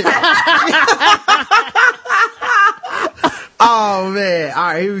 Oh man. All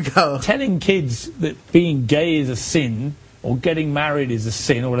right, here we go. Telling kids that being gay is a sin or getting married is a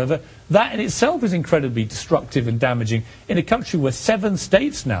sin or whatever, that in itself is incredibly destructive and damaging in a country where 7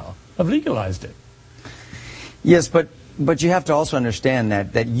 states now have legalized it. Yes, but you have to also understand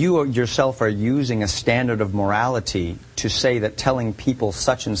that you yourself are using a standard of morality to say that telling people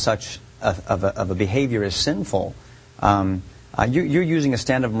such and such of a behavior is sinful. You're using a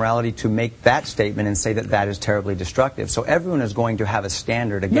standard of morality to make that statement and say that is terribly destructive. So everyone is going to have a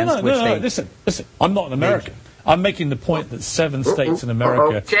standard against which they... Listen, I'm not an American. I'm making the point that 7 states in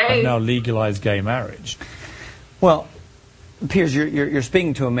America have now legalized gay marriage. Well, Piers, you're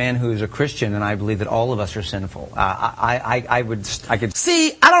speaking to a man who's a Christian, and I believe that all of us are sinful. I could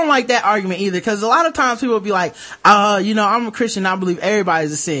see. I don't like that argument either, because a lot of times people will be like, I'm a Christian, I believe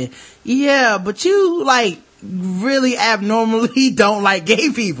everybody's a sin. Yeah, but you really abnormally don't like gay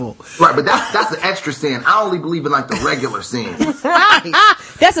people. Right, but that's an extra sin. I only believe in the regular sin. Right.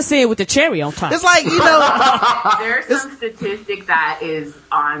 That's a sin with the cherry on top. It's like, there's some statistic that is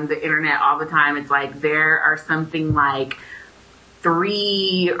on the internet all the time. It's like there are something like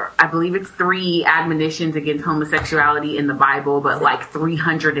 3 admonitions against homosexuality in the Bible, but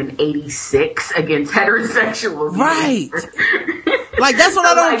 386 against heterosexual. Right. That's what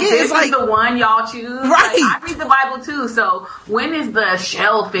I don't get. This is the one y'all choose. Right. I read the Bible too, so when is the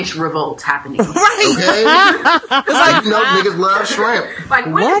shellfish revolt happening? Right. Okay. It's niggas love shrimp.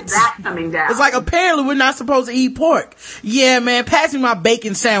 When is that coming down? It's apparently we're not supposed to eat pork. Yeah, man, pass me my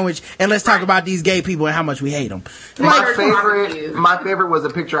bacon sandwich and let's talk about these gay people and how much we hate them. My favorite was a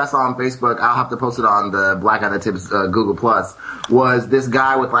picture I saw on Facebook. I'll have to post it on the Black Guy That Tips Google Plus. Was this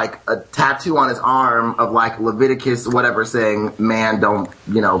guy with a tattoo on his arm of Leviticus whatever saying man don't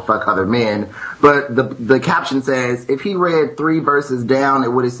fuck other men, but the caption says if he read 3 verses down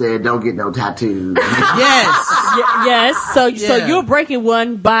it would have said don't get no tattoos. Yes. Yes. So you're breaking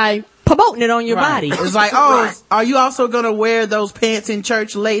one by promoting it on your body. It's are you also gonna wear those pants in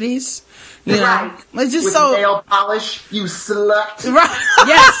church, ladies? It's just with nail polish, you slut. Right.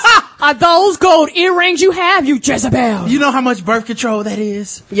 Yes. Are those gold earrings you have, you Jezebel? You know how much birth control that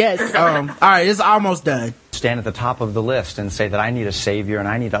is? Yes. All right, it's almost done. Stand at the top of the list and say that I need a savior and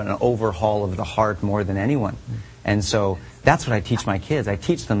I need an overhaul of the heart more than anyone. And so that's what I teach my kids. I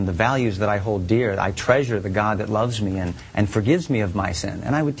teach them the values that I hold dear. I treasure the God that loves me and forgives me of my sin.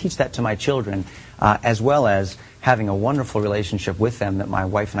 And I would teach that to my children, as well as having a wonderful relationship with them that my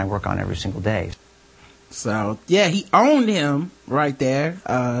wife and I work on every single day. So, yeah, he owned him right there.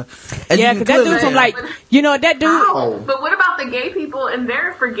 Because that dude's that dude. Ow. But what about the gay people and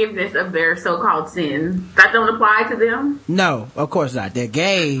their forgiveness of their so-called sin? That don't apply to them? No, of course not. They're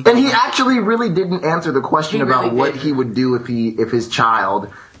gay. And he actually really didn't answer the question about what he would do if his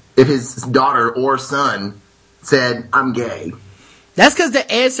daughter or son said, I'm gay. That's because the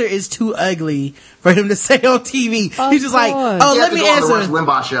answer is too ugly for him to say on TV. He's just let me answer. On the Rush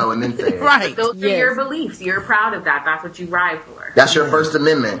Limbaugh show and then say it. Right. But those are your beliefs. You're proud of that. That's what you ride for. That's your First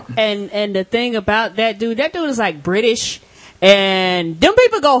Amendment. And the thing about that dude is British. And them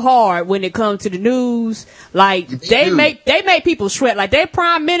people go hard when it comes to the news. They make people sweat. Their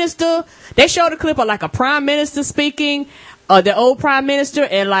prime minister, they showed a clip of a prime minister speaking, the old prime minister,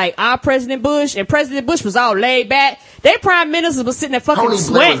 and our President Bush, and President Bush was all laid back. Their prime minister was sitting there fucking Tony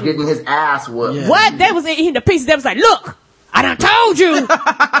sweating. Blair was getting his ass whooped. Yeah. What? They was in the pieces that was look, I done told you.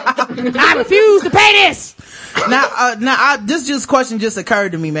 I refuse to pay this. This question just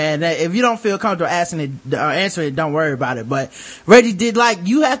occurred to me, man. That if you don't feel comfortable answering it, don't worry about it. But Reggie, did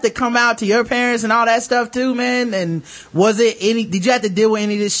you have to come out to your parents and all that stuff too, man? And did you have to deal with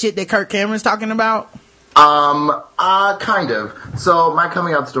any of this shit that Kirk Cameron's talking about? Kind of. So my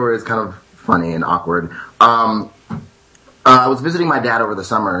coming out story is kind of funny and awkward. I was visiting my dad over the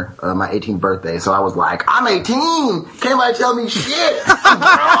summer, my 18th birthday, so I was like, I'm 18! Can't nobody tell me shit! I'm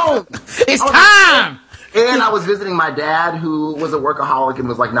grown! It's time! And I was visiting my dad, who was a workaholic and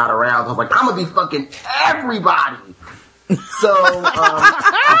was not around, so I was like, I'm gonna be fucking everybody! So,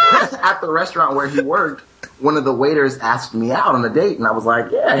 at the restaurant where he worked, one of the waiters asked me out on a date, and I was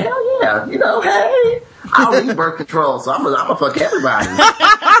like, yeah, hell yeah, hey, I don't need birth control, so I'm gonna fuck everybody.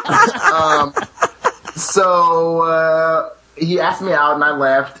 So he asked me out and I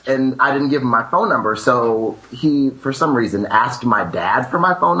left and I didn't give him my phone number. So he, for some reason, asked my dad for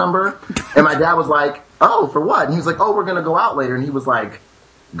my phone number. And my dad was like, oh, for what? And he was like, oh, we're going to go out later. And he was like,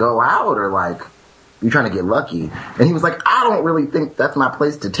 go out or you trying to get lucky? And he was like, I don't really think that's my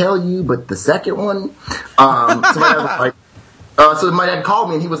place to tell you, but the second one. So my dad was like, So my dad called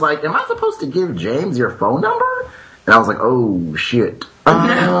me and he was like, am I supposed to give James your phone number? And I was like, oh shit.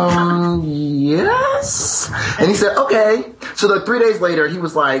 Yes. And he said, okay. So like 3 days later, he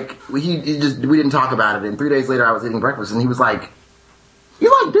was like, we didn't talk about it. And 3 days later, I was eating breakfast and he was like,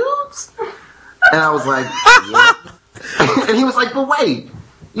 you like dudes? And I was like, yeah. And he was like, but wait,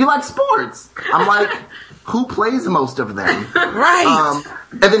 you like sports? I'm like, who plays most of them? Right.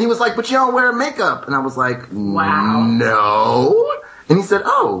 And then he was like, but you don't wear makeup. And I was like, wow. No. And he said,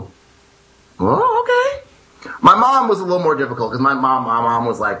 oh, well, okay. My mom was a little more difficult because my mom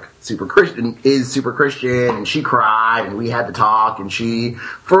was like super Christian, and she cried and we had to talk, and she,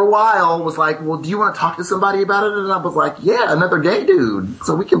 for a while, was like, well, do you want to talk to somebody about it? And I was like, yeah, another gay dude,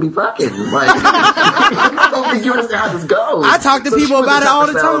 so we can be fucking. Like, I don't think you understand how this goes. I talk to people about it all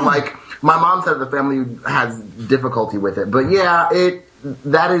the time. Like, my mom said the family has difficulty with it, but yeah,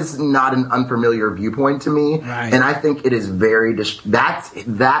 that is not an unfamiliar viewpoint to me, right. And I think it is very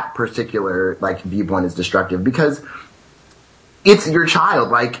that particular like viewpoint is destructive because it's your child,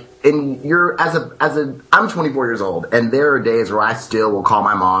 like, and you're I'm 24 years old, and there are days where I still will call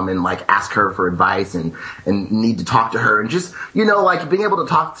my mom and like ask her for advice and need to talk to her, and just, you know, like being able to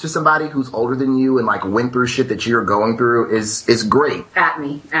talk to somebody who's older than you and like went through shit that you're going through is great. At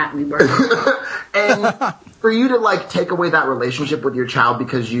me, bro. And for you to like take away that relationship with your child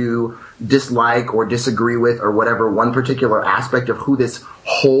because you dislike or disagree with or whatever one particular aspect of who this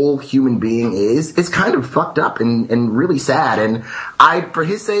whole human being is, it's kind of fucked up and really sad. And for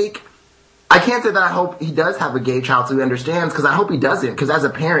his sake, I can't say that I hope he does have a gay child so he understands, because I hope he doesn't, because as a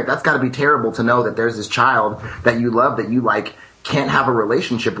parent, that's got to be terrible to know that there's this child that you love that you like can't have a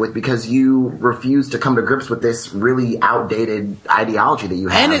relationship with because you refuse to come to grips with this really outdated ideology that you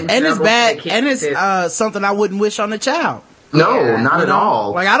have. And it's bad, and it's something I wouldn't wish on the child. No, not at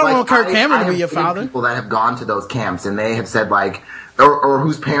all. Like, I don't want Kirk Cameron to be your father. People that have gone to those camps and they have said like, or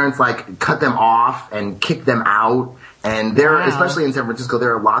whose parents like cut them off and kicked them out. And especially in San Francisco,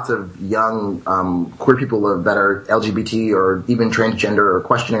 there are lots of young queer people that are LGBT or even transgender or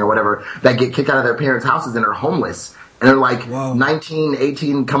questioning or whatever that get kicked out of their parents' houses and are homeless. And they're like 19,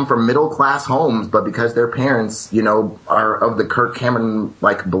 18, come from middle class homes, but because their parents, you know, are of the Kirk Cameron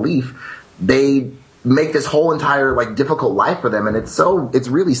like belief, they make this whole entire like difficult life for them, and it's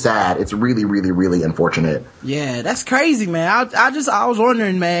really sad. It's really, really, really unfortunate. Yeah, that's crazy, man. I was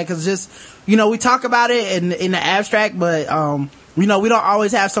wondering, man, because just, you know, we talk about it in the abstract, but you know, we don't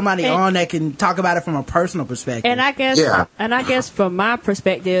always have somebody on that can talk about it from a personal perspective. And I guess from my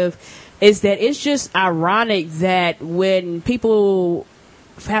perspective is that it's just ironic that when people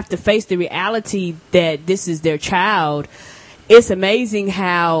have to face the reality that this is their child, it's amazing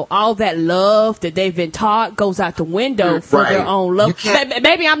how all that love that they've been taught goes out the window for their own love.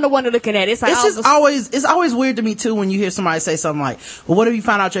 Maybe I'm the one looking at it. It's like, it's always weird to me too when you hear somebody say something like, well, what if you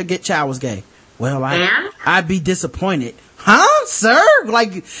found out your child was gay? Well, I'd be disappointed. Huh, sir?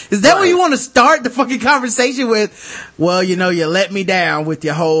 Like, is that where you want to start the fucking conversation with? Well, you know, you let me down with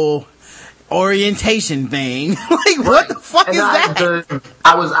your whole orientation thing. Like, what the fuck is that?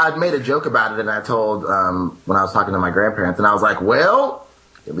 I made a joke about it, and I told when I was talking to my grandparents, and I was like, well,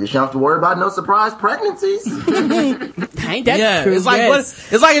 at least you don't have to worry about no surprise pregnancies. Ain't that true? It's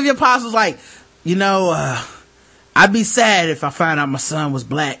like if your pops was like, you know, I'd be sad if I found out my son was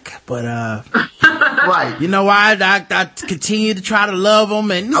black, but right, you know why? I continue to try to love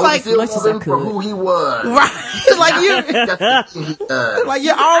him, and it's like still love him for who he was. Right, it's like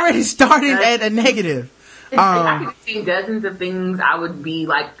you're already starting at a negative. I could see dozens of things I would be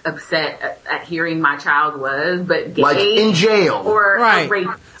like upset at hearing my child was, but gay, like in jail or right.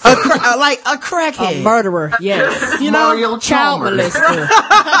 Like a crackhead, a murderer, yes, you know, Mario child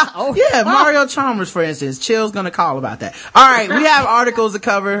molester. Mario Chalmers, for instance. Chill's gonna call about that. All right, we have articles to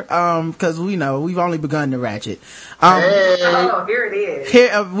cover because we know we've only begun to ratchet. Here it is.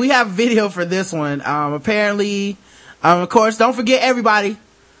 Here we have video for this one. Apparently, of course, don't forget everybody.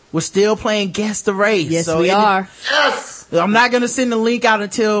 We're still playing Guess the Race. Yes, so we are. Yes! I'm not going to send the link out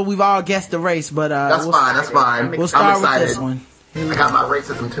until we've all guessed the race, but that's fine. We'll start with this one. I got my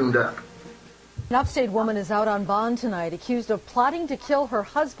racism tuned up. An upstate woman is out on bond tonight, accused of plotting to kill her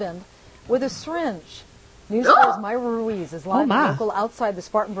husband with a syringe. News 4's Myra Ruiz is live and local outside the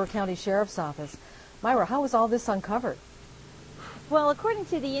Spartanburg County Sheriff's Office. Myra, how was all this uncovered? Well, according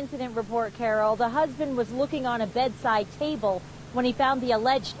to the incident report, Carol, the husband was looking on a bedside table when he found the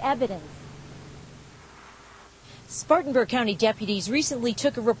alleged evidence. Spartanburg County deputies recently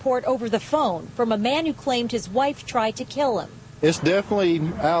took a report over the phone from a man who claimed his wife tried to kill him. It's definitely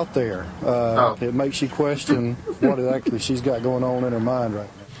out there. It makes you question what actually she's got going on in her mind right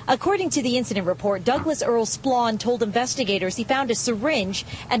now. According to the incident report, Douglas Earl Splawn told investigators he found a syringe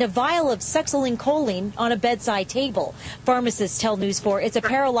and a vial of succinylcholine on a bedside table. Pharmacists tell News 4 it's a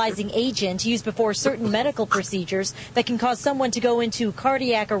paralyzing agent used before certain medical procedures that can cause someone to go into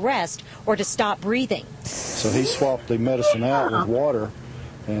cardiac arrest or to stop breathing. So he swapped the medicine out with water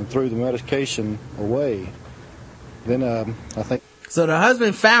and threw the medication away. Then I think... So the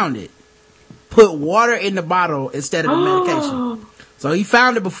husband found it, put water in the bottle instead of the medication. So he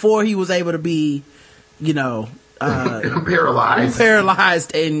found it before he was able to be,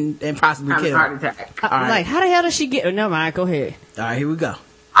 paralyzed and possibly killed. Heart attack. All right. Like, how the hell does she get? Never mind. Go ahead. All right, here we go.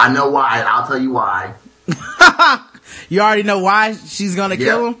 I know why. I'll tell you why. You already know why she's gonna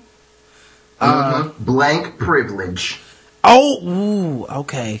kill him? Blank privilege. Oh, ooh,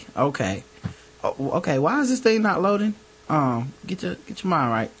 okay. Oh, okay, why is this thing not loading? Get your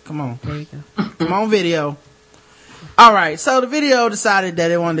mind right. Come on. There you go. Come on, video. All right, so the video decided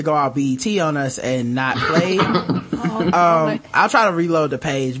that it wanted to go out BET on us and not play. I'll try to reload the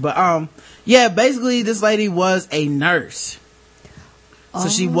page, but yeah, basically this lady was a nurse. So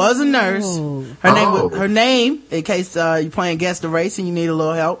she was a nurse. Her name, in case you're playing Guess the Race and you need a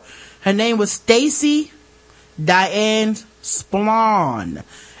little help, her name was Stacey Diane Splawn.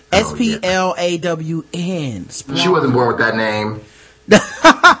 S-P-L-A-W-N. She wasn't born with that name.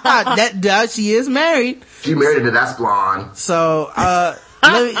 She is married. She married to that Splawn. So,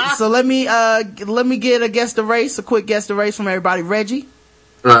 let me get a guess the race, a quick guess the race from everybody. Reggie?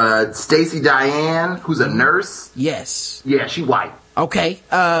 Stacey Diane, who's a nurse. Yes. Yeah, she white. Okay.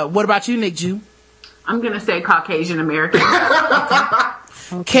 What about you, Nick Jew? I'm gonna say Caucasian American.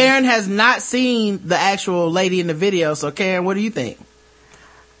 Okay. Karen has not seen the actual lady in the video, so Karen, what do you think?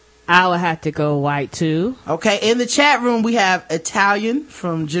 I would have to go white too. Okay, in the chat room we have Italian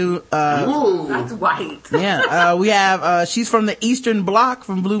from Ooh, that's white. Yeah, we have she's from the Eastern Bloc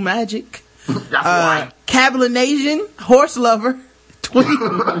from Blue Magic. That's white. Cablinasian, horse lover,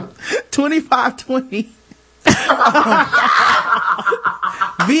 2520.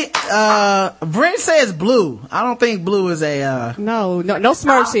 Brent says blue. I don't think blue is a no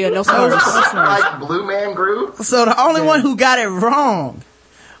smurfs here, no smurfs. Like Blue Man Group. So the only one who got it wrong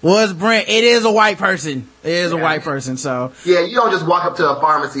was Brent. It is a white person. A white person. So yeah, you don't just walk up to a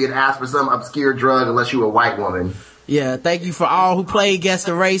pharmacy and ask for some obscure drug unless you're a white woman. Yeah, thank you for all who played Guess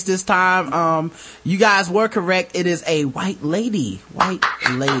the Race this time. You guys were correct. It is a white lady. White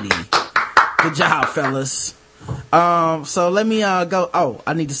lady. Good job, fellas. So let me go. Oh,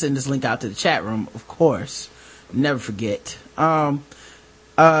 I need to send this link out to the chat room, of course. Never forget. So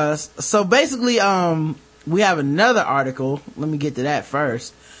basically, we have another article. Let me get to that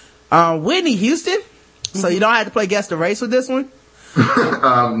first. Whitney Houston. So you don't have to play Guess the Race with this one?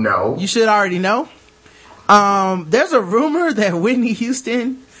 No. You should already know. There's a rumor that Whitney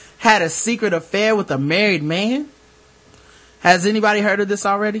Houston had a secret affair with a married man. Has anybody heard of this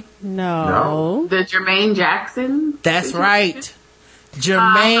already? No. The Jermaine Jackson? That's right.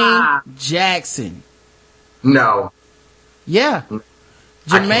 Jermaine Jackson. No. Yeah.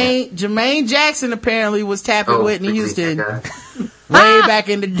 Jermaine Jackson apparently was tapping Whitney Houston way back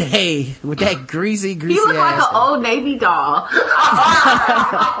in the day with that greasy He looked like an old Navy doll.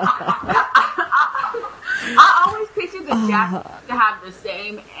 I always pictured the Jackson to have the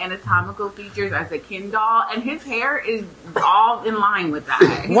same anatomical features as a Ken doll, and his hair is all in line with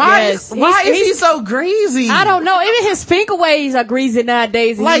that. Why is he so greasy? I don't know. Even his finger waves are greasy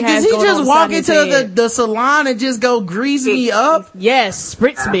nowadays. Like, does he just walk into the salon and just go grease me up? Yes,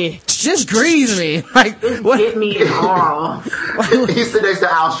 spritz me. Just grease me. Like, what? Get me in all. He sit next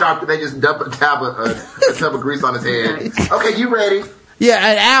to Al Sharpton. They just dump a tub of grease on his head. Okay, you ready? Yeah,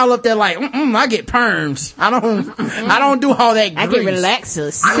 and Al up there like, I get perms. I don't do all that grease. I get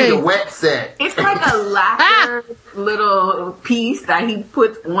relaxers. I need a wet set. It's like a lacquer little piece that he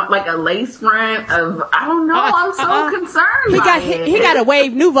puts on, like a lace front of, I don't know, I'm so concerned He got a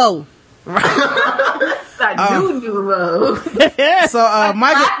wave nouveau. That nouveau. So,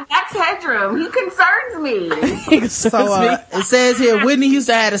 Michael. That's Hedrum. He concerns me. It says here, Whitney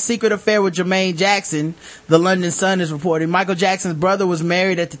Houston had a secret affair with Jermaine Jackson. The London Sun is reporting. Michael Jackson's brother was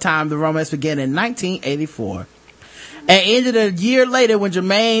married at the time the romance began in 1984. And ended a year later when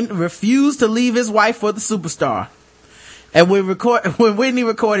Jermaine refused to leave his wife for the superstar. And when Whitney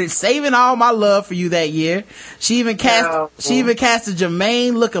recorded "Saving All My Love for You" that year, she even cast a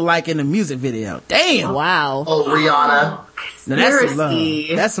Jermaine lookalike in the music video. Damn! Wow! Oh, Rihanna. Now that's some love.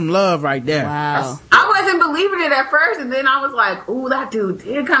 That's some love right there. Wow! I I wasn't believing it at first, and then I was like, "Ooh, that dude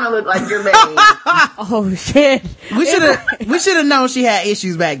did kind of look like Jermaine." Oh shit! We should have known she had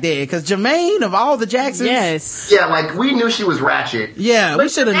issues back then, because Jermaine of all the Jacksons, yes, yeah, like we knew she was ratchet. Yeah, we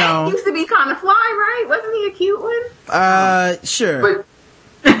should have known. Used to be kind of fly, right? Wasn't he a cute one? Sure. But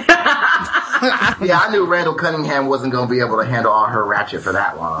yeah, I knew Randall Cunningham wasn't going to be able to handle all her ratchet for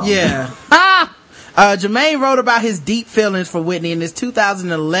that long. Yeah. Jermaine wrote about his deep feelings for Whitney in his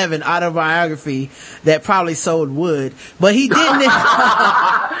 2011 autobiography that probably sold wood, but he didn't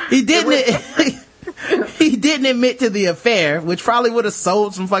admit to the affair, which probably would have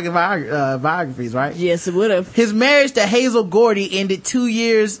sold some fucking biographies, right? Yes, it would have. His marriage to Hazel Gordy ended 2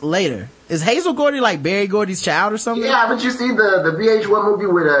 years later. Is Hazel Gordy like Barry Gordy's child or something? Yeah, but you see the VH1 movie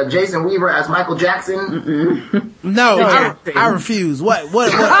with Jason Weaver as Michael Jackson? No, I refuse. What?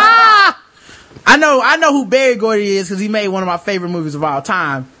 I know who Barry Gordy is because he made one of my favorite movies of all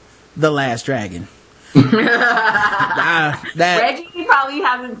time, The Last Dragon. Reggie probably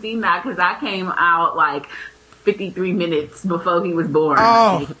hasn't seen that because that came out like 53 minutes before he was born.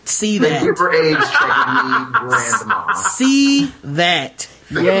 Oh, see that. Thank you for age checking me, grandma. See that.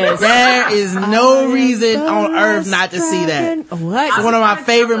 Yes. There is no reason on earth not to see that. What? It's one of my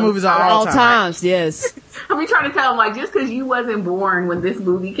favorite movies of all times. Yes. I be trying to tell him, like, just because you wasn't born when this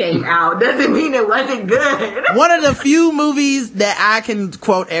movie came out doesn't mean it wasn't good. One of the few movies that I can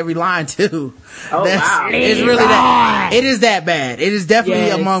quote every line to. Oh, wow. It's really that. It is that bad. It is definitely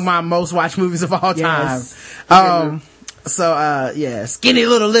among my most watched movies of all time. Skinny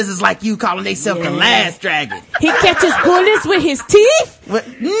little lizards like you calling themselves the Last Dragon. He catches bullets with his teeth?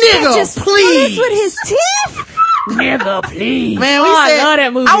 Nigga, please. With his teeth? Nigga, please. Man, I love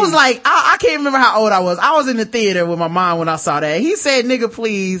that movie. I was like, I can't remember how old I was. I was in the theater with my mom when I saw that. He said, nigga,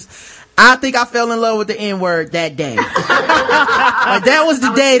 please. I think I fell in love with the N-word that day. Like, that was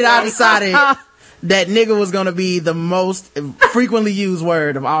the day that I decided that nigga was gonna be the most frequently used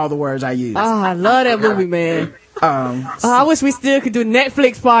word of all the words I use. Oh, I love that movie, man. I wish we still could do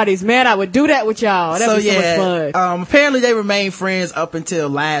Netflix parties, man. I would do that with y'all. That'd be so much fun. Apparently they remained friends up until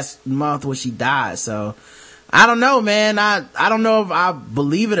last month when she died. So I don't know, man. I don't know if I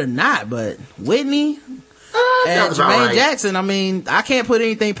believe it or not, but Whitney and Jermaine Jackson, I mean, I can't put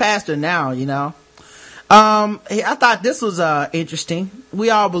anything past her now, you know. I thought this was interesting. We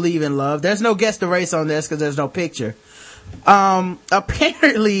all believe in love. There's no guess the race on this because there's no picture.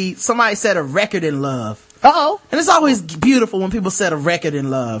 Apparently somebody set a record in love. Uh-oh. And it's always beautiful when people set a record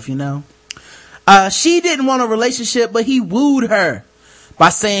in love, you know. She didn't want a relationship, but he wooed her by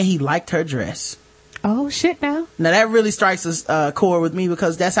saying he liked her dress. Oh, shit now. Now that really strikes a chord with me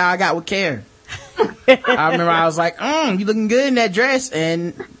because that's how I got with Karen. I remember I was like, you looking good in that dress,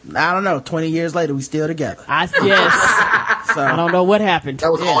 and I don't know, 20 years later we still together. Yes. So I don't know what happened.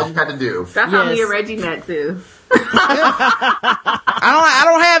 That was all you had to do. That's how me and Reggie met too. I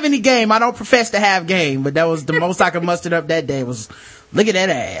don't have any game. I don't profess to have game, but that was the most I could muster up that day was look at that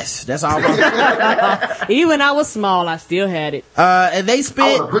ass. That's all. Even when I was small, I still had it. And they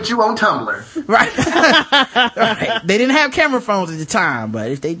spent. I would put you on Tumblr. Right. Right. They didn't have camera phones at the time,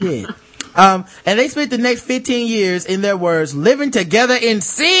 but if they did. And they spent the next 15 years, in their words, living together in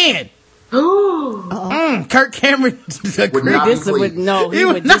sin. Kirk Cameron he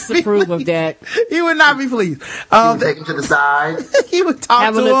would disapprove of that. He would not be pleased. He would take him to the side. He would talk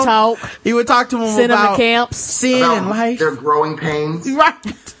Have to him him. Talk. He would talk to him Send about him to camps. sin about and life. Their growing pains. Right.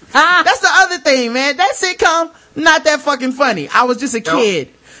 That's the other thing, man. That sitcom, not that fucking funny. I was just a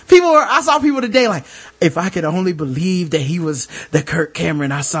kid. I saw people today like, if I could only believe that he was the Kirk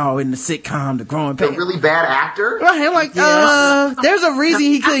Cameron I saw in the sitcom, The Growing Pains. A really bad actor? Right, I'm like, there's a reason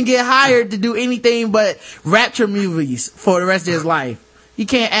he couldn't get hired to do anything but Rapture movies for the rest of his life. He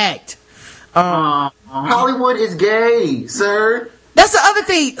can't act. Hollywood is gay, sir. That's the other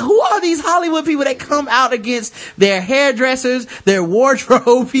thing. Who are these Hollywood people that come out against their hairdressers, their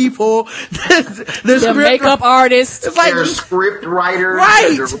wardrobe people, their makeup artists? It's like their script writers,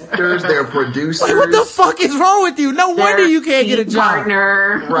 right. Their directors, their producers. Like, what the fuck is wrong with you? No wonder you can't get a job.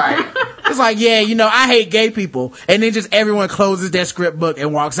 Partner. Right. It's like, I hate gay people. And then just everyone closes their script book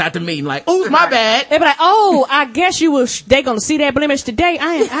and walks out the meeting like, ooh, my bad. They be like, I guess they gonna see that blemish today.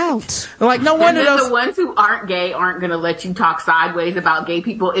 I am out. Like, no wonder the ones who aren't gay aren't gonna let you talk sideways about gay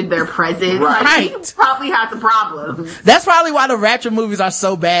people in their presence. Right. Like, probably has a problem. That's probably why the Rapture movies are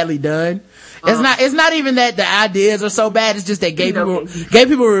so badly done. It's not even that the ideas are so bad, it's just that gay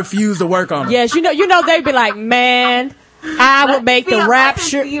people refuse to work on them. Yes, you know, they'd be like, man, I would make the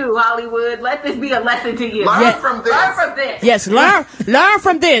rapture. To you, Hollywood. Let this be a lesson to you. Learn from this. Learn from this. Yes, learn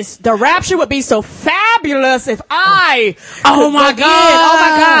from this. The rapture would be so fabulous if I. Oh my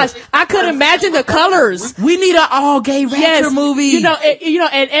gosh! I could imagine the colors. We need an all gay rapture movie. You know,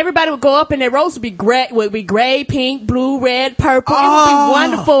 and everybody would go up and their robes would be gray, pink, blue, red, purple. It would be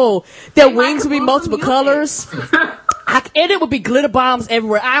wonderful. Their wings would be multiple colors. And it would be glitter bombs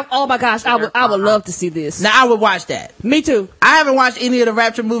everywhere. Oh my gosh, I would love to see this. Now I would watch that. Me too. I haven't watched any of the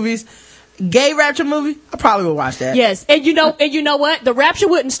rapture movies. Gay rapture movie, I probably would watch that. Yes, and you know what? The rapture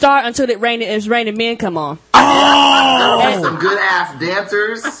wouldn't start until It's Raining Men come on. Oh, some good ass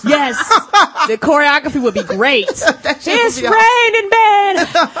dancers. Yes, the choreography would be great. It's raining men,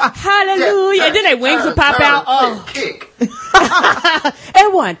 hallelujah! And then their wings would pop out. Oh, kick.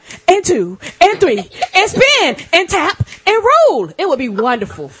 And 1, and 2, and 3, and spin, and tap, and roll. It would be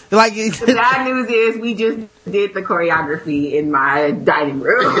wonderful. Like the bad news is we just did the choreography in my dining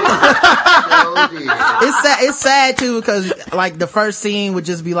room. It's sad too, because like the first scene would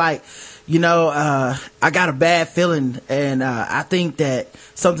just be like, I got a bad feeling, and I think that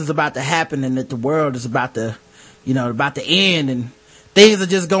something's about to happen, and that the world is about to end, and things are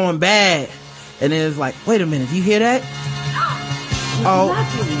just going bad. And then it's like, wait a minute, do you hear that?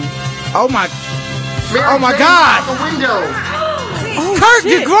 Oh my God! The window. Kurt,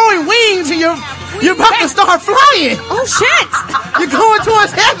 you're growing wings, and you're about to start flying. Oh shit! You're going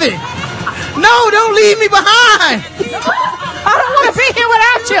towards heaven. No, don't leave me behind. I don't want to be here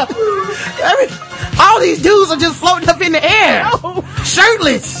without you. All these dudes are just floating up in the air,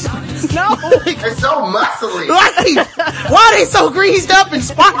 shirtless. No, they're so muscly. Why are they so greased up and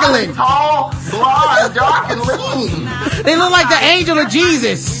sparkling? Tall, blonde, dark, and lean. They look like the angel of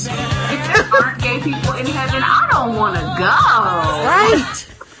Jesus. If there aren't gay people in heaven, I don't want to go. Right?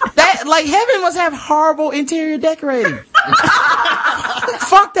 That heaven must have horrible interior decorating.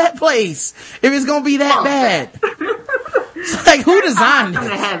 Fuck that place if it's gonna be that bad. Like, who designed it?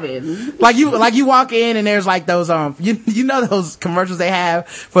 Heaven. Like you walk in and there's like those you know those commercials they have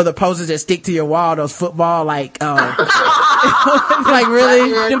for the posters that stick to your wall, those football like really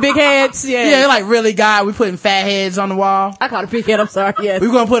the big heads. Yeah, like really, God, we putting fat heads on the wall. I call it a big head. I'm sorry. Yes,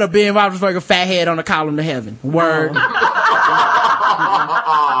 we're gonna put a Ben Roethlisberger fat head on the column to heaven. Word.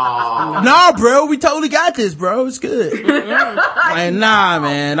 No, bro, we totally got this, bro. It's good. Like, nah,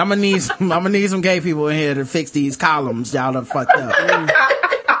 man, I'm gonna need some gay people in here to fix these columns. Y'all done fucked up.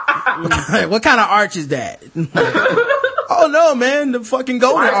 What kind of arch is that? Oh no, man, the fucking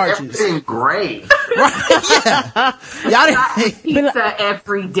golden arches. Everything gray. Right? Yeah. Y'all didn't pizza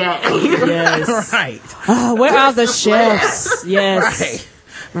every day. Yes. Right. Oh, where are the chefs? Yes. Right.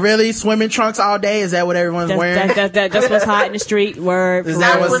 Really? Swimming trunks all day? Is that what everyone's wearing? That's what's hot in the street. Word. Is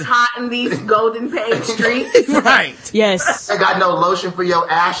that what's hot in these Golden Page streets? Right. Yes. I got no lotion for your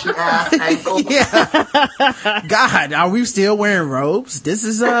ashy ass ankle. Yeah. God, are we still wearing robes? This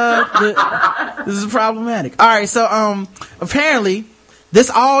is problematic. All right. So, apparently this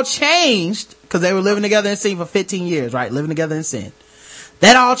all changed because they were living together in sin for 15 years, right? Living together in sin.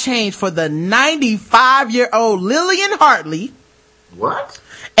 That all changed for the 95-year-old Lillian Hartley. What?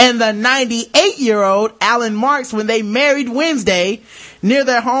 And the 98-year-old Alan Marks when they married Wednesday near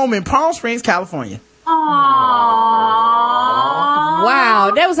their home in Palm Springs, California.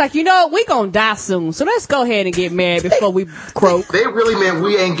 Wow. That was like, we gonna die soon, so let's go ahead and get married before we croak. They really meant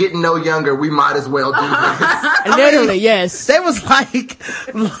we ain't getting no younger. We might as well do this. Literally, yes. They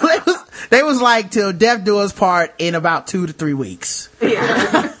was like till death do us part in about 2 to 3 weeks.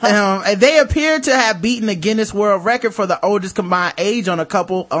 Yeah. And they appear to have beaten the Guinness World Record for the oldest combined age on a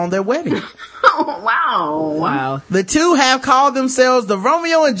couple on their wedding. Wow. The two have called themselves the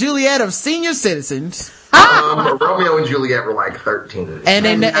Romeo and Juliet of senior citizens. Romeo and Juliet were like 13. And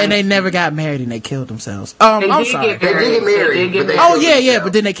they never got married and they killed themselves. I'm sorry. They did get married.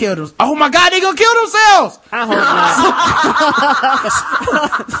 But then they killed them. Oh my God, they gonna kill themselves! I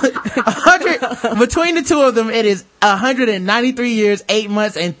hope not. Between the two of them, it is 193 years, 8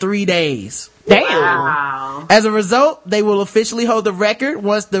 months, and 3 days. Damn. Wow. As a result, they will officially hold the record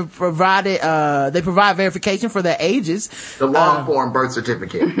once they provide verification for their ages. The long form birth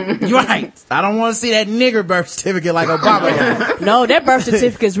certificate. You're right. I don't want to see that nigger birth certificate like Obama got. No, that birth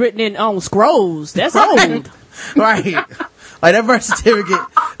certificate is written on scrolls. That's old. Right. Like that birth certificate,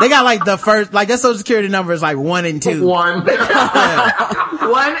 they got like the first, like that social security number is like 1 and 2. 1. Yeah.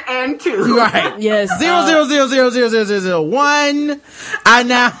 1 and 2. Right. Yes. 000000001. I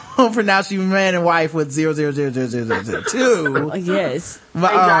now pronounce you man and wife with 0000002. Yes.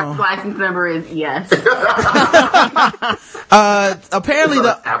 But, driver's license number is yes. Apparently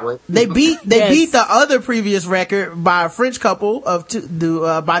they beat the other previous record by a French couple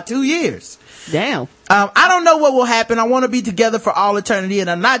by 2 years. Damn. I don't know what will happen. I want to be together for all eternity, and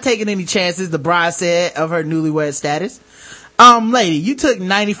I'm not taking any chances, the bride said of her newlywed status. Lady, you took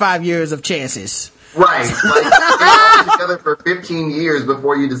 95 years of chances. Right. Like, you were together for 15 years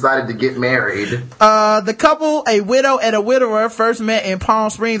before you decided to get married. The couple, a widow and a widower, first met in Palm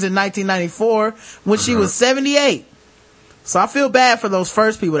Springs in 1994 when she was 78. So I feel bad for those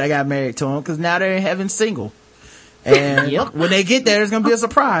first people that got married to him, because now they're in heaven single. And when they get there, it's going to be a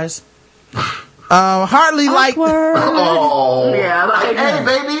surprise. Hardly like... Oh. Yeah, like, hey,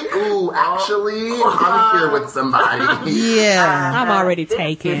 baby. Ooh, actually, I'm here with somebody. Yeah. I'm already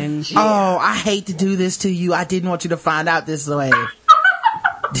taken. Oh, I hate to do this to you. I didn't want you to find out this way.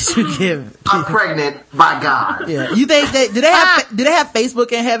 Did you give? I'm pregnant, by God. Yeah. You think do they have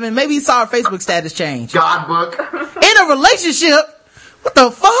Facebook in heaven? Maybe you saw her Facebook status change. God book. In a relationship? What the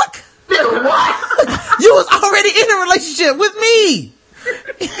fuck? What? You was already in a relationship with me.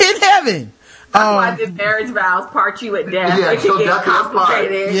 In heaven. That's why the marriage vows part you at death. Yeah, it can get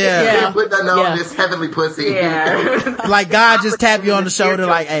complicated. Yeah. Put that on this heavenly pussy. Yeah. Like God just tap you on the shoulder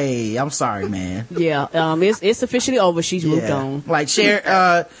like, hey, I'm sorry, man. Yeah. It's officially over. She's moved on. Like,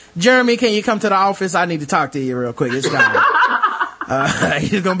 Jeremy, can you come to the office? I need to talk to you real quick. It's God.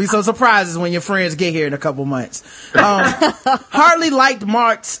 There's gonna be some surprises when your friends get here in a couple months. Hardly liked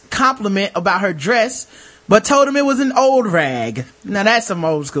Mark's compliment about her dress, but told him it was an old rag. Now that's some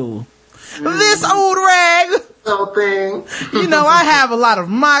old school. This old rag. Old thing. You know, I have a lot of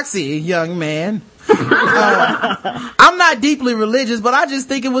moxie, young man. I'm not deeply religious, but I just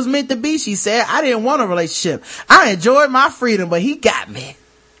think it was meant to be, she said. I didn't want a relationship. I enjoyed my freedom, but he got me.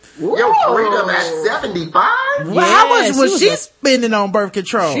 Your freedom at 75? Well, how much was she spending on birth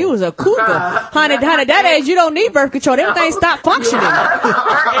control? She was a cougar. Honey, that age, you don't need birth control. Everything stopped functioning.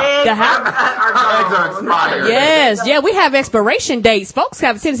 Yes, we have expiration dates. Folks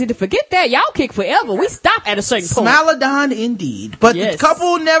have a tendency to forget that. Y'all kick forever. We stop at a certain point. Smaladon indeed. But the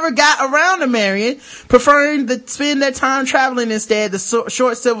couple never got around to marrying, preferring to spend their time traveling instead. The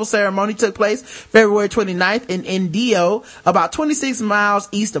short civil ceremony took place February 29th in Indio, about 26 miles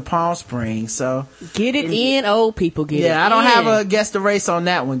east of Palm Springs. So get it in, old people, get it in. Yeah, I don't have a guess the race on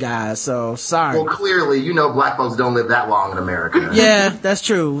that one, guys, so sorry. Well, clearly, you know black folks don't live that long in America. Yeah, that's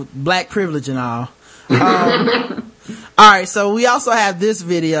true. Black privilege and all. Alright, so we also have this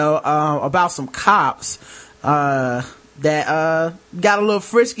video about some cops that got a little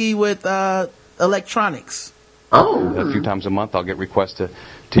frisky with electronics. A few times a month I'll get requests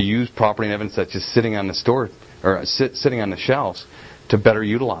to use property and evidence that's just sitting on the store or sitting on the shelves to better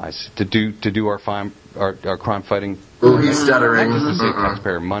utilize, to do our crime fighting. Ooh, he's stuttering. To save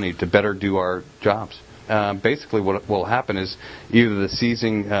taxpayer money, to better do our jobs. Basically what will happen is either the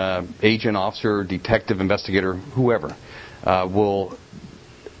seizing agent, officer, detective, investigator, whoever, will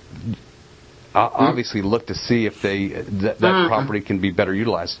obviously look to see if that property can be better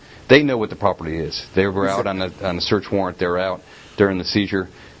utilized. They know what the property is. They were out on a search warrant. They're out during the seizure,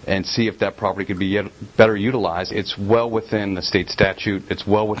 and see if that property could be better utilized. It's well within the state statute. It's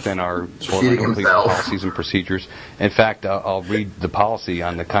well within our police policies and procedures. In fact, I'll read the policy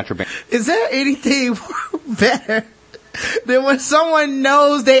on the contraband. Is there anything better than when someone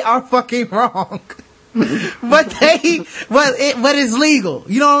knows they are fucking wrong? but it's legal.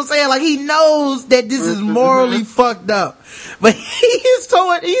 You know what I'm saying? Like, he knows that this is morally fucked up. But he's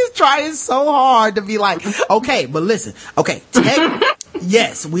trying so hard to be like, okay, but listen, okay,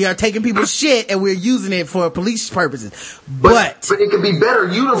 yes, we are taking people's shit and we're using it for police purposes. But it can be better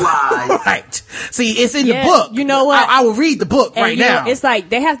utilized. Right. See, it's in the book. You know what? I will read the book right now. It's like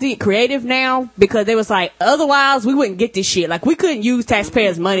they have to get creative now, because they was like, otherwise we wouldn't get this shit. Like, we couldn't use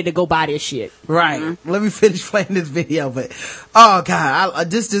taxpayers' money to go buy this shit. Right. Mm-hmm. Let me finish playing this video, but oh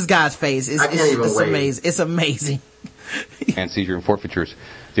god, this guy's face is amazing. It's amazing. And seizure and forfeitures.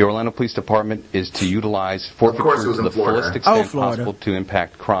 The Orlando Police Department is to utilize forfeitures to the fullest extent possible to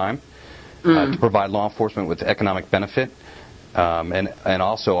impact crime, to provide law enforcement with economic benefit, and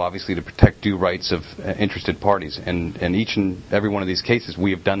also obviously to protect due rights of interested parties. And each and every one of these cases,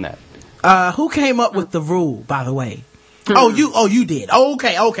 we have done that. Who came up with the rule, by the way? You did.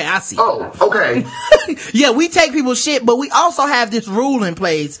 Okay, I see. Oh, okay. Yeah, we take people's shit, but we also have this rule in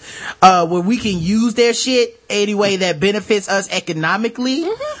place, where we can use their shit any way that benefits us economically,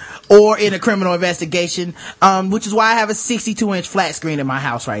 or in a criminal investigation, which is why I have a 62-inch flat screen in my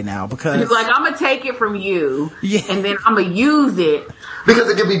house right now, because he's like, I'm gonna take it from you, and then I'm gonna use it Because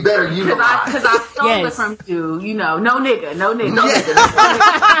it could be better utilized. Because I stole it from you, you know. No nigga.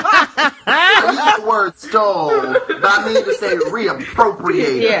 I use the word stole, but I mean to say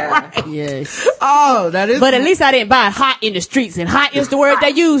reappropriated. Yeah. Yes. Oh, that is. But at least I didn't buy hot in the streets, and hot is the word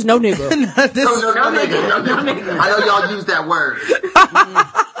they use. No nigga. No nigga. I know y'all use that word.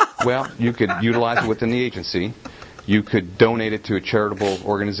 Well, you could utilize it within the agency. You could donate it to a charitable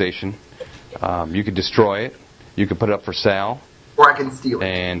organization. You could destroy it. You could put it up for sale. Or I can steal it.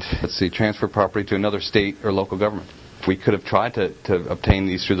 And, transfer property to another state or local government. We could have tried to obtain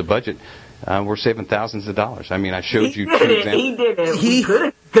these through the budget. We're saving thousands of dollars. I mean, I showed you 2 examples. He did it. He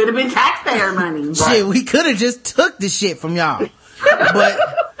could have been taxpayer money. Shit, we could have just took the shit from y'all. But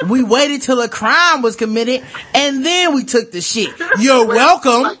we waited till a crime was committed, and then we took the shit. You're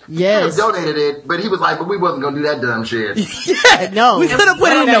welcome. Yes. He donated it, but he was like, but we wasn't going to do that dumb shit. Yeah, no. We could have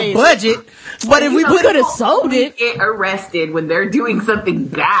put it in the budget, but if we could have sold it. Get arrested when they're doing something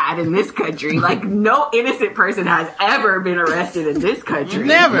bad in this country. Like, no innocent person has ever been arrested in this country.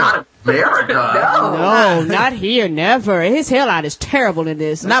 Never. Not America. No, not here. Never. His hairline is terrible in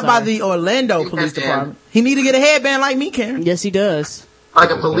this. Not by the Orlando Police Department. He need to get a headband like me, Karen. Yes, he does. Like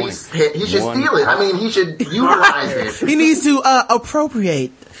a police head. He should steal it. I mean, he should utilize it. He needs to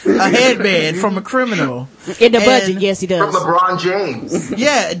appropriate a headband from a criminal. In the budget, yes, he does. From LeBron James.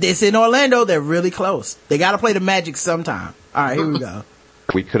 Yeah, it's in Orlando. They're really close. They got to play the Magic sometime. All right, here we go.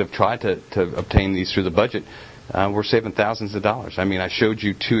 We could have tried to obtain these through the budget. We're saving thousands of dollars. I mean, I showed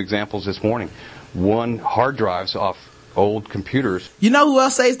you 2 examples this morning. One, hard drives off old computers. You know who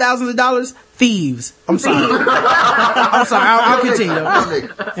else saves thousands of dollars? Thieves. I'm sorry. I'm sorry. I'll continue.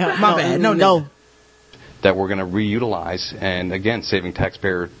 My bad. No. That we're going to reutilize, and again, saving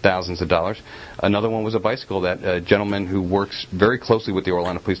taxpayer thousands of dollars. Another one was a bicycle that a gentleman who works very closely with the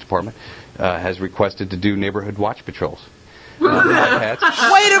Orlando Police Department has requested to do neighborhood watch patrols. Wait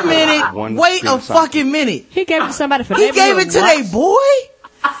a minute. Wait a fucking minute. He gave it to somebody for He gave it to their boy?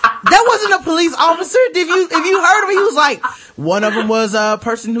 That wasn't a police officer. If you heard him, he was like, one of them was a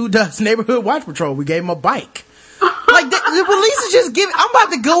person who does neighborhood watch patrol. We gave him a bike. Like, the police is just giving, I'm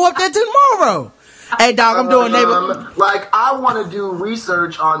about to go up there tomorrow. Hey, dog, I'm doing neighborhood. Like, I want to do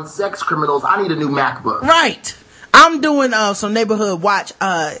research on sex criminals. I need a new MacBook. Right. I'm doing some neighborhood watch.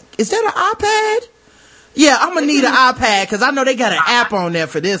 Is that an iPad? Yeah, I'm gonna need an iPad because I know they got an app on there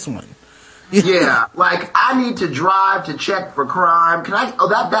for this one. Yeah, like I need to drive to check for crime. Can I? Oh,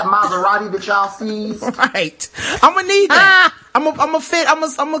 that Maserati that y'all sees. Right. I'm gonna need that. I'm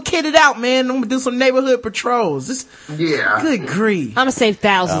gonna kit it out, man. I'm gonna do some neighborhood patrols. Good grief. I'm gonna save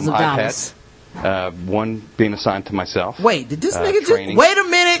thousands of dollars. One being assigned to myself. Wait, did this nigga just wait a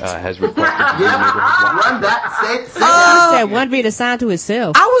minute? Has requested to do neighborhood watch. Run that. Say he said one being assigned to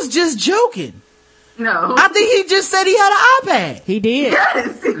himself. I was just joking. No. I think he just said he had an iPad. He did.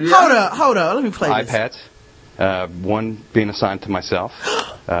 Yes. Hold up. Let me play iPads. One being assigned to myself.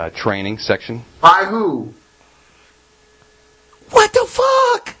 Training section. By who? What the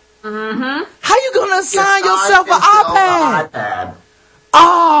fuck? Mm-hmm. How you gonna assign yourself an iPad?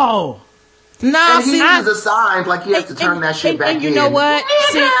 Oh. Nah, and he was assigned like he has to turn that shit back in. And you know what?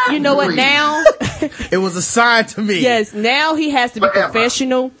 You know what now? It was assigned to me. Yes, now he has to be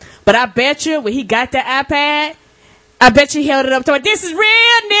professional. But I bet you when he got the iPad, I bet you he held it up to it. This is real,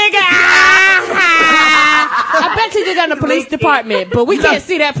 nigga. I bet you did that in the police department, but we can't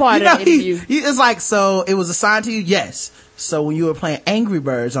see that part of the interview. It's like, so it was assigned to you? Yes. So when you were playing Angry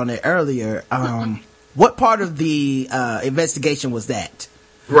Birds on it earlier, what part of the investigation was that?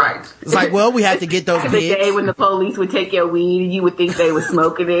 Right. It's like, well, we had to get those the pigs. day when the police would take your weed and you would think they were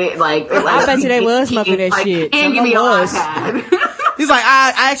smoking it. Like I bet you they was smoking that shit. And give me your iPad. He's like,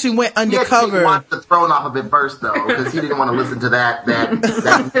 I actually went undercover. He watched the throne off of it first though, because he didn't want to listen to that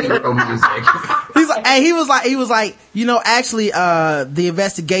hero music. He was like, you know, actually, the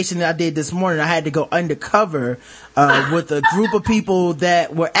investigation that I did this morning, I had to go undercover, with a group of people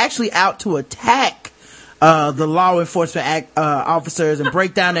that were actually out to attack the law enforcement officers and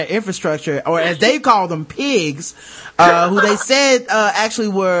break down their infrastructure, or as they call them, pigs, who they said actually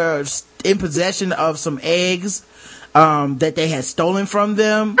were in possession of some eggs that they had stolen from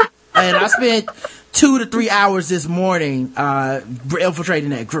them. And I spent 2 to 3 hours this morning infiltrating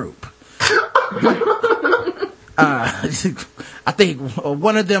that group. I think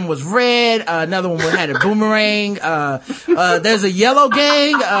one of them was red, another one had a boomerang. There's a yellow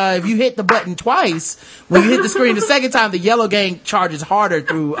gang. If you hit the button twice, when you hit the screen the second time, the yellow gang charges harder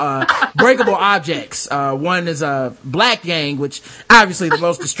through breakable objects. One is a black gang, which obviously the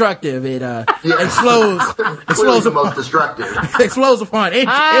most destructive. It explodes the most destructive. Explodes upon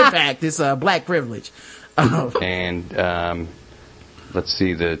impact. It's black privilege. And let's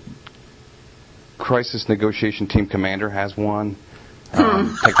see, the Crisis Negotiation Team Commander has one.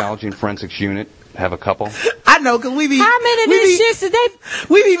 Technology and Forensics Unit have a couple. I know, cause we be. How many of these shits did they?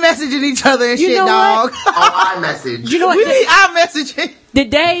 We be messaging each other and shit, dog. iMessage. You know what? We be iMessaging.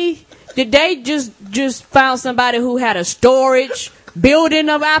 Did they just found somebody who had a storage building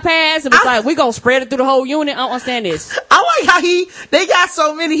of iPads and was like, we gonna spread it through the whole unit? I don't understand this. I like how they got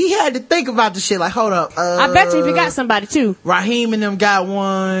so many, he had to think about the shit, like, hold up. I bet you if you got somebody too. Raheem and them got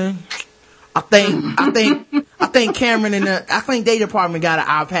one. I think Cameron and I think their department got an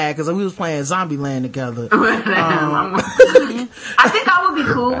iPad because we was playing Zombieland together. I think I would be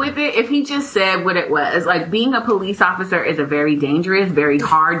cool with it if he just said what it was. Like, being a police officer is a very dangerous, very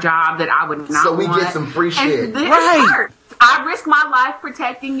hard job that I would not So we want. get some free shit. Right. Perks. I risk my life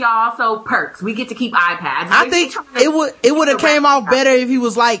protecting y'all, so perks. We get to keep iPads. I think it would have came off better if he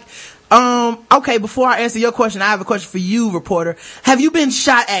was like, okay, before I answer your question, I have a question for you, reporter. Have you been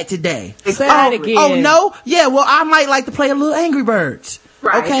shot at today? Say that again. Oh, no? Yeah, well, I might like to play a little Angry Birds.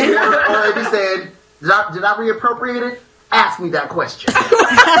 Right. Okay? Or if he said, did I reappropriate it? Ask me that question.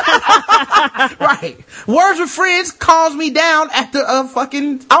 Right. Words with Friends calms me down after a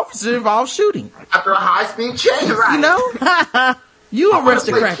fucking officer involved shooting. After a high-speed chase. You know? You arrest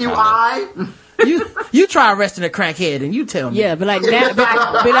a crackhead. You try arresting a crackhead and you tell me. Yeah, but like now,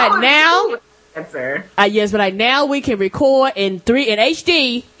 now. Yes, sir. Yes, but like now we can record in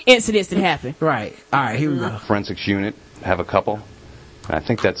HD incidents that happen. Right. All right, here we go. Forensics Unit have a couple. I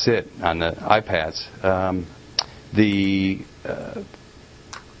think that's it on the iPads. The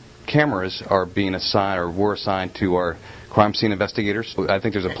cameras are being assigned, or were assigned to our crime scene investigators. I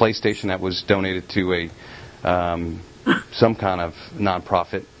think there's a PlayStation that was donated to a some kind of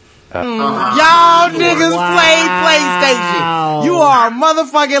nonprofit. Y'all niggas play PlayStation. You are a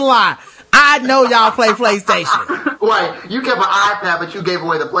motherfucking lie. I know y'all play PlayStation. Wait, you kept an iPad, but you gave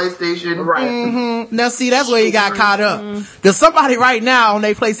away the PlayStation? Right. Mm-hmm. Now, see, that's where you got caught up. Because somebody right now on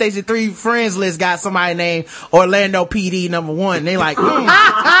their PlayStation 3 friends list got somebody named Orlando PD #1. They like,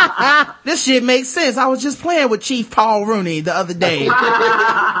 this shit makes sense. I was just playing with Chief Paul Rooney the other day.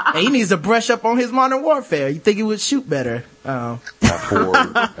 And he needs to brush up on his Modern Warfare. You think he would shoot better? To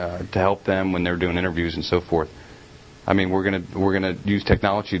help them when they're doing interviews and so forth. I mean, we're gonna use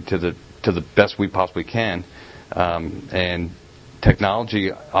technology to the best we possibly can, and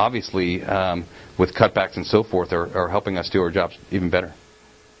technology, obviously, with cutbacks and so forth, are helping us do our jobs even better.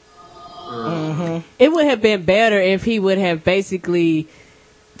 Mm-hmm. It would have been better if he would have basically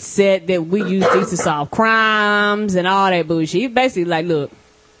said that we use these to solve crimes and all that bullshit. He's basically like, look,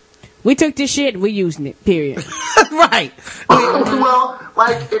 we took this shit and we using it, period. Right. Well,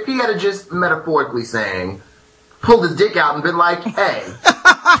 like, if he had just metaphorically saying, pulled his dick out and been like, hey.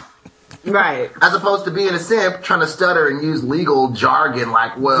 Right. As opposed to being a simp, trying to stutter and use legal jargon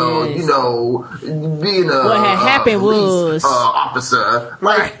like, well, Yes. you know, being a What had happened police was officer.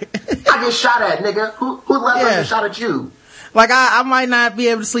 Like, I get shot at, nigga. Who left get shot at you? Like, I might not be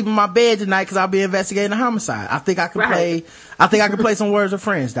able to sleep in my bed tonight because I'll be investigating a homicide. I think I can play some Words with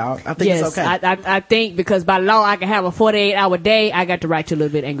Friends, dog. I think it's okay. I think because by law I can have a 48-hour day, I got to write to a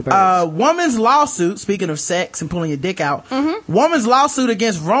little bit Angry Birds. Woman's lawsuit, speaking of sex and pulling your dick out, woman's lawsuit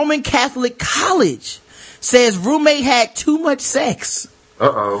against Roman Catholic College says roommate had too much sex.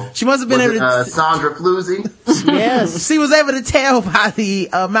 Uh-oh. She must have been able to... Sandra Floozy? Yes. She was able to tell by the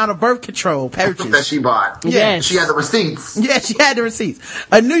amount of birth control purchased. that she bought. Yes. She had the receipts. Yeah, she had the receipts.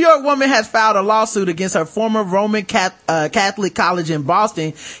 A New York woman has filed a lawsuit against her former Roman Catholic college in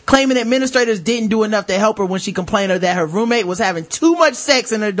Boston, claiming administrators didn't do enough to help her when she complained that her roommate was having too much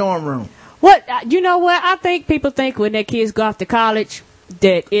sex in her dorm room. What? You know what? I think people think when their kids go off to college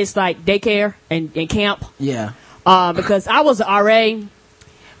that it's like daycare and camp. Yeah. Because I was an RA.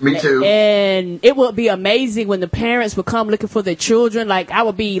 Me too. And it would be amazing when the parents would come looking for their children. Like, I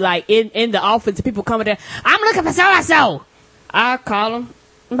would be like in the office and people coming there, I'm looking for so-and-so. I call them,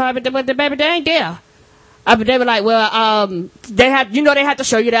 but the baby, they ain't there. But they were like, well, they had to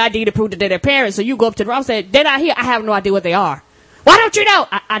show you the ID to prove that they're their parents. So you go up to the room and say, they're not here. I have no idea what they are. Why don't you know?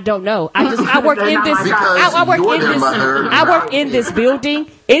 I don't know. I work in this. I work in this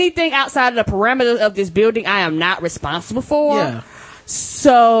building. Anything outside of the parameters of this building, I am not responsible for. Yeah.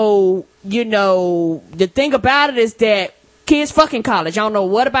 So, the thing about it is that kids fucking college. I don't know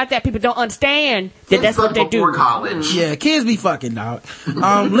what about that. People don't understand that that's what they do. College. Yeah, kids be fucking, dog.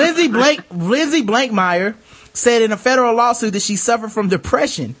 Lindsay Blankmeyer said in a federal lawsuit that she suffered from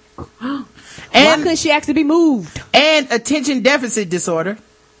depression. Why couldn't she actually be moved? And attention deficit disorder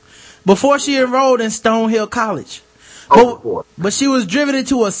before she enrolled in Stonehill College. But she was driven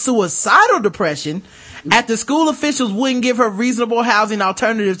into a suicidal depression After school officials wouldn't give her reasonable housing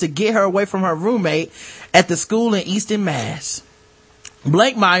alternatives to get her away from her roommate at the school in Easton, Mass.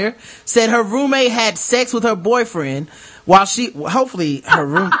 Blankmeyer said her roommate had sex with her boyfriend while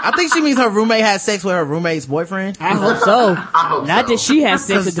I think she means her roommate had sex with her roommate's boyfriend. I hope so. Not that she has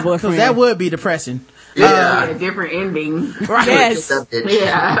sex with the boyfriend. That would be depressing. A different ending. Right. Yes.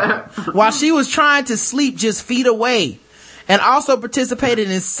 Yeah. While she was trying to sleep just feet away, and also participated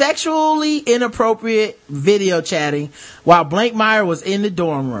in sexually inappropriate video chatting while Blankmeyer was in the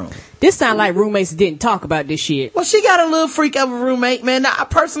dorm room. This sound like roommates didn't talk about this shit. Well, she got a little freak of a roommate, man. Now,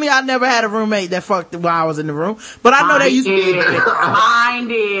 personally, I never had a roommate that fucked while I was in the room, but I know they used to be. Mine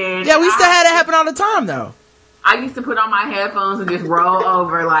did. Yeah, we used to have that happen all the time, though. I used to put on my headphones and just roll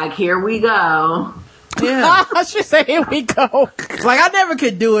over like, here we go. Yeah. I should say, here we go. Like, I never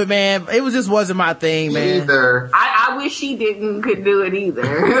could do it, man. It wasn't my thing, man. Either. I wish she could do it either.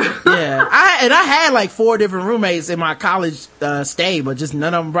 Yeah. I had like 4 different roommates in my college stay, but just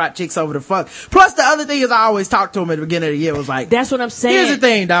none of them brought chicks over to fuck. Plus, the other thing is I always talked to them at the beginning of the year. Was like, that's what I'm saying. Here's the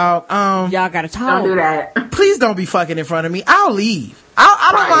thing, dog. Y'all gotta talk. Don't do that. Please don't be fucking in front of me. I'll leave.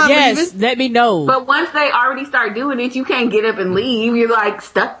 I don't mind leaving. Let me know. But once they already start doing it, you can't get up and leave. You're like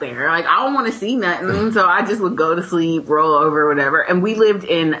stuck there. Like, I don't want to see nothing. So I just would go to sleep, roll over, whatever. And we lived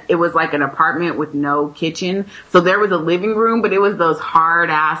it was like an apartment with no kitchen. So there was a living room, but it was those hard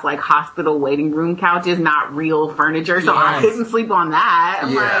ass, like hospital waiting room couches, not real furniture. So I couldn't sleep on that.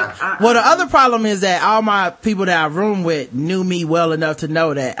 I'm like, Well, the other problem is that all my people that I room with knew me well enough to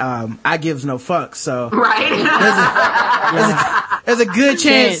know that I gives no fucks. So there's a good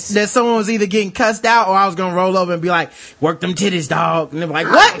chance that someone was either getting cussed out or I was gonna roll over and be like, work them titties, dog. And they're like,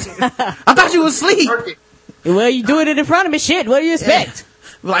 what? I thought you was asleep. Well, you doing it in front of me, shit. What do you expect?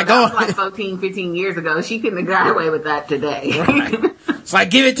 Like, that was like 14, 15 years ago. She couldn't have got away with that today. Right. It's like,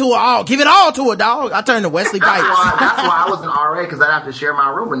 give it to her all. Give it all to her, dog. I turned to Wesley Pipes. That's why I was an RA, because I'd have to share my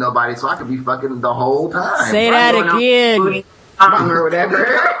room with nobody, so I could be fucking the whole time. Say that again. Or whatever.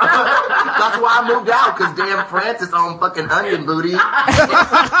 That's why I moved out, because damn Francis on fucking onion booty.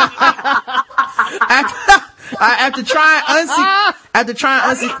 After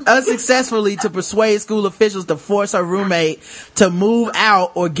trying unsuccessfully to persuade school officials to force her roommate to move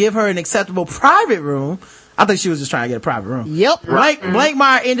out or give her an acceptable private room, I think she was just trying to get a private room. Yep.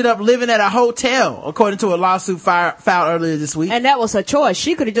 Blankmeyer ended up living at a hotel, according to a lawsuit filed earlier this week. And that was her choice.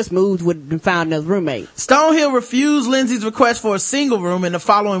 She could have just moved and found another roommate. Stonehill refused Lindsay's request for a single room in the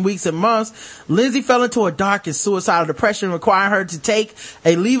following weeks and months. Lindsay fell into a dark and suicidal depression, requiring her to take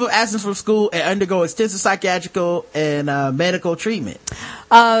a leave of absence from school and undergo extensive psychiatrical and medical treatment.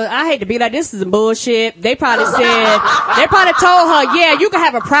 I hate to be like, this is some bullshit. They probably told her, yeah, you can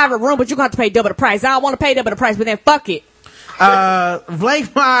have a private room, but you're going to have to pay double the price. I don't want to pay double the price, but then fuck it.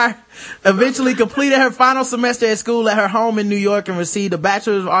 Blankmeyer eventually completed her final semester at school at her home in New York and received a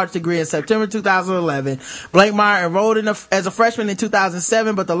Bachelor of Arts degree in September 2011. Blankmeyer enrolled as a freshman in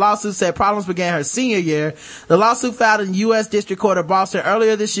 2007, but the lawsuit said problems began her senior year. The lawsuit filed in U.S. District Court of Boston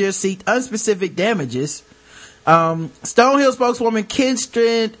earlier this year sought unspecific damages. Stonehill spokeswoman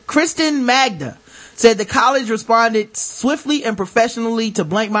Kristen Magda said the college responded swiftly and professionally to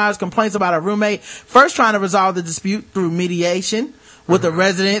Blankmeyer's complaints about her roommate, first trying to resolve the dispute through mediation with the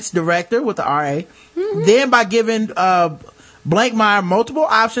residence director, with the RA, then by giving Blankmeyer multiple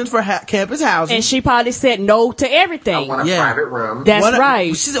options for campus housing. And she probably said no to everything. I want a private room. That's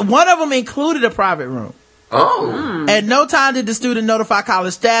right. She said one of them included a private room. Oh. At no time did the student notify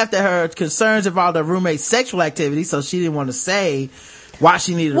college staff that her concerns involved her roommate's sexual activity, so she didn't want to say why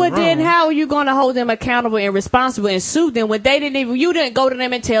she needed a room. Well, then how are you going to hold them accountable and responsible and sue them when you didn't go to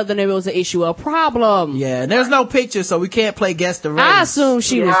them and tell them there was an issue or problem? Yeah, and there's no picture, so we can't play guess the race. I assume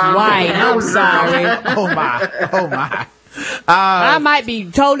she was white. I'm sorry. Oh my. I might be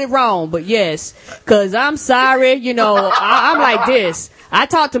totally wrong, but yes, cause I'm sorry, I'm like this. I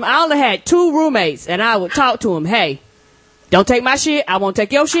talked to him. I only had 2 roommates, and I would talk to him. Hey, don't take my shit. I won't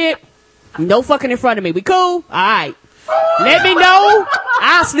take your shit. No fucking in front of me. We cool? All right. Let me know.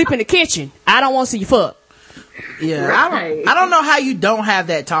 I'll sleep in the kitchen. I don't want to see you fuck. Yeah, right. I don't know how you don't have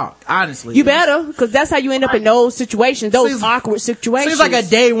that talk, honestly. You better, because that's how you end up in those situations, awkward situations. Seems like a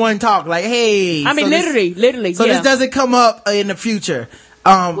day one talk, like, hey. I mean, literally. So this doesn't come up in the future.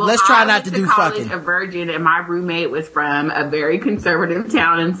 Let's try not to do fucking. A virgin, and my roommate was from a very conservative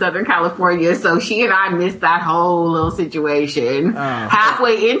town in Southern California, so she and I missed that whole little situation.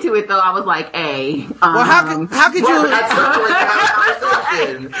 Halfway into it, though, I was like, "Hey, well, how could you? How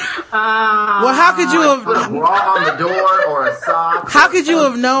could you have put a bra on the door or a sock? How could you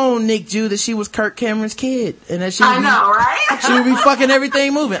have known, Nick Jew, that she was Kirk Cameron's kid and that she would right? She would be fucking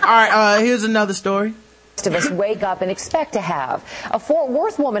everything moving. All right, here's another story. Most of us wake up and expect to have. A Fort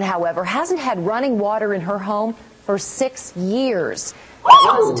Worth woman, however, hasn't had running water in her home for 6 years.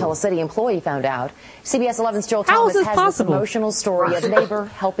 That was until a city employee found out. CBS 11's Joel Thomas has this emotional story of neighbor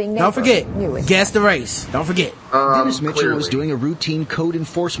helping neighbor. Don't forget, guess the race. Don't forget. Dennis Mitchell was doing a routine code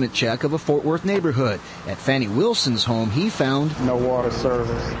enforcement check of a Fort Worth neighborhood. At Fannie Wilson's home, he found no water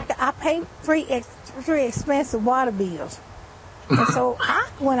service. I paid three expensive water bills. And so I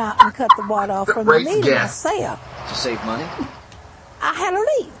went out and cut the water off from the meter myself. To save money? I had a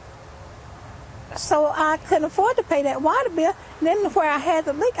leak. So I couldn't afford to pay that water bill. Then where I had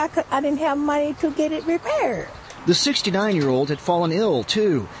the leak, I didn't have money to get it repaired. The 69-year-old had fallen ill,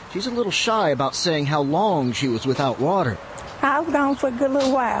 too. She's a little shy about saying how long she was without water. I was gone for a good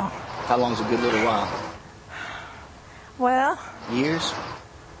little while. How long's a good little while? Well... Years?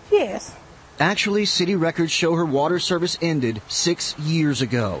 Yes. Actually, city records show her water service ended 6 years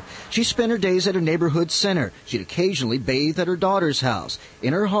ago. She spent her days at a neighborhood center. She'd occasionally bathe at her daughter's house.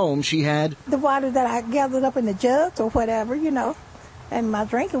 In her home, she had the water that I gathered up in the jugs or whatever, and my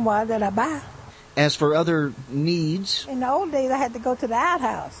drinking water that I buy. As for other needs, in the old days, I had to go to the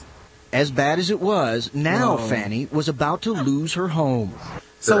outhouse. As bad as it was, now Fannie was about to lose her home.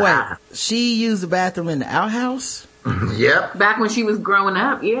 So wait, she used the bathroom in the outhouse? Yep. Back when she was growing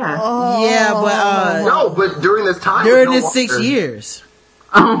up, yeah. Oh. Yeah, but no, but during this time, during this 6 years.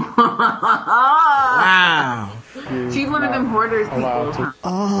 Oh. Wow. She's one of them hoarders people.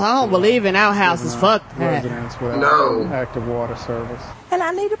 I don't believe in outhouses. Fuck that. Residents without active water service. And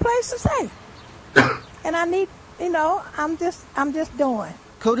I need a place to stay. And I need, I'm just doing.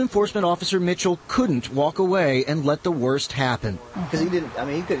 Code Enforcement Officer Mitchell couldn't walk away and let the worst happen. Because he could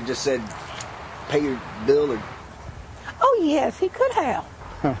have just said, pay your bill or... Oh, yes, he could have.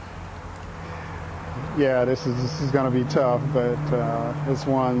 Yeah, this is going to be tough, but it's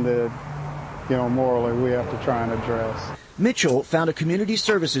one that, morally we have to try and address. Mitchell found a community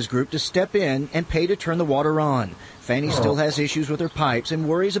services group to step in and pay to turn the water on. Fannie still has issues with her pipes and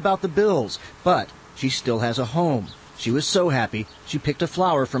worries about the bills, but she still has a home. She was so happy, she picked a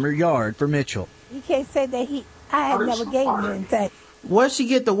flower from her yard for Mitchell. You can't say that I had never gave him anything. Where'd she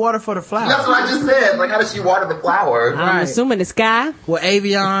get the water for the flower? That's what I just said. Like, how does she water the flower? I'm assuming the sky. Well,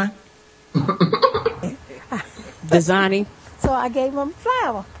 Avion. Designing. So I gave him a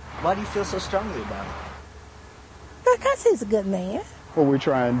flower. Why do you feel so strongly about it? Because he's a good man. What we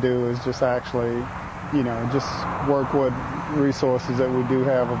try and do is just actually, just work with resources that we do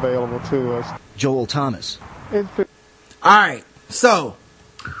have available to us. Joel Thomas. All right, so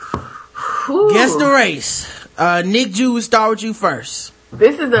guess the race. Nick Jew, we'll start with you first.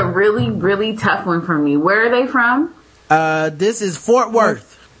 This is a really, really tough one for me. Where are they from? This is Fort Worth.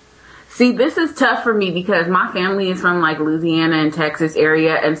 See, this is tough for me because my family is from like Louisiana and Texas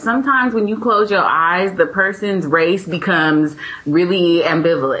area, and sometimes when you close your eyes, the person's race becomes really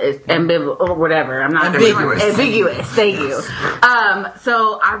ambivalent or whatever. I'm not ambiguous. Thank you.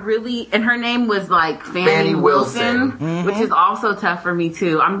 So I really, and her name was like Fannie Wilson, which is also tough for me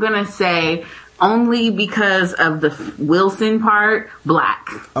too. I'm gonna say only because of the Wilson part, black.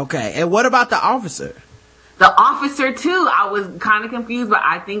 Okay, and what about the officer? The officer too, I was kind of confused, but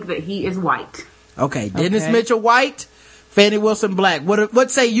I think that he is white. Okay, Dennis Mitchell white, Fannie Wilson black.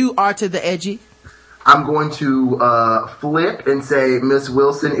 What say you are to the edgy? I'm going to flip and say Miss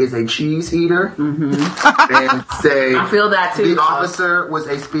Wilson is a cheese eater, and say I feel that too. The officer was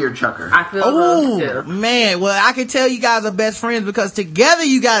a spear chucker. I feel those too. Man, well I can tell you guys are best friends because together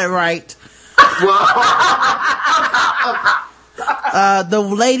you got it right. The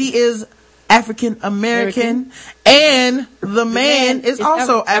lady is African American, and the man is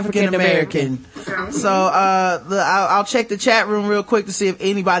also African American. So I'll check the chat room real quick to see if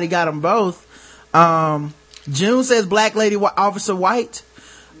anybody got them both. June says black lady officer white.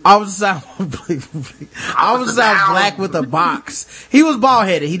 Officer sounds black with a box. He was bald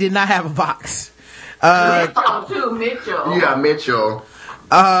headed. He did not have a box. Mitchell. Yeah, Mitchell.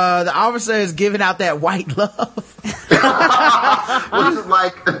 The officer is giving out that white love. What is it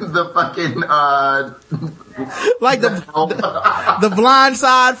like the fucking like the blind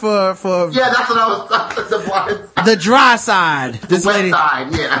side for yeah, that's what I was talking. The blind side. The dry side. This wet lady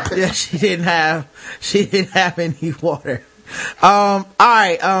side, yeah, she didn't have any water. All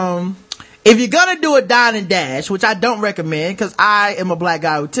right, if you're gonna do a dine and dash, which I don't recommend because I am a black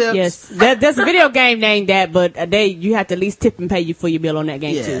guy who tips. Yes, there's a video game named that, but you have to at least tip and pay you for your bill on that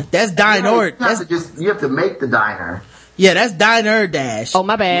game too. That's dine or you have to make the diner. Yeah, that's dine or dash. Oh,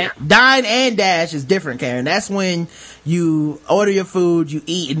 my bad. Yeah. Dine and dash is different, Karen. That's when you order your food, you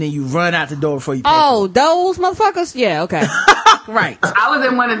eat, and then you run out the door before you pay. Oh, those motherfuckers? Yeah, okay. Right. I was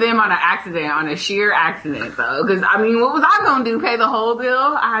in one of them on a sheer accident though. Cause I mean, what was I gonna do? Pay the whole bill?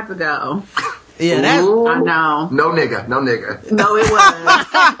 I had to go. Yeah, that's... I know. No nigga. No, it wasn't.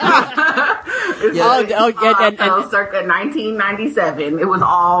 Circa 1997. It was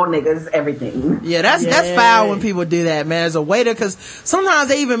all niggas, everything. Yeah, that's foul when people do that, man, as a waiter, because sometimes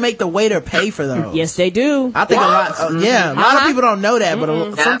they even make the waiter pay for those. Yes, they do. I think a lot of people don't know that,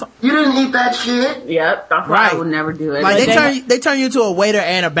 but sometimes... You didn't eat that shit? Yep, that's why I would never do it. Like, they turn you into a waiter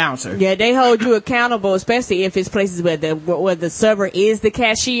and a bouncer. Yeah, they hold you accountable, especially if it's places where the server is the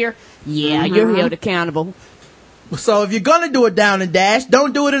cashier. Yeah, you're held accountable. So if you're gonna do a down and dash,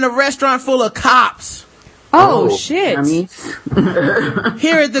 don't do it in a restaurant full of cops. Oh shit.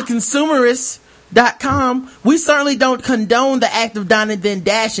 Here at the Consumerist.com, we certainly don't condone the act of down and then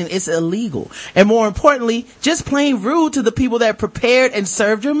dashing. It's illegal. And more importantly, just plain rude to the people that prepared and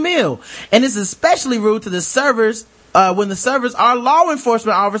served your meal. And it's especially rude to the servers when the servers are law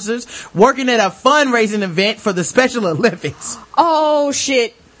enforcement officers working at a fundraising event for the Special Olympics. Oh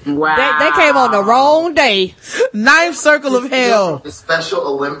shit. Wow. They came on the wrong day. Ninth circle of hell. The Special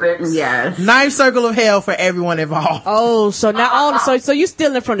Olympics? Yes. Ninth circle of hell for everyone involved. Oh, so now so you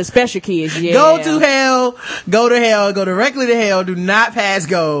stealing from the special kids, yeah. Go to hell, go directly to hell, do not pass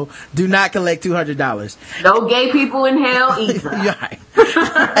go, do not collect $200. No gay people in hell either. Right.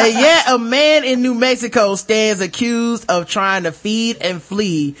 And yet a man in New Mexico stands accused of trying to feed and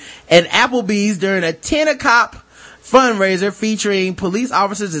flee an Applebee's during a 10-a-cop fundraiser featuring police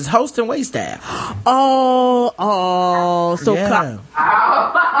officers as host and waitstaff.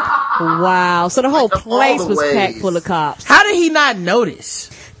 Wow. So the whole place was packed full of cops. How did he not notice?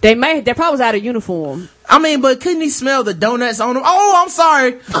 They probably was out of uniform. I mean, but couldn't he smell the donuts on him? Oh, I'm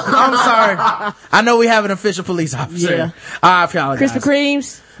sorry. I know we have an official police officer. Yeah. I apologize. Krispy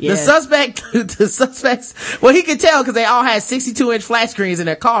Kremes. Yeah. The suspects, well, he could tell because they all had 62-inch flat screens in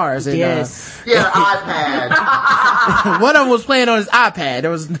their cars. And, yes. iPad. One of them was playing on his iPad. There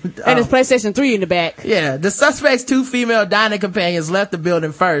was, and his PlayStation 3 in the back. Yeah. The suspect's 2 female dining companions left the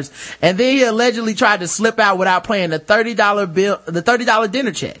building first, and then he allegedly tried to slip out without paying the $30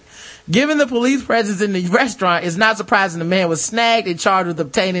 dinner check. Given the police presence in the restaurant, it's not surprising the man was snagged and charged with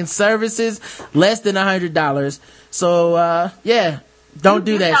obtaining services less than $100. So, don't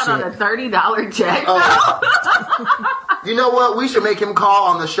do that shit. On a $30 check. You know what? We should make him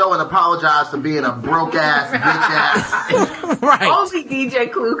call on the show and apologize for being a broke ass, bitch ass. Right. Only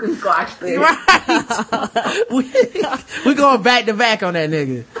DJ Clue can squash this. Right. we going back to back on that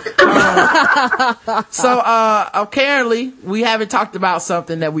nigga. So apparently we haven't talked about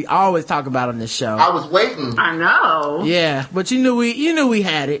something that we always talk about on this show. I was waiting. I know. Yeah, but you knew we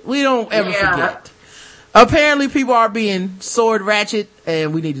had it. We don't ever forget. Apparently people are being sword ratchet,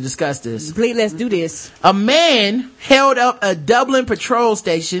 and we need to discuss this. Please, let's do this. A man held up a Dublin patrol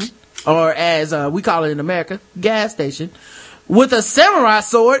station, or as we call it in America, gas station, with a samurai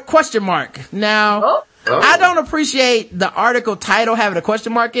sword, ? Now, I don't appreciate the article title having a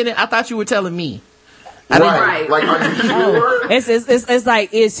question mark in it. I thought you were telling me. Right. Like, are you sure? It's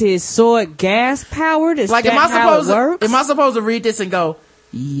like, is his sword gas powered? Is like, that how it works? am I supposed to read this and go,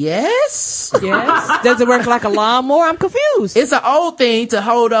 yes? Does it work like a lawnmower? I'm confused. It's an old thing to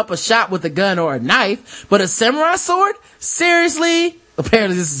hold up a shop with a gun or a knife, but a samurai sword? Seriously?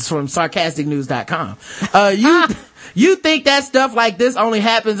 Apparently this is from sarcasticnews.com. You think that stuff like this only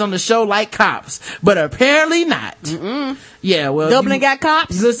happens on the show like Cops, but apparently not. Yeah, well, Dublin got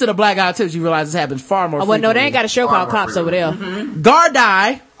Cops? You listen to Black Guy Tips, you realize this happens far more frequently. No, they ain't got a show called Cops over there.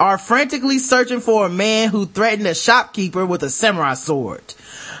 Gardaí are frantically searching for a man who threatened a shopkeeper with a samurai sword.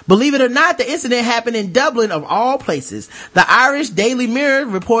 Believe it or not, the incident happened in Dublin, of all places. The Irish Daily Mirror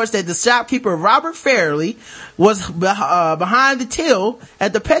reports that the shopkeeper Robert Fairley was behind the till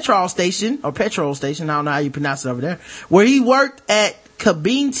at the petrol station, I don't know how you pronounce it over there, where he worked at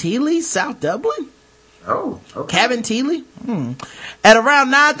Cabin Teely, South Dublin. Oh, okay. Cabin Teely? At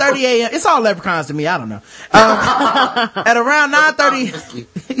around 9:30 a.m. It's all leprechauns to me, I don't know. At around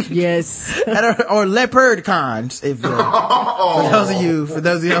 9:30 yes. Or leopard cons, if for those of you who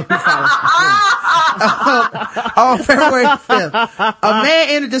follow. On February 5th, a man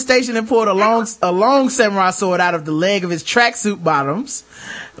entered the station and pulled a long samurai sword out of the leg of his tracksuit bottoms.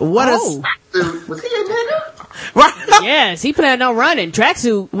 Was he a nigga? Right? Yes, he planned on running.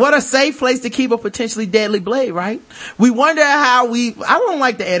 Tracksuit. What a safe place to keep a potentially deadly blade, right? We wonder how I don't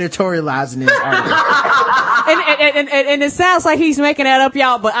like the editorializing this article. and it sounds like he's making that up,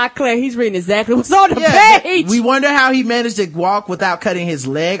 y'all, but I declare he's reading exactly what's on the page. We wonder how he managed to walk without cutting his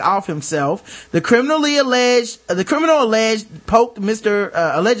leg off himself. The criminal allegedly poked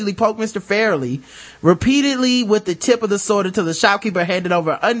Mr. Fairley repeatedly with the tip of the sword until the shopkeeper handed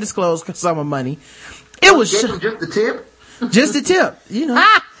over an undisclosed sum of money. It was just the tip? Just the tip, you know.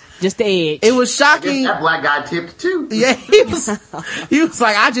 Just the edge. It was shocking. That black guy tipped too. Yeah, he was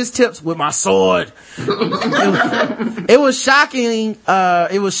like, I just tipped with my sword. It was shocking.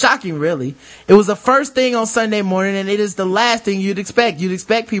 It was shocking, really. It was the first thing on Sunday morning, and it is the last thing you'd expect. You'd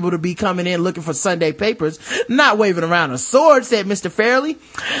expect people to be coming in looking for Sunday papers, not waving around a sword, said Mr. Fairley.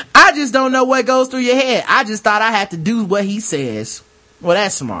 I just don't know what goes through your head. I just thought I had to do what he says. Well,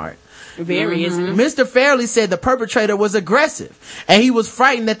 that's smart. Very, isn't it? Mr. Fairley said the perpetrator was aggressive and he was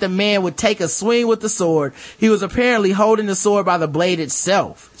frightened that the man would take a swing with the sword. He was apparently holding the sword by the blade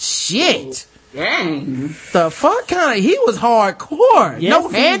itself. Shit. Dang. The fuck kind of, he was hardcore. Yes, no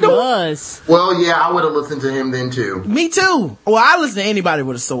handle. He was. Well, yeah, I would have listened to him then too. Me too. Well, I listen to anybody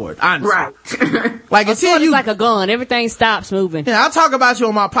with a sword, honestly. Right. Like A until sword you is like a gun. Everything stops moving. Yeah, I'll talk about you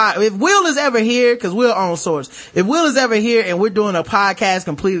on my pod. If Will is ever here, cause Will owns swords. If Will is ever here and we're doing a podcast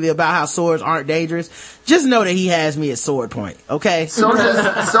completely about how swords aren't dangerous, just know that he has me at sword point. Okay? So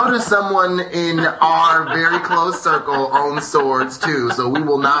does someone in our very close circle own swords too. So we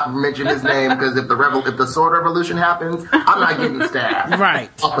will not mention his name because if the sword revolution happens, I'm not getting stabbed. Right.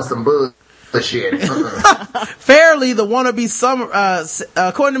 Off of some bullshit. Fairley, the wannabe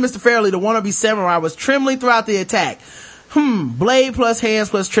according to Mr. Fairley, the wannabe samurai was trembling throughout the attack. Blade plus hands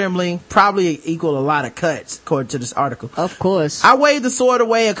plus trembling probably equal a lot of cuts, according to this article. Of course. I waved the sword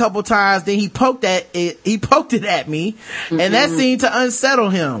away a couple times, then he poked it at me, and that seemed to unsettle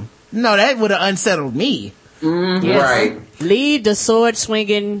him. No, that would have unsettled me. Yes. Right. Leave the sword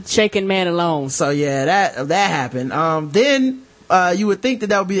swinging, shaking man alone. So yeah, that happened. Then you would think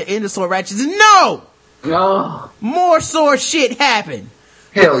that would be the end of sword ratchets. No! Oh. More sword shit happened.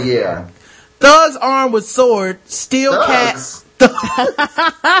 Hell yeah. Thugs armed with sword, steel cats. Rush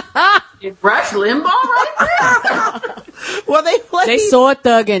Limbaugh right there. Well, they sword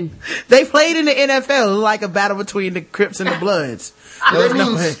thugging. They played in the NFL like a battle between the Crips and the Bloods. They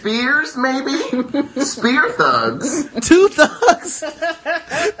mean spears, maybe? Spear thugs. Two thugs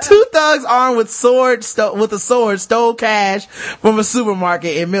armed with a sword stole cash from a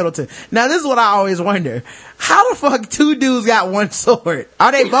supermarket in Middleton. Now this is what I always wonder. How the fuck two dudes got one sword?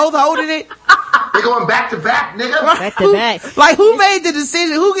 Are they both holding it? They going back to back, nigga. Back to back. Like who made the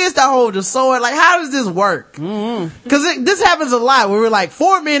decision? Who gets to hold the sword? Like how does this work? Cause this happens a lot where we're like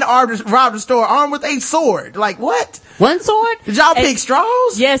 4 men robbed the store armed with a sword. Like what? One sword? Did y'all pick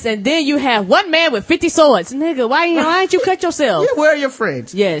straws? Yes, and then you have one man with 50 swords. Nigga, why didn't you cut yourself? Yeah, where are your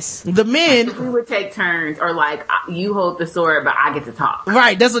friends? Yes. The men. We would take turns, or like, you hold the sword, but I get to talk.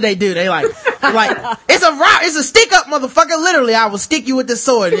 Right, that's what they do. They like, it's a stick up, motherfucker. Literally, I will stick you with the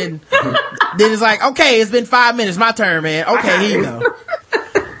sword. And then it's like, okay, it's been 5 minutes. My turn, man. Okay, here you go. You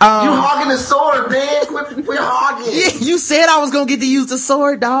hogging the sword, man. Quit hogging. Yeah, you said I was gonna get to use the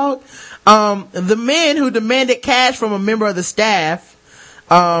sword, dog. The man who demanded cash from a member of the staff,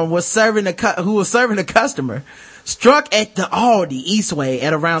 who was serving a customer, struck at the Aldi Eastway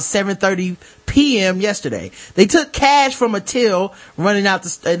at around 7:30 p.m. yesterday. They took cash from a till before running out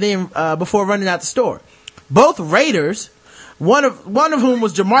the store. Both raiders, one of whom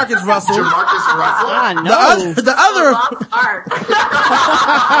was Jamarcus Russell. Jamarcus Russell? I know. The other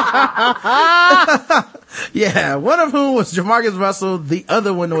yeah, one of whom was Jamarcus Russell, the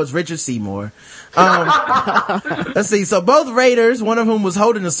other one was Richard Seymour. Let's see, so both raiders, one of whom was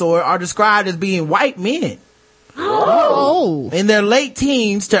holding a sword, are described as being white men. Oh. In their late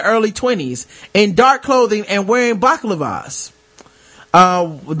teens to early 20s, in dark clothing and wearing baklavas.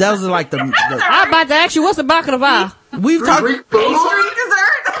 Those are like the I'm about to ask you, what's a baklava? We've talked.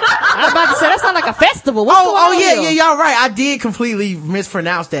 I'm about to say, that sounds like a festival. Yeah, y'all right. I did completely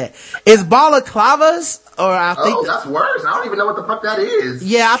mispronounce that. It's balaclavas, or I think. Oh, that's worse. I don't even know what the fuck that is.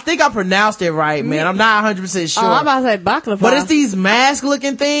 Yeah, I think I pronounced it right, man. I'm not 100% sure. Oh, I'm about to say baklava. But it's these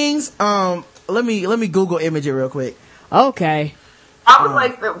mask-looking things. Let me Google image it real quick. Okay. I was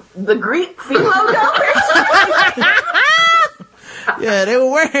like the Greek philo. Yeah, they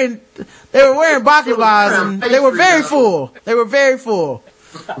were wearing baklavas and they were very full. They were very full.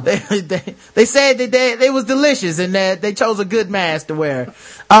 They said that they was delicious and that they chose a good mask to wear.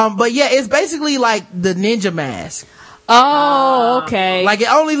 But yeah, it's basically like the ninja mask. Oh, okay. Like it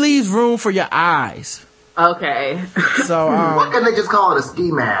only leaves room for your eyes. Okay. So, why can't they just call it a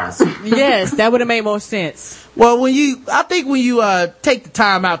ski mask? Yes, that would have made more sense. Well, I think when you take the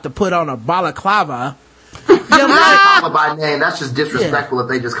time out to put on a balaclava, you know, call it by name. That's just disrespectful if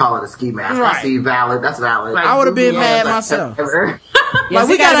they just call it a ski mask. Right. I see valid. That's valid. I would have been mad myself. Yes,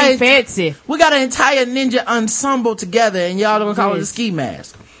 we gotta be fancy. We got an entire ninja ensemble together, and y'all don't call it a ski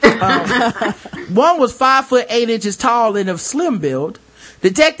mask. One was 5'8" tall and of slim build.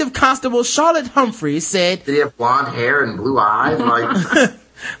 Detective Constable Charlotte Humphreys said, "Did he have blonde hair and blue eyes?" Like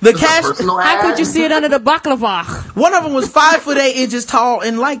the cash. How could you see it under the baklava? One of them was 5'8" tall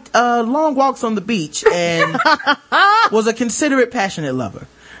and liked long walks on the beach, and was a considerate, passionate lover.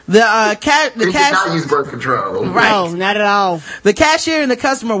 The did not use birth control. Right. No, not at all. The cashier and the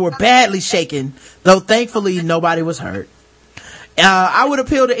customer were badly shaken, though thankfully nobody was hurt. I would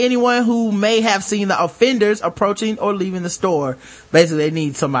appeal to anyone who may have seen the offenders approaching or leaving the store. Basically, they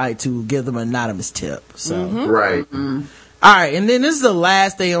need somebody to give them an anonymous tip. So, right. All right, and then this is the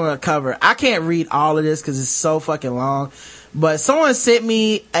last thing I'm gonna cover. I can't read all of this because it's so fucking long. But someone sent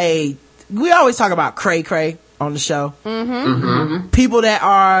me we always talk about cray cray on the show. People that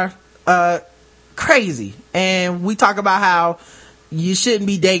are crazy, and we talk about how you shouldn't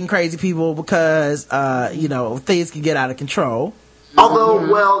be dating crazy people because things can get out of control. Although,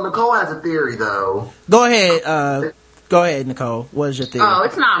 well, Nicole has a theory though. Go ahead, Nicole. What is your theory? Oh,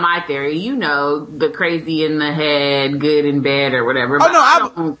 it's not my theory. You know, the crazy in the head, good in bed, or whatever. Oh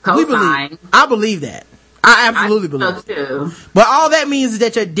no, I believe that. I absolutely believe it. Too. But all that means is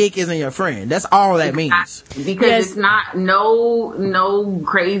that your dick isn't your friend. That's all that means. Because it's not no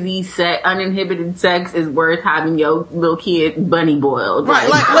crazy uninhibited sex is worth having your little kid bunny boiled. Right.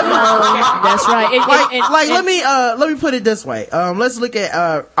 That's right. Let me put it this way. Let's look at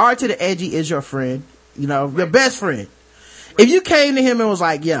R to the Edgy is your friend. You know, your best friend. If you came to him and was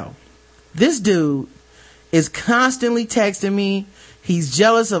like, yo, this dude is constantly texting me. He's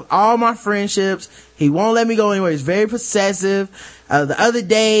jealous of all my friendships. He won't let me go anywhere. He's very possessive. The other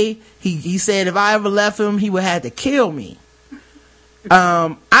day, he said if I ever left him, he would have to kill me.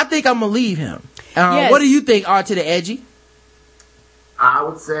 I think I'm gonna leave him. Yes. What do you think, R to the Edgy? I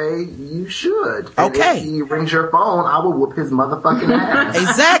would say you should. And okay. If he rings your phone, I will whoop his motherfucking ass.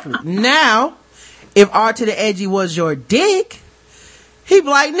 Exactly. Now, if R to the Edgy was your dick, he'd be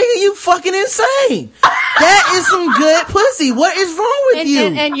like, nigga, you fucking insane. That is some good pussy. What is wrong with you?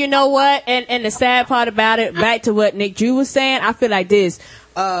 And you know what? And the sad part about it, back to what Nick Drew was saying, I feel like this.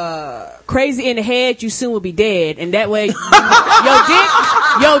 Crazy in the head, you soon will be dead. And that way,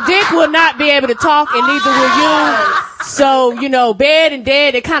 your dick will not be able to talk, and neither will you. So, bed and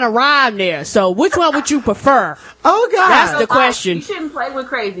dead, they kind of rhyme there. So which one would you prefer? Oh, God. That's the question. You shouldn't play with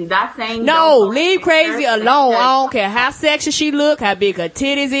crazy. That's saying no, leave crazy alone. I don't care how sexy she look, how big her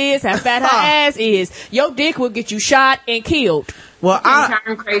titties is, how fat her ass is. Your dick will get you shot and killed. Well, I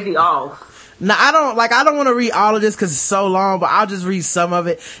turn crazy off. Now, I don't want to read all of this because it's so long, but I'll just read some of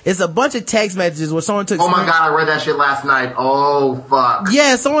it. It's a bunch of text messages where someone took... Oh my God, I read that shit last night. Oh, fuck.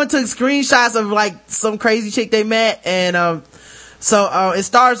 Yeah, someone took screenshots of, some crazy chick they met, and, it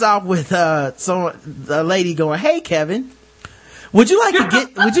starts off with, a lady going, "Hey, Kevin, would you like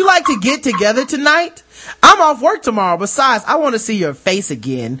to get together tonight? I'm off work tomorrow. Besides, I want to see your face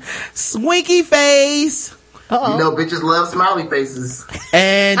again. Swinky face." Uh-oh. You know, bitches love smiley faces.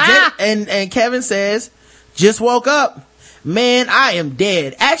 And Kevin says, "Just woke up. Man, I am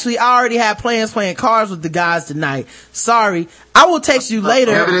dead. Actually, I already have plans playing cards with the guys tonight. Sorry. I will text you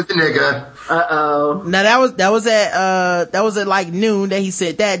later." Kevin is the nigga. Uh-oh. Now that was at like noon that he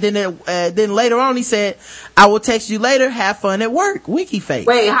said that. Then later on he said, "I will text you later. Have fun at work. Winky face."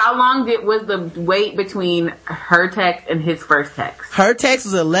 Wait, how long was the wait between her text and his first text? Her text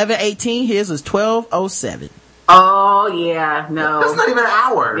was 11:18. His was 12:07. Oh, yeah, no. That's not even an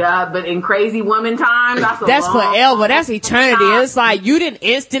hour. Yeah, but in crazy woman time, that's forever. That's eternity. It's like, you didn't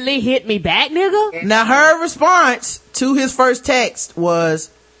instantly hit me back, nigga? Now, her response to his first text was,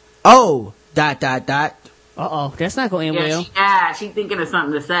 "Oh, ... Uh-oh, that's not going to end well. She's thinking of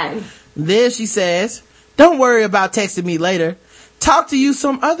something to say. Then she says, "Don't worry about texting me later. Talk to you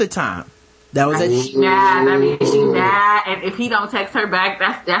some other time." That was she's mad. She's mad. And if he don't text her back,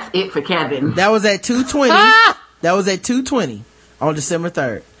 that's it for Kevin. That was at 2:20. That was at 2:20 on December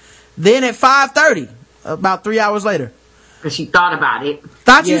 3rd. Then at 5:30, about 3 hours later. Because she thought about it.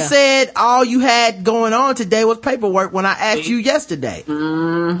 You said all you had going on today was paperwork when I asked you yesterday.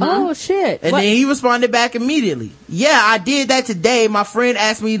 Mm-hmm. Oh, shit. And then he responded back immediately. "Yeah, I did that today. My friend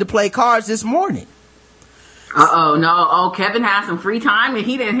asked me to play cards this morning." Uh-oh, no. Oh, Kevin has some free time and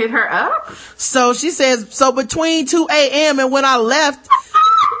he didn't hit her up? So she says, "So between 2 a.m. and when I left,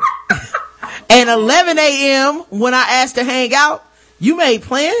 And 11 a.m. when I asked to hang out, you made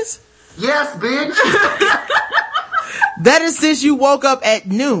plans? Yes, bitch. That is since you woke up at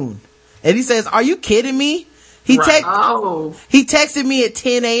noon. And he says, are you kidding me? He texted me at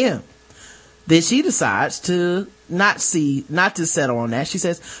 10 a.m. Then she decides to not to settle on that. She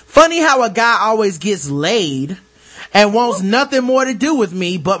says, funny how a guy always gets laid and wants nothing more to do with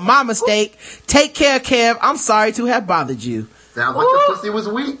me, but my mistake. Take care, Kev. I'm sorry to have bothered you. Sounds like the pussy was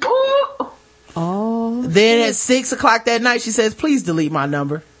weak. Oh. Then at 6 o'clock that night, she says, please delete my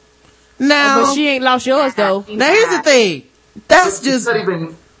number. Now, but she ain't lost yours though. Now here's the thing. That's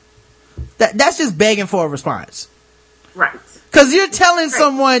just begging for a response. Right. Cause you're telling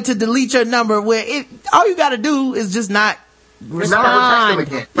someone to delete your number where all you gotta do is just not respond. Never text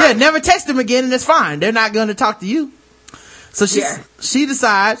them again. Yeah, never text them again and it's fine. They're not gonna talk to you. So she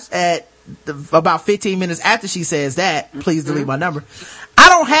decides at about 15 minutes after she says that, please delete my number. I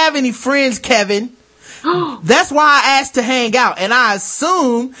don't have any friends, Kevin. That's why I asked to hang out. And I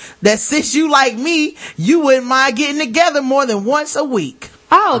assume that since you like me, you wouldn't mind getting together more than once a week.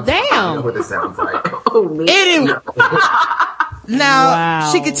 Oh, damn. I know what this sounds like. Anyway.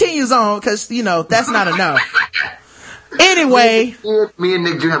 Now, she continues on because, that's not enough. Anyway. Me and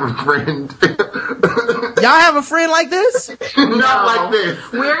Nick do have a friend. Y'all have a friend like this? Not like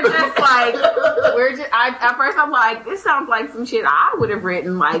this. We're just like, at first I'm like, this sounds like some shit I would have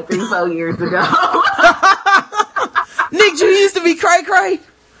written like 3-4 years ago. Nick, you used to be cray-cray?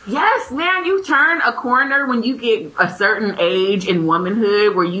 Yes, man, you turn a corner when you get a certain age in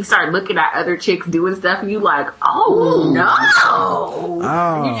womanhood where you start looking at other chicks doing stuff and you like, oh, no. Oh.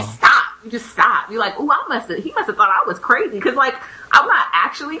 And you just stop. You're like, oh, he must have thought I was crazy. Cause like, I'm not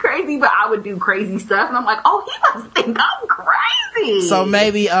actually crazy, but I would do crazy stuff. And I'm like, oh, he must think I'm crazy. So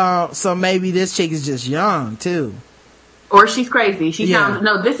maybe this chick is just young too. Or she's crazy.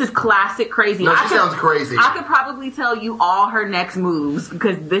 This is classic crazy. No, she sounds crazy. I could probably tell you all her next moves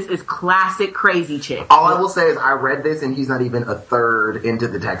because this is classic crazy chick. All I will say is I read this and he's not even a third into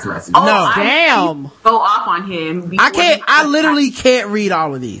the text message. Oh, no. Damn. Go off on him. I literally can't read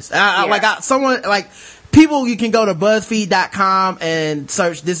all of these. People, you can go to BuzzFeed.com and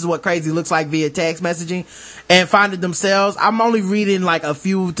search this is what crazy looks like via text messaging and find it themselves. I'm only reading like a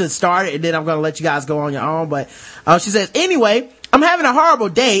few to start it and then I'm going to let you guys go on your own. But she says, anyway, I'm having a horrible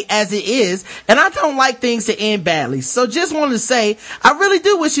day as it is and I don't like things to end badly. So just wanted to say, I really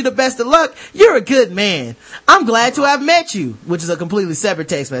do wish you the best of luck. You're a good man. I'm glad to have met you, which is a completely separate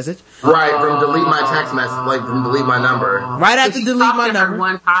text message. Right, then delete my text message, then delete my number. Right after delete my number.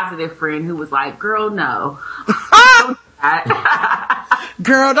 One positive friend who was like, girl, no.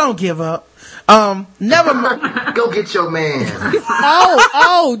 Girl, don't give up. Never mind. Go get your man.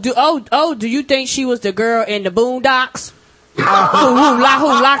 Do you think she was the girl in the Boondocks? Who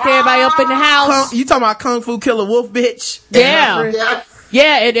locked everybody up in the house? You talking about Kung Fu Killer Wolf bitch? Yeah.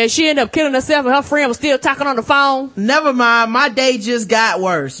 Yeah, and she ended up killing herself and her friend was still talking on the phone. Never mind, my day just got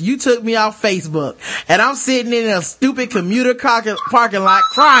worse. You took me off Facebook and I'm sitting in a stupid commuter parking lot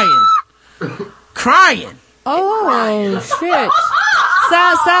crying. Crying. Oh, shit.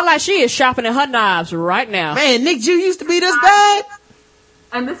 Sound like she is sharpening her knives right now. Man, Nick Jew used to be this bad.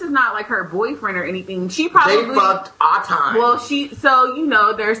 And this is not like her boyfriend or anything. She probably... They fucked all time. Well,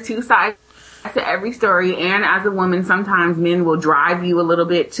 there's two sides to every story. And as a woman, sometimes men will drive you a little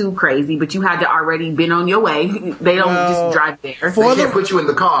bit too crazy, but you had to already been on your way. They don't just drive there. They can't put you in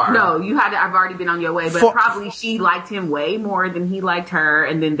the car. No, you had to have already been on your way. But probably she liked him way more than he liked her.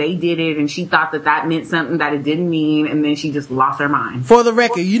 And then they did it and she thought that meant something that it didn't mean. And then she just lost her mind. For the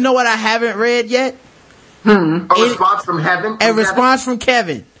record, you know what I haven't read yet? A response from heaven? Response from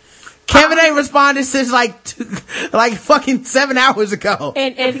Kevin. Kevin ain't responded since like fucking 7 hours ago.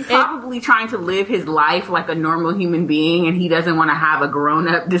 And he's probably trying to live his life like a normal human being and he doesn't want to have a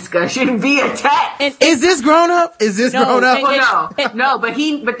grown-up discussion via text. Is this grown-up? Grown up? No, but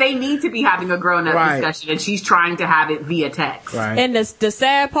they need to be having a grown-up discussion and she's trying to have it via text. Right. And the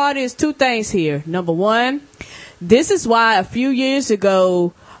sad part is two things here. Number one, this is why a few years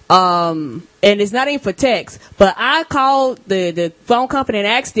ago, and it's not even for text, but I called the phone company and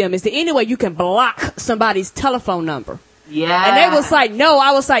asked them, is there any way you can block somebody's telephone number? Yeah. And they was like, no.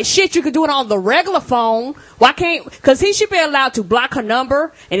 I was like, shit, you could do it on the regular phone. Why can't, cause he should be allowed to block her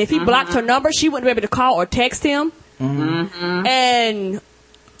number. And if he blocked her number, she wouldn't be able to call or text him. Mm-hmm. And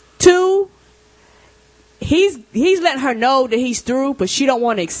two, he's letting her know that he's through, but she don't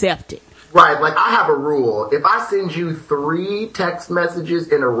want to accept it. Right, like I have a rule. If I send you 3 text messages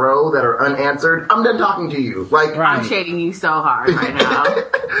in a row that are unanswered, I'm done talking to you. Like I'm shading you so hard right now.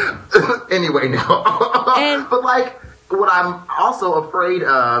 Anyway, no. But like, what I'm also afraid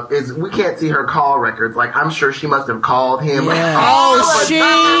of is we can't see her call records. Like, I'm sure she must have called him. Yeah.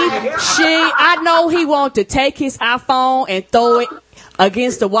 I know he wanted to take his iPhone and throw it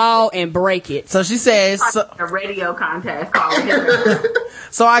against the wall and break it. So she says, a radio contest calling him.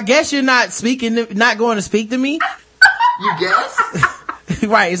 so I guess you're not going to speak to me? You guess?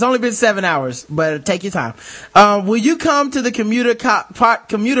 Right, it's only been 7 hours, but take your time. Will you come to the commuter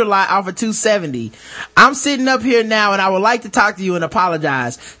lot off of 270? I'm sitting up here now and I would like to talk to you and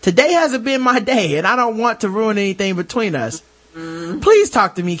apologize. Today hasn't been my day and I don't want to ruin anything between us. Please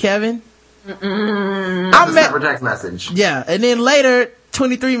talk to me, Kevin. I met her text message. Yeah, and then later,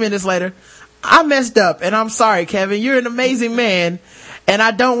 23 minutes later, I messed up and I'm sorry, Kevin. You're an amazing man and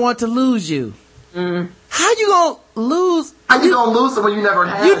I don't want to lose you. How you gonna lose? How you gonna lose someone you never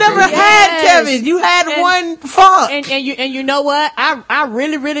had? You never had, Kevin. You had one fuck. And you know what? I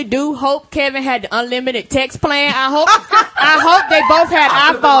really, really do hope Kevin had the unlimited text plan. I hope they both had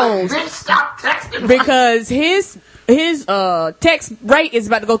iPhones. Bitch, stop texting. Because his text rate is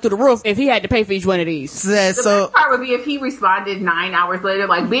about to go through the roof if he had to pay for each one of these. The best part would be if he responded 9 hours later,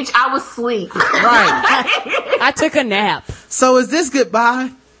 like, bitch, I was asleep. Right. I took a nap. So is this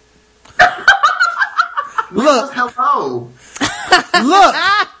goodbye? Look, hello.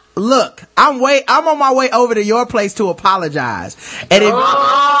 Look, I'm on my way over to your place to apologize. And if,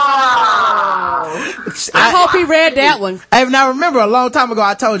 I hope he read that one. And now remember, a long time ago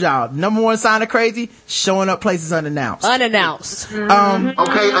I told y'all, number one sign of crazy, showing up places unannounced. Okay,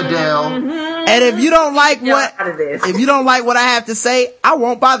 Adele. And if you don't like what I have to say, I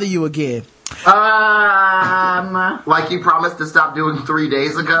won't bother you again. Like you promised to stop doing 3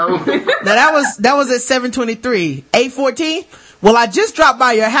 days ago. Now that was at 7:23. 8:14. Well, I just dropped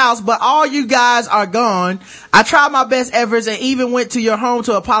by your house, but all you guys are gone. I tried my best efforts and even went to your home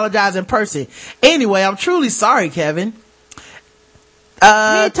to apologize in person. Anyway, I'm truly sorry, Kevin.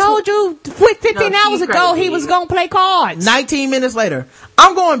 He told you 15 hours ago he was gonna play cards. 19 minutes later.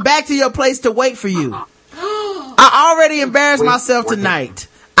 I'm going back to your place to wait for you. I already embarrassed myself tonight.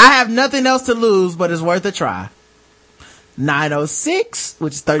 I have nothing else to lose, but it's worth a try. 9:06,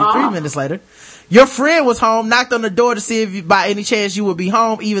 which is 33 minutes later. Your friend was home, knocked on the door to see if by any chance you would be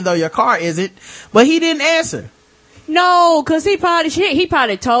home, even though your car isn't, but he didn't answer. No, cause he probably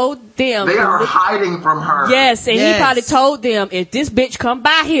told them. They are hiding from her. Yes, and he probably told them, if this bitch come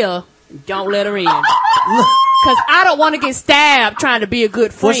by here, don't let her in. Cause I don't want to get stabbed trying to be a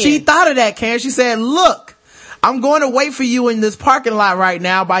good friend. Well, she thought of that, Karen. She said, look, I'm going to wait for you in this parking lot right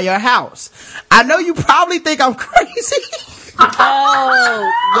now by your house. I know you probably think I'm crazy.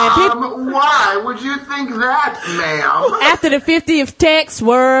 Why would you think that, ma'am? After the 50th text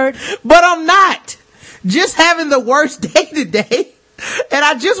word. But I'm not. Just having the worst day today. And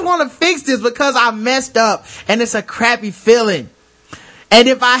I just want to fix this because I messed up and it's a crappy feeling. And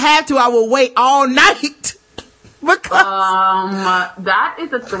if I have to, I will wait all night. That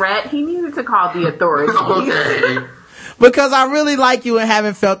is a threat. He needed to call the authorities. Okay. Because I really like you and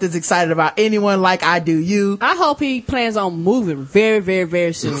haven't felt this excited about anyone like I do you. I hope he plans on moving very, very,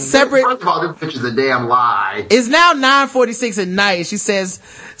 very soon. First of all, this bitch is a damn lie. It's now 9:46 at night and she says,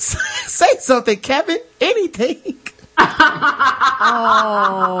 say something, Kevin. Anything.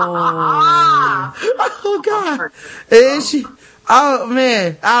 Oh God. And she... Oh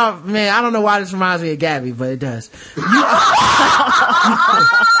man, I don't know why this reminds me of Gabby, but it does.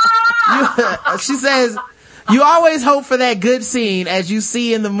 She says, you always hope for that good scene as you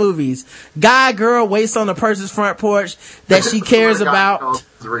see in the movies. Guy, girl waits on the person's front porch that she cares about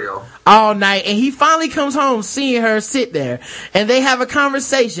all night, and he finally comes home seeing her sit there, and they have a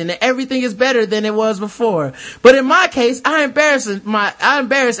conversation, and everything is better than it was before. But in my case, I embarrass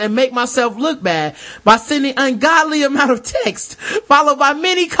and make myself look bad by sending ungodly amount of text, followed by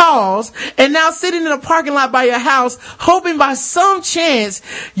many calls, and now sitting in a parking lot by your house, hoping by some chance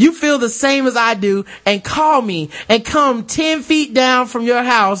you feel the same as I do, and call me and come 10 feet down from your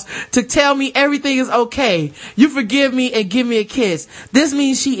house to tell me everything is okay. You forgive me and give me a kiss. This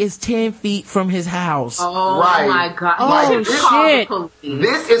means she is 10 feet from his house. Oh, right. My God. Oh, shit.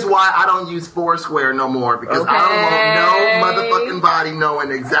 This is why I don't use Foursquare no more, because I don't want no motherfucking body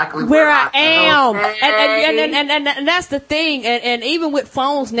knowing exactly where I am. Okay. And that's the thing. And even with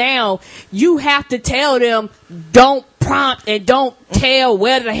phones now, you have to tell them, don't prompt and don't tell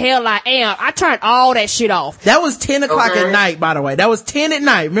where the hell I am. I turned all that shit off. That was 10 o'clock at night, by the way. That was 10 at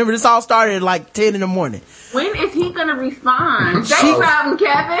night. Remember, this all started at like 10 in the morning. When is he gonna respond? Say something,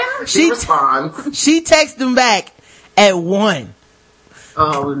 Kevin. She responds. She texted him back at 1.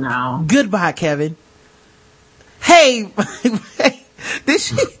 Oh no. Goodbye, Kevin. Hey, then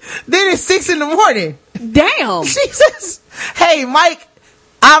it's 6 in the morning. Damn. She says, hey, Mike,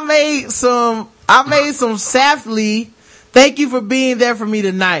 I made some Safley. Thank you for being there for me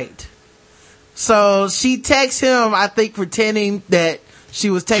tonight. So she texts him, I think, pretending that she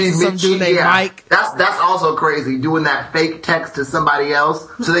was texting some dude named Mike. That's also crazy, doing that fake text to somebody else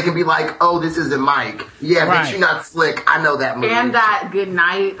so they can be like, oh, this isn't Mike. Yeah, right. But you're not slick. I know that movie. And that good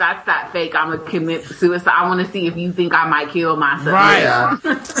night, that's that fake, I'm going to commit suicide. I want to see if you think I might kill myself. Right. Yeah.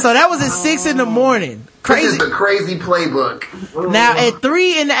 So that was at 6 a.m. Crazy. This is the crazy playbook. Now at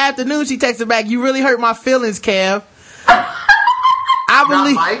 3 p.m, she texted back, you really hurt my feelings, Kev. I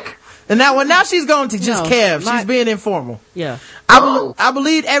believe. Not Mike? And now she's going to just Kev. She's being informal. Yeah. I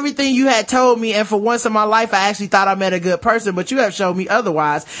believed everything you had told me, and for once in my life, I actually thought I met a good person, but you have shown me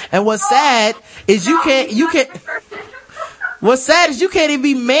otherwise. And what's sad is what's sad is you can't even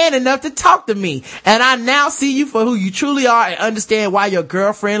be man enough to talk to me. And I now see you for who you truly are and understand why your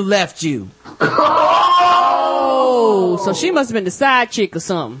girlfriend left you. Oh, so she must have been the side chick or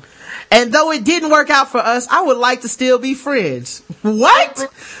something. And though it didn't work out for us, I would like to still be friends. What?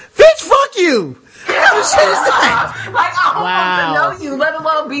 Bitch, fuck you. What kind of shit is that? Like, I want to know you, let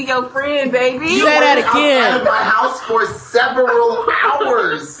alone be your friend, baby. Say that again. Outside of my house for several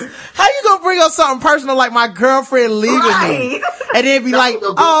hours. How you gonna bring up something personal like my girlfriend leaving me? And then be like,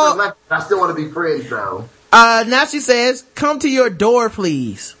 oh. I still want to be friends, though. Now she says, come to your door,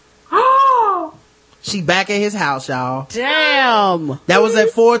 please. She back at his house, y'all. Damn. That was at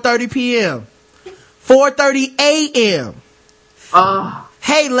 4:30 p.m. 4:30 a.m.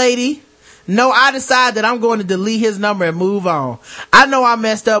 Hey, lady. No, I decided that I'm going to delete his number and move on. I know I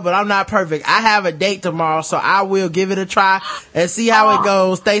messed up, but I'm not perfect. I have a date tomorrow, so I will give it a try and see how it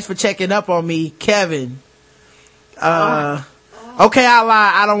goes. Thanks for checking up on me, Kevin. Okay, I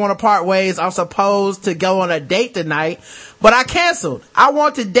lied. I don't want to part ways. I'm supposed to go on a date tonight, but I canceled. I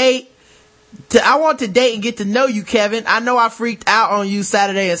want to date and get to know you, Kevin. I know I freaked out on you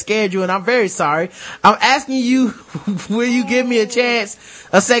Saturday and scared you, and I'm very sorry. I'm asking you, will you give me a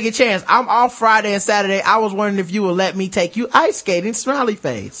second chance? I'm off Friday and Saturday. I was wondering if you would let me take you ice skating, smiley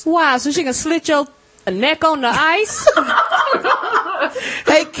face. Wow, so she can slit your neck on the ice?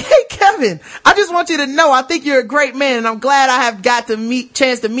 Hey, Kevin, I just want you to know I think you're a great man, and I'm glad I have got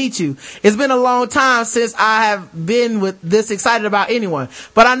chance to meet you. It's been a long time since I have been this excited about anyone,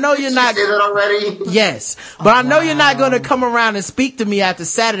 but I know you're not. Did it already? Yes, but I know you're not going to come around and speak to me after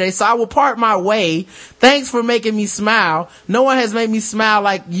Saturday, so I will part my way. Thanks for making me smile. No one has made me smile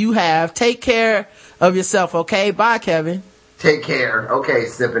like you have. Take care of yourself, okay? Bye, Kevin. Take care. Okay,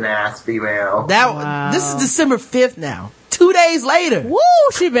 sipping ass female. This is December 5th now. 2 days later. Woo,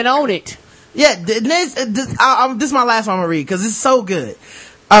 she been on it. Yeah, this is my last one I'm gonna read because it's so good.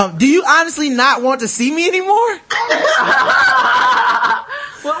 Do you honestly not want to see me anymore?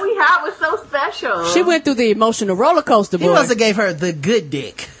 What we had was so special. She went through the emotional roller coaster, boy. He must have gave her the good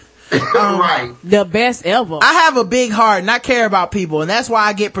dick. Right. The best ever. I have a big heart and I care about people, and that's why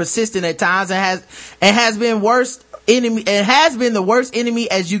I get persistent at times and has been the worst enemy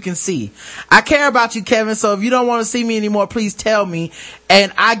as you can see. I care about you, Kevin, so if you don't want to see me anymore, please tell me,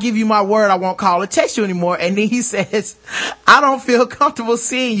 and I give you my word I won't call or text you anymore. And then he says, I don't feel comfortable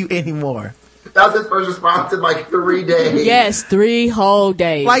seeing you anymore. That was his first response in like 3 days. Yes, 3 whole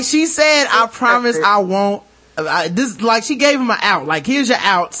days. Like she said, I promise I won't. She gave him an out. Like, here's your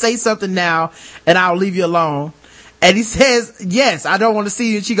out. Say something now and I'll leave you alone. And he says, yes, I don't want to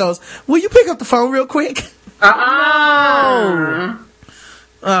see you. And she goes, will you pick up the phone real quick? Oh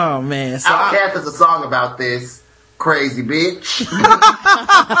man. So Outkast has a song about this. Crazy bitch.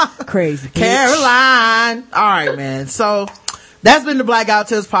 Crazy bitch. Caroline. Alright, man. So that's been the Blackout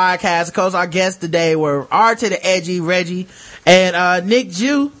Tips podcast. Of course, our guests today were R to the Edgy, Reggie, and Nick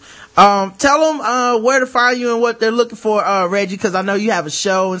Jew. Tell them where to find you and what they're looking for, Reggie, because I know you have a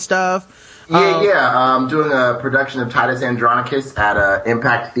show and stuff. I'm doing a production of Titus Andronicus at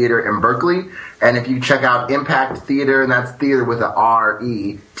Impact Theater in Berkeley. And if you check out Impact Theater, and that's theater with a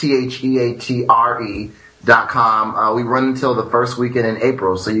R-E, THEATRE.com, we run until the first weekend in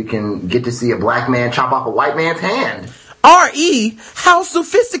April, so you can get to see a black man chop off a white man's hand. R-E? How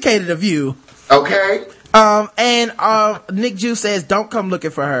sophisticated of you. Okay. And Nick Jew says, don't come looking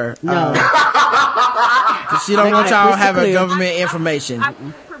for her. No. She don't want y'all having government information. I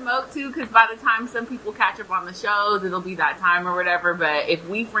promote too, because by the time some people catch up on the shows, it'll be that time or whatever. But if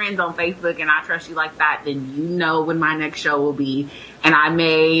we friends on Facebook and I trust you like that, then you know when my next show will be. And I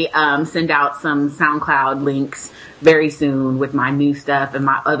may send out some SoundCloud links very soon with my new stuff and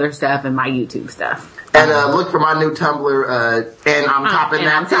my other stuff and my YouTube stuff. And look for my new Tumblr, and I'm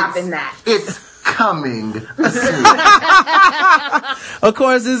topping that. It's coming soon. Of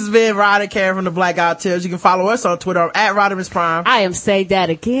course, this has been Rod and Karen from the Blackout Tips. You can follow us on Twitter at Rodimus Prime. I am Say That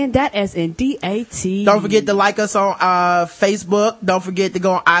Again. That as in DAT. Don't forget to like us on Facebook. Don't forget to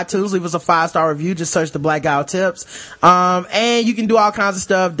go on iTunes. Leave us a 5-star review. Just search the Blackout Tips. And you can do all kinds of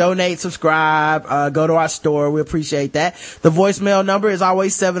stuff. Donate, subscribe, go to our store. We appreciate that. The voicemail number is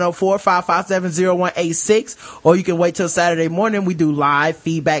always 704-557-0186. Or you can wait till Saturday morning. We do live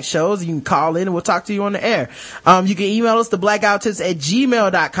feedback shows. You can call in and we'll talk to you on the air. You can email us,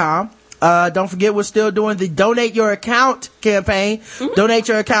 theblackouttips@gmail.com. Don't forget, we're still doing the Donate Your Account campaign.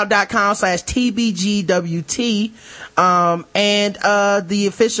 DonateYourAccount.com/TBGWT. And the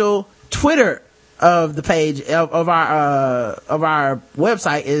official Twitter of the page of our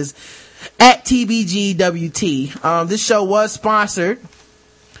website is at TBGWT. This show was sponsored.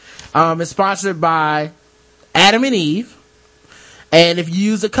 It's sponsored by Adam and Eve. And if you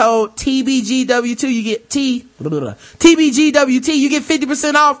use the code TBGW2, you get TBGW2, you get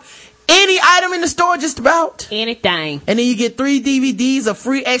 50% off any item in the store, just about anything. And then you get 3 DVDs, a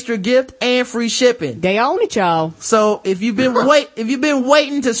free extra gift, and free shipping. They own it, y'all. So if you've been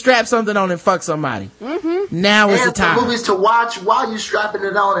waiting to strap something on and fuck somebody, now is the time. Movies to watch while you strapping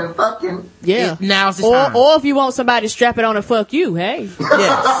it on and fucking. Yeah, now's the time. Or if you want somebody to strap it on and fuck you, hey,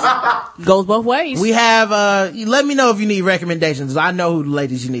 yes, goes both ways. We have. Let me know if you need recommendations. I know who the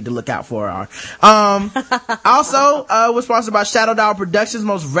ladies you need to look out for are. Also, we're sponsored by Shadow Dog Productions,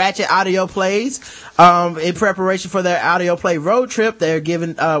 most ratchet audio plays. In preparation for their audio play road trip, they're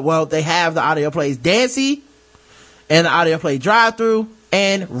giving, they have the audio plays Dancy and the audio play Drive Through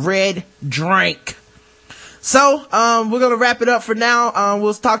and Red Drink. So, we're gonna wrap it up for now.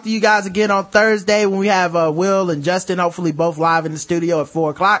 We'll talk to you guys again on Thursday when we have, Will and Justin, hopefully both live in the studio at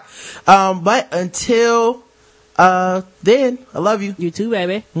 4:00. But until, then, I love you. You too,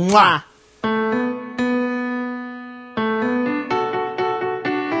 baby. Mwah.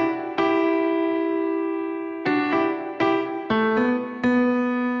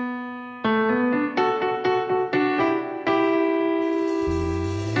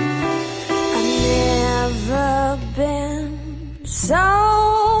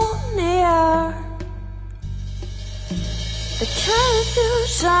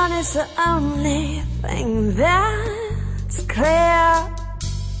 Confusion is the only thing that's clear.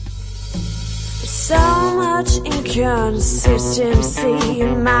 There's so much inconsistency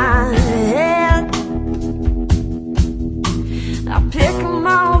in my head. I pick them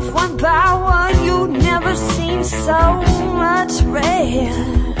off one by one. You've never seen so much red.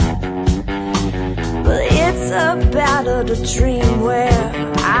 But it's a battle to dream where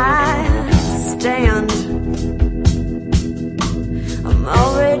I stand. I'm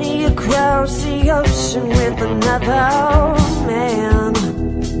already across the ocean with another man.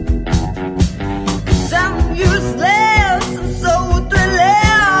 'Cause I'm useless, I'm so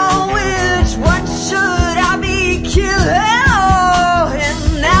thrilling. Which one should I be killing? And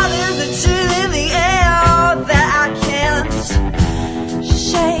now there's a chill in the air that I can't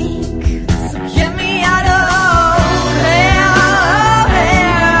shake. So get me out of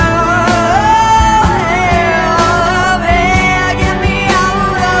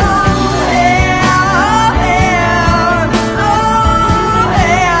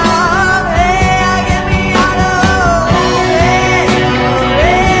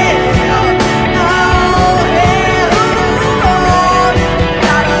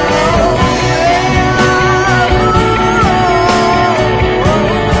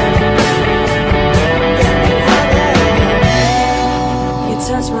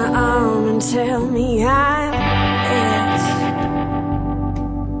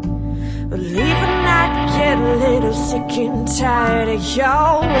tired of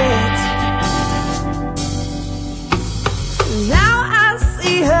your wit. Now I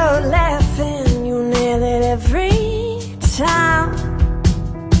see her laughing, you nail it every time.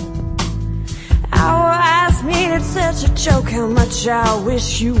 Our eyes meet, it's such a joke how much I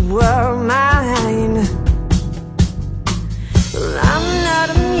wish you were mine. Well, I'm not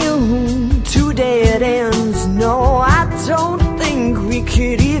immune to dead ends, no, I don't think we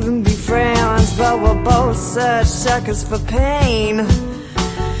could even be friends, but we're both such suckers for pain.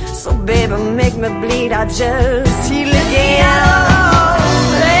 So baby, make me bleed, I just heal again.